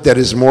conflict that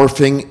is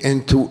morphing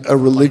into a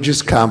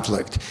religious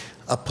conflict.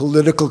 A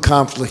political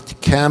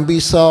conflict can be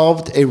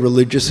solved, a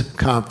religious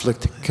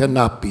conflict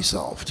cannot be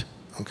solved.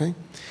 Okay?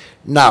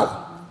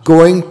 Now,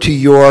 going to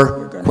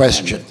your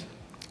question.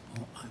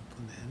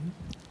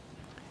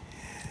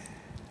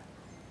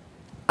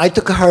 I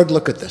took a hard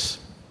look at this.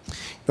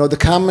 The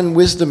common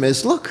wisdom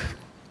is, look,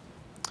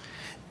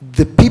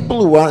 the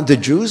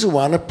Jews who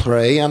want to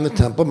pray on the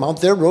Temple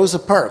Mount, they're Rosa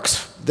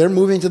Parks. They're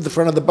moving to the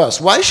front of the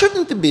bus. Why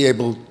shouldn't they be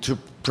able to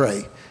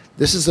pray?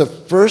 This is a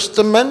First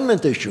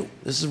Amendment issue.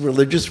 This is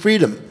religious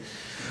freedom.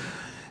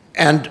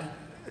 And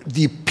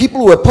the people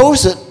who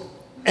oppose it,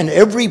 and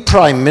every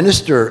prime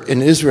minister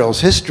in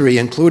Israel's history,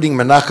 including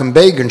Menachem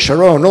Begin,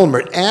 Sharon,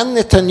 Olmert, and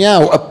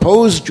Netanyahu,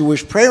 opposed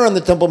Jewish prayer on the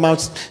Temple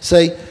Mount,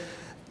 say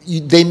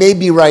they may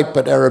be right,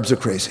 but Arabs are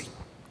crazy.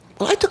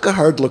 Well, I took a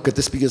hard look at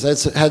this because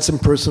I had some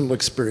personal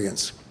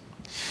experience.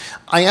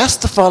 I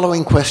asked the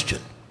following question.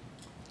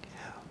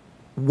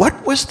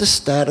 What was the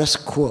status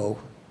quo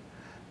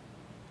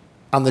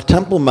on the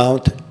Temple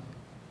Mount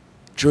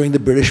during the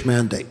British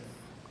Mandate?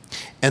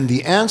 And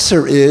the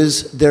answer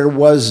is there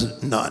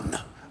was none.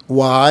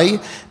 Why?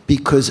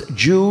 Because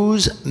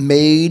Jews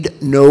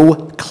made no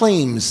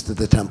claims to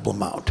the Temple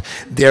Mount.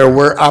 There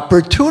were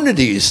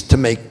opportunities to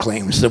make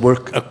claims. There were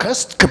a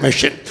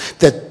commission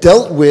that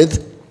dealt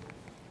with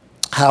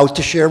how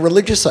to share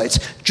religious sites.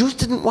 Jews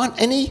didn't want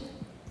any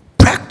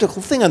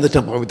practical thing on the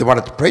Temple Mount. They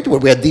wanted to pray to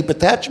it. We had deep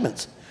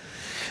attachments.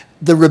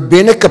 The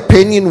rabbinic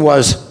opinion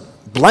was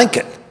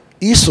blanket,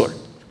 isur,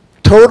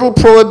 total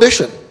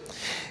prohibition.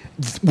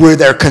 Were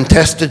there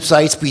contested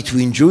sites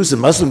between Jews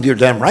and Muslims? You're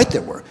damn right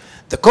there were.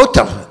 The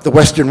Kotel, the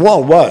Western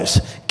Wall,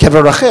 was.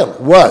 Kever Rachel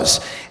was.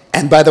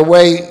 And by the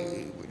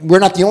way, we're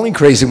not the only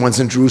crazy ones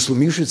in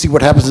Jerusalem. You should see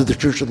what happens at the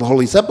Church of the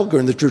Holy Sepulchre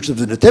and the Church of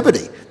the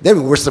Nativity.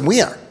 They're worse than we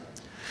are.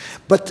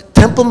 But the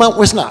Temple Mount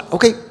was not.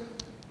 Okay,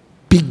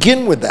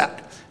 begin with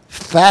that.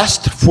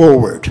 Fast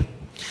forward.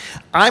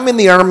 I'm in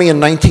the Army in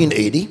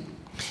 1980,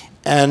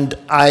 and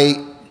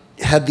I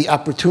had the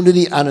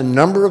opportunity on a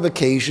number of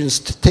occasions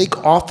to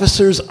take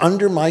officers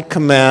under my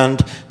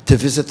command to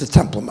visit the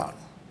Temple Mount.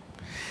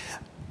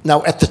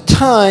 Now, at the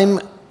time,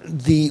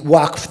 the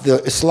Waqf,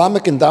 the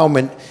Islamic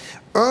endowment,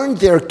 earned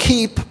their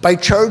keep by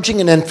charging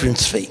an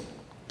entrance fee.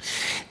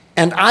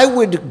 And I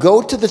would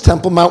go to the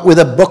Temple Mount with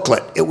a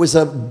booklet. It was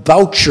a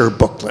voucher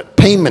booklet,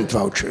 payment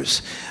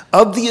vouchers,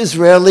 of the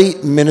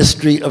Israeli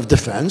Ministry of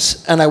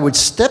Defense. And I would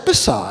step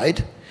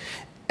aside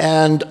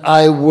and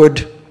I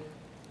would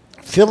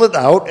fill it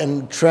out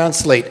and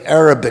translate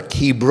Arabic,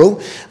 Hebrew.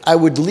 I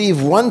would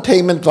leave one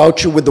payment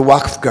voucher with the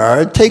Waqf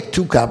guard, take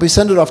 2 copies,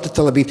 send it off to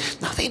Tel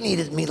Aviv. Now, they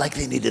needed me like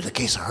they needed a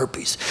case of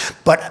herpes.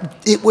 But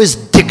it was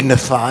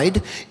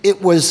dignified,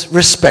 it was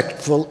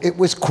respectful, it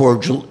was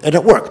cordial, and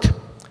it worked.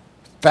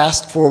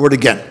 Fast forward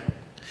again.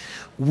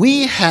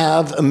 We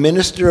have a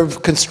minister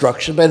of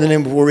construction by the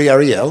name of Uri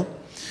Ariel,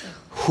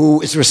 who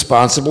is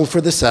responsible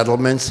for the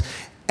settlements,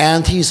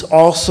 and he's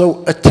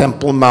also a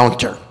temple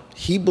mounter.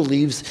 He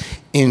believes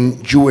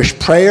in Jewish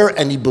prayer,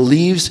 and he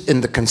believes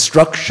in the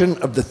construction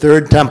of the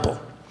third temple.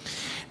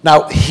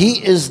 Now,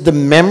 he is the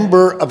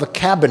member of a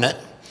cabinet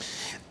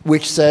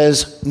which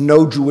says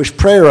no Jewish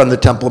prayer on the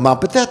Temple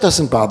Mount, but that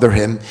doesn't bother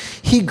him.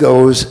 He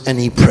goes and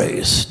he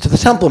prays to the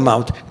Temple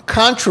Mount,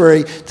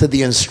 contrary to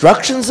the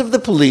instructions of the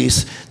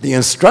police, the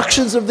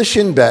instructions of the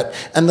Shin Bet,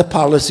 and the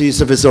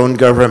policies of his own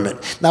government.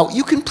 Now,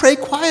 you can pray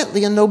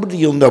quietly and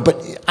nobody will know, but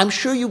I'm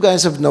sure you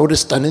guys have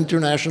noticed on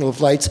international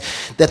flights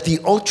that the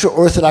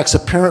ultra-Orthodox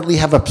apparently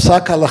have a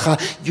psak halacha.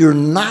 You're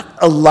not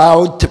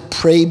allowed to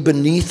pray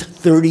beneath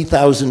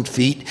 30,000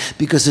 feet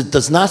because it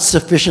does not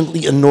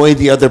sufficiently annoy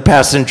the other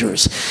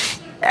passengers.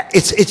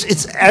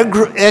 It's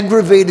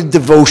aggravated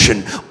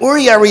devotion.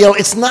 Uri Ariel,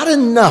 it's not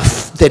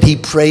enough that he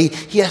pray.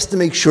 He has to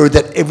make sure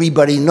that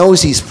everybody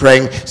knows he's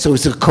praying. So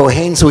he's a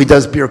Kohen, so he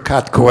does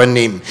Birkat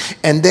Kohanim.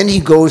 And then he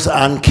goes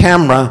on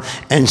camera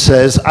and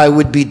says, I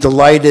would be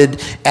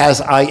delighted,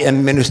 as I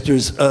am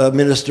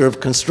Minister of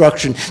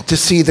Construction, to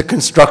see the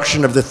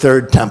construction of the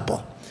third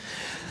temple.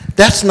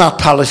 That's not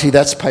policy,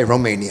 that's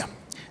pyromania.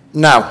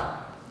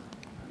 Now,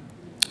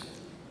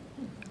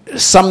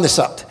 sum this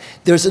up.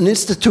 There's an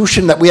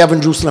institution that we have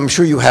in Jerusalem, I'm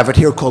sure you have it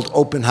here, called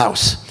Open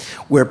House,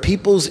 where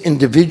people's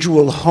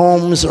individual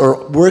homes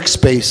or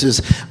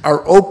workspaces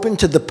are open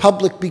to the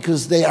public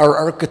because they are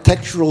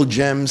architectural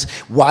gems.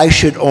 Why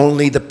should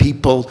only the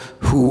people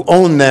who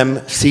own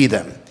them see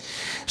them?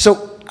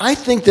 So I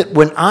think that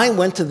when I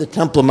went to the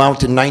Temple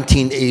Mount in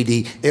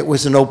 1980, it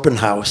was an open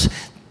house.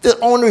 The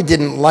owner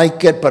didn't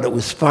like it, but it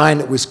was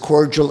fine, it was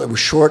cordial, it was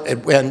short,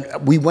 and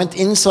we went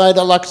inside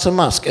Al-Aqsa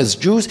Mosque as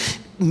Jews,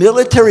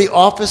 military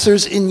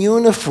officers in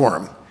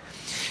uniform.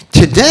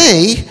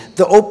 Today,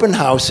 the open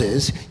house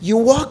is, you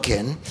walk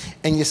in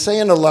and you say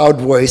in a loud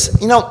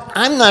voice, you know,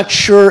 I'm not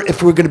sure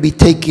if we're going to be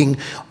taking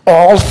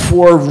all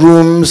 4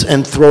 rooms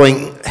and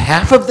throwing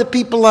half of the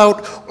people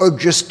out or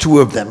just 2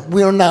 of them.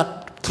 We are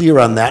not clear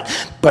on that,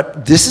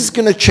 but this is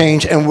going to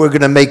change and we're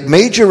going to make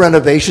major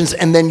renovations,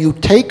 and then you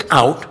take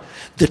out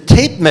the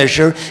tape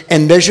measure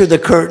and measure the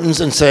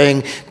curtains and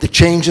saying the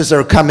changes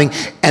are coming.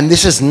 And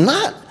this is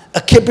not a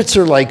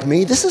kibbutzer like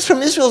me. This is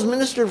from Israel's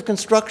Minister of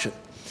Construction.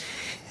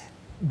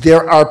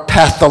 There are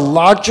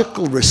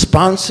pathological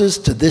responses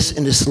to this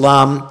in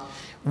Islam.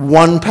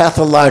 One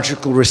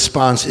pathological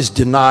response is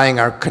denying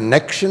our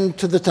connection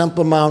to the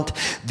Temple Mount.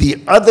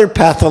 The other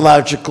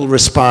pathological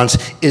response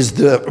is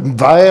the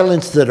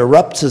violence that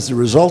erupts as a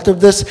result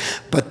of this.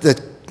 But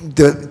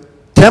the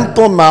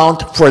Temple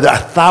Mount for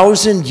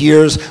 1,000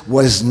 years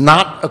was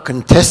not a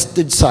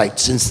contested site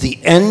since the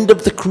end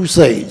of the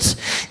Crusades.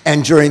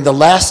 And during the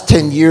last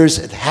 10 years,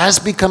 it has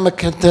become a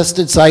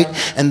contested site,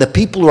 and the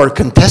people who are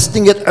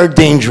contesting it are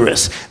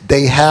dangerous.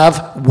 They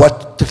have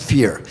what to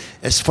fear.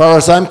 As far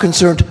as I'm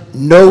concerned,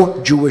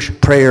 no Jewish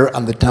prayer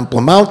on the Temple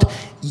Mount.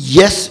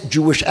 Yes,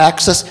 Jewish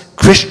access,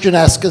 Christian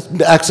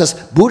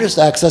access, Buddhist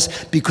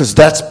access, because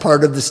that's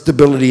part of the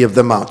stability of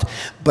the Mount.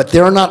 But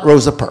they're not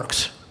Rosa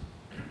Parks.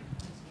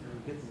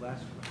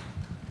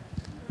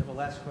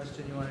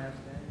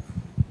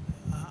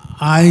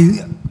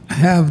 I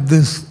have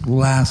this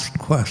last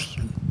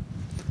question.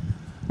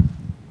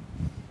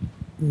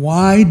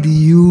 Why do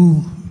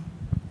you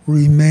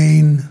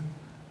remain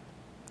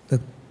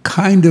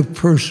kind of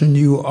person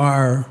you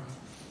are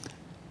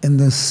in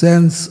the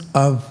sense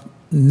of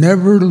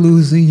never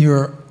losing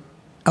your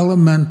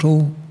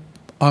elemental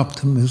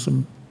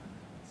optimism.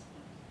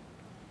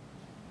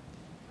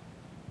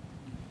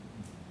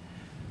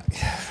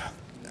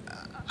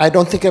 I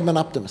don't think I'm an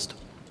optimist.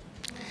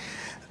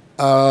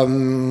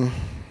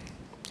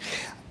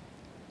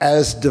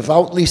 As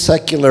devoutly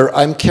secular,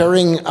 I'm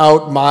carrying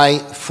out my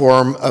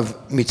form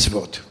of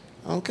mitzvot.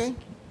 Okay?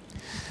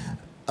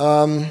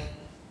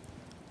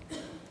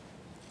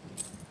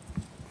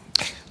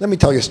 Let me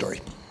tell you a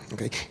story.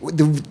 Okay?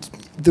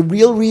 The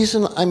real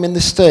reason I'm in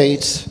the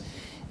States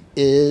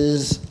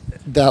is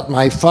that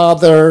my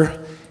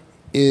father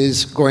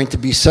is going to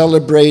be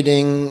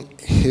celebrating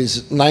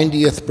his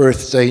 90th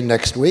birthday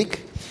next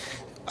week.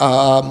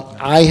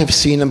 I have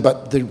seen him,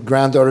 but the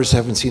granddaughters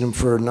haven't seen him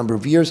for a number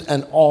of years,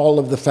 and all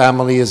of the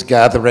family is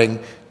gathering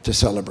to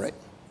celebrate.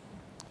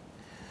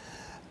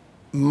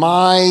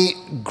 My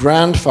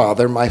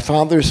grandfather, my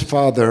father's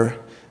father,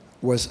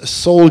 was a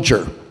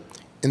soldier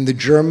in the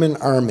German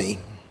army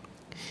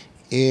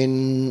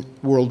in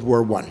World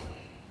War I.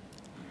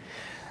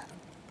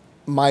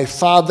 My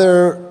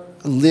father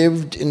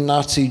lived in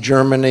Nazi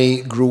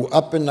Germany, grew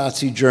up in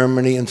Nazi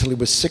Germany until he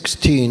was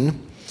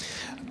 16,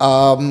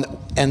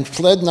 and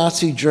fled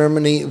Nazi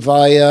Germany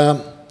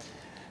via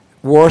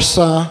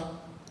Warsaw,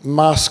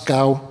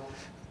 Moscow,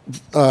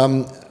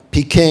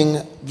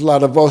 Peking,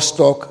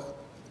 Vladivostok,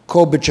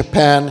 Kobe,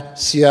 Japan,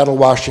 Seattle,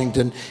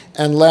 Washington,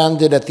 and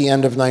landed at the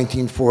end of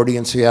 1940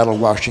 in Seattle,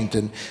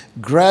 Washington.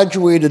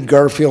 Graduated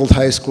Garfield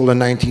High School in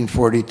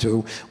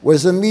 1942,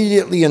 was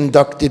immediately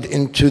inducted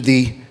into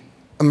the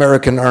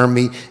American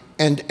Army,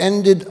 and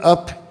ended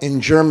up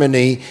in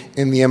Germany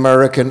in the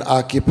American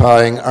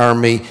occupying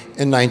army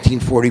in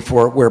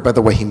 1944, where, by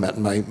the way, he met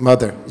my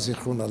mother,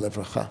 Zichruna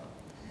Levracha.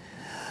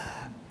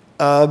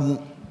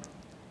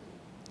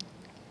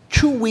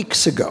 2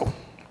 weeks ago,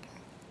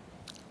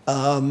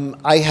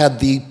 I had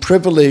the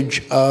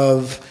privilege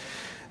of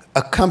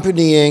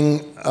accompanying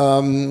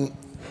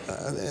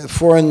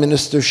Foreign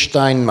Minister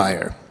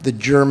Steinmeier, the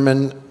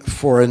German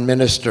foreign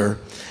minister,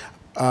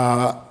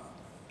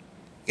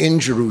 in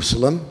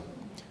Jerusalem.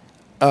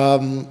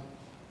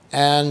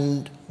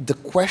 And the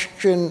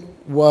question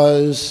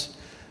was,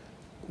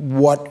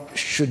 what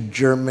should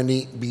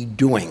Germany be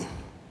doing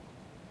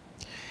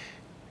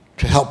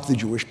to help the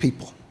Jewish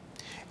people?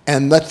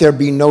 And let there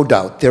be no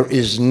doubt, there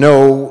is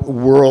no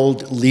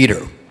world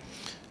leader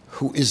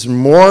who is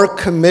more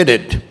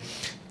committed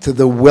to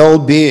the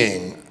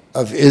well-being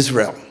of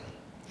Israel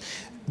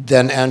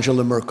than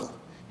Angela Merkel.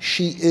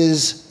 She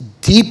is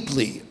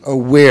deeply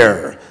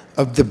aware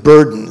of the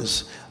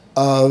burdens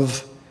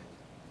of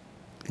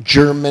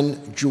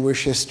German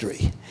Jewish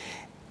history.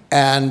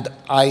 And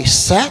I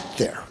sat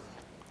there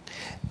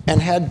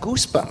and had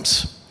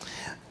goosebumps.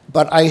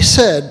 But I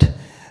said,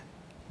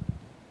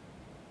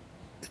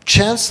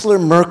 Chancellor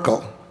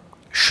Merkel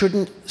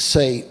shouldn't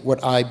say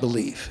what I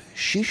believe.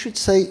 She should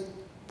say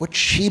what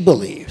she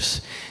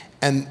believes.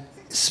 And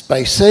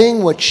by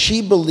saying what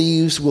she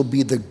believes will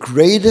be the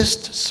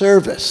greatest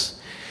service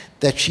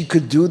that she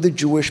could do the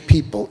Jewish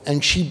people.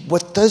 And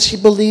what does she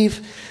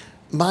believe?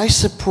 My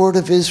support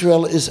of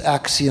Israel is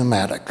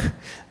axiomatic.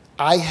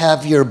 I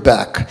have your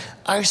back.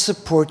 I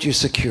support your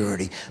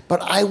security.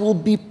 But I will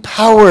be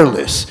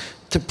powerless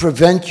to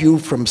prevent you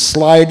from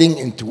sliding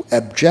into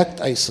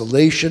abject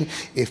isolation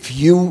if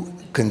you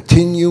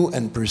continue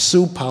and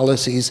pursue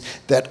policies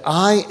that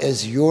I,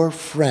 as your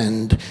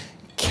friend,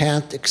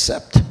 can't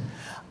accept.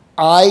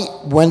 I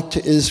went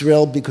to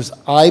Israel because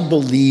I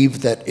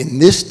believe that in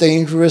this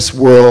dangerous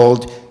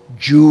world,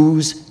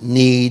 Jews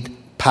need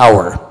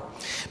power.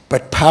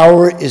 But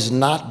power is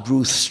not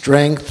brute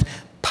strength.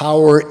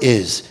 Power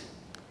is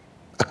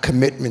a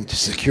commitment to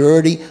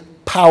security.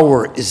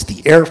 Power is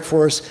the Air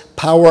Force.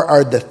 Power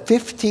are the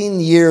 15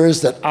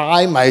 years that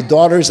I, my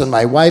daughters, and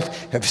my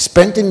wife have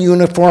spent in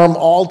uniform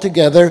all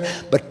together.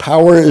 But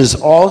power is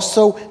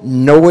also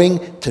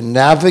knowing to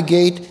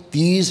navigate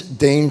these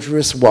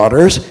dangerous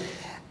waters.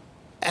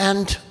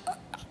 And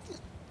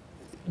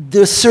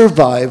the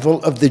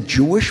survival of the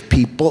Jewish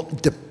people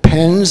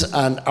depends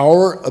on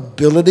our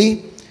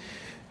ability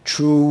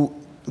to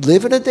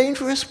live in a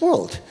dangerous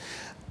world.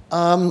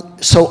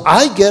 So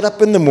I get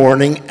up in the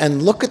morning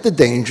and look at the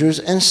dangers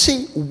and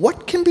see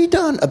what can be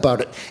done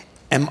about it.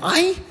 Am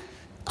I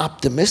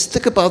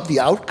optimistic about the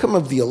outcome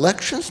of the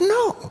elections?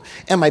 No.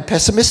 Am I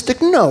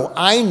pessimistic? No.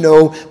 I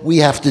know we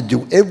have to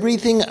do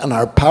everything in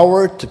our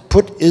power to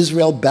put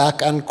Israel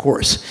back on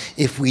course.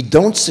 If we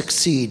don't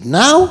succeed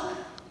now,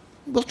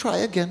 we'll try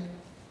again.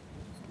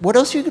 What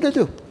else are you going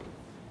to do?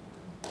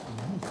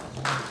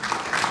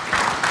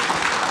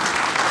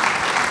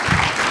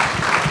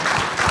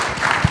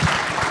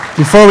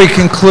 Before we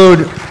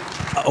conclude,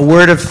 a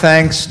word of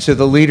thanks to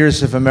the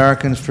leaders of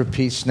Americans for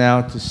Peace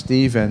Now, to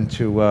Steve and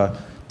to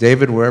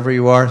David, wherever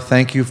you are.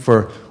 Thank you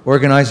for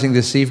organizing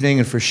this evening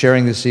and for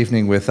sharing this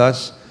evening with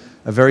us.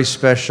 A very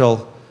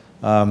special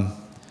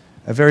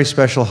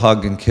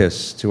hug and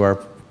kiss to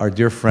our our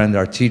dear friend,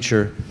 our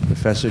teacher,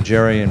 Professor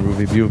Jerry and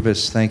Rabbi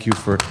Bubis. Thank you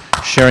for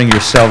sharing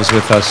yourselves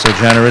with us so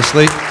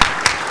generously.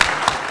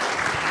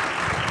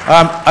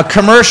 A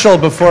commercial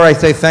before I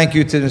say thank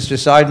you to Mr.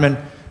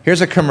 Seidemann.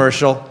 Here's a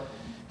commercial.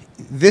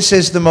 This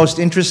is the most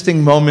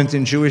interesting moment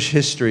in Jewish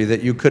history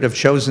that you could have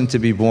chosen to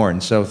be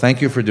born. So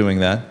thank you for doing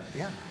that.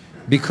 Yeah.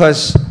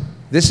 Because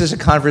this is a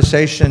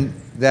conversation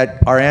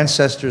that our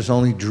ancestors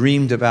only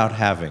dreamed about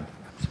having.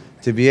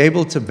 To be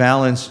able to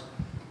balance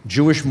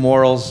Jewish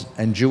morals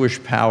and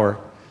Jewish power,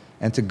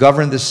 and to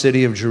govern the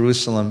city of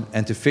Jerusalem,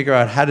 and to figure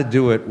out how to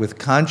do it with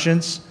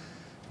conscience,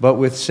 but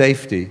with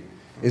safety,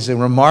 is a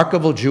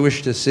remarkable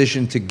Jewish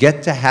decision to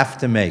get to have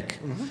to make.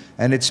 Mm-hmm.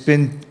 And it's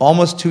been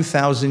almost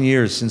 2,000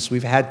 years since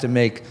we've had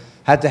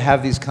to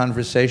have these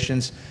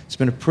conversations. It's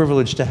been a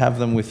privilege to have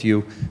them with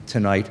you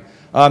tonight.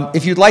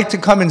 If you'd like to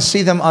come and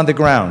see them on the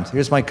ground,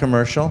 here's my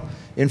commercial.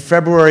 In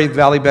February,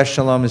 Valley Beth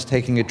Shalom is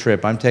taking a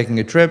trip. I'm taking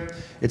a trip.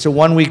 It's a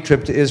 1-week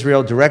trip to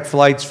Israel, direct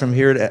flights from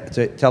here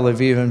to Tel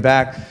Aviv and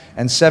back,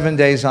 and 7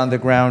 days on the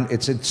ground.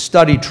 It's a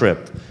study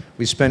trip.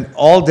 We spend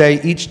all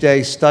day, each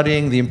day,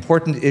 studying the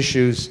important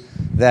issues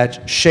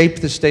that shape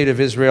the state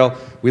of Israel.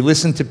 We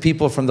listen to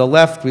people from the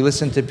left. We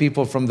listen to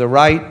people from the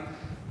right.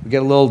 We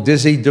get a little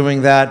dizzy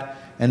doing that.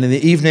 And in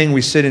the evening,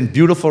 we sit in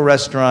beautiful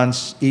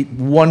restaurants, eat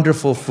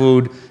wonderful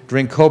food,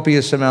 drink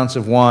copious amounts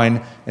of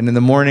wine, and in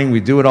the morning, we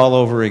do it all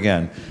over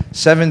again.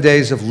 7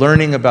 days of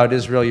learning about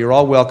Israel. You're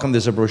all welcome.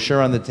 There's a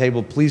brochure on the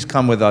table. Please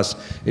come with us.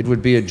 It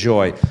would be a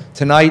joy.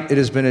 Tonight, it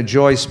has been a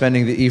joy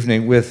spending the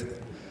evening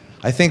with,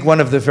 I think, one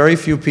of the very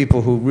few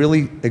people who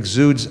really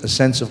exudes a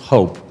sense of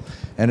hope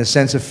and a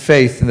sense of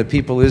faith in the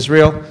people of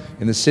Israel,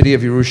 in the city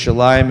of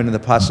Yerushalayim, and in the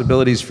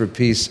possibilities for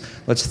peace.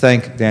 Let's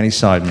thank Danny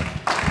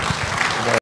Seidemann.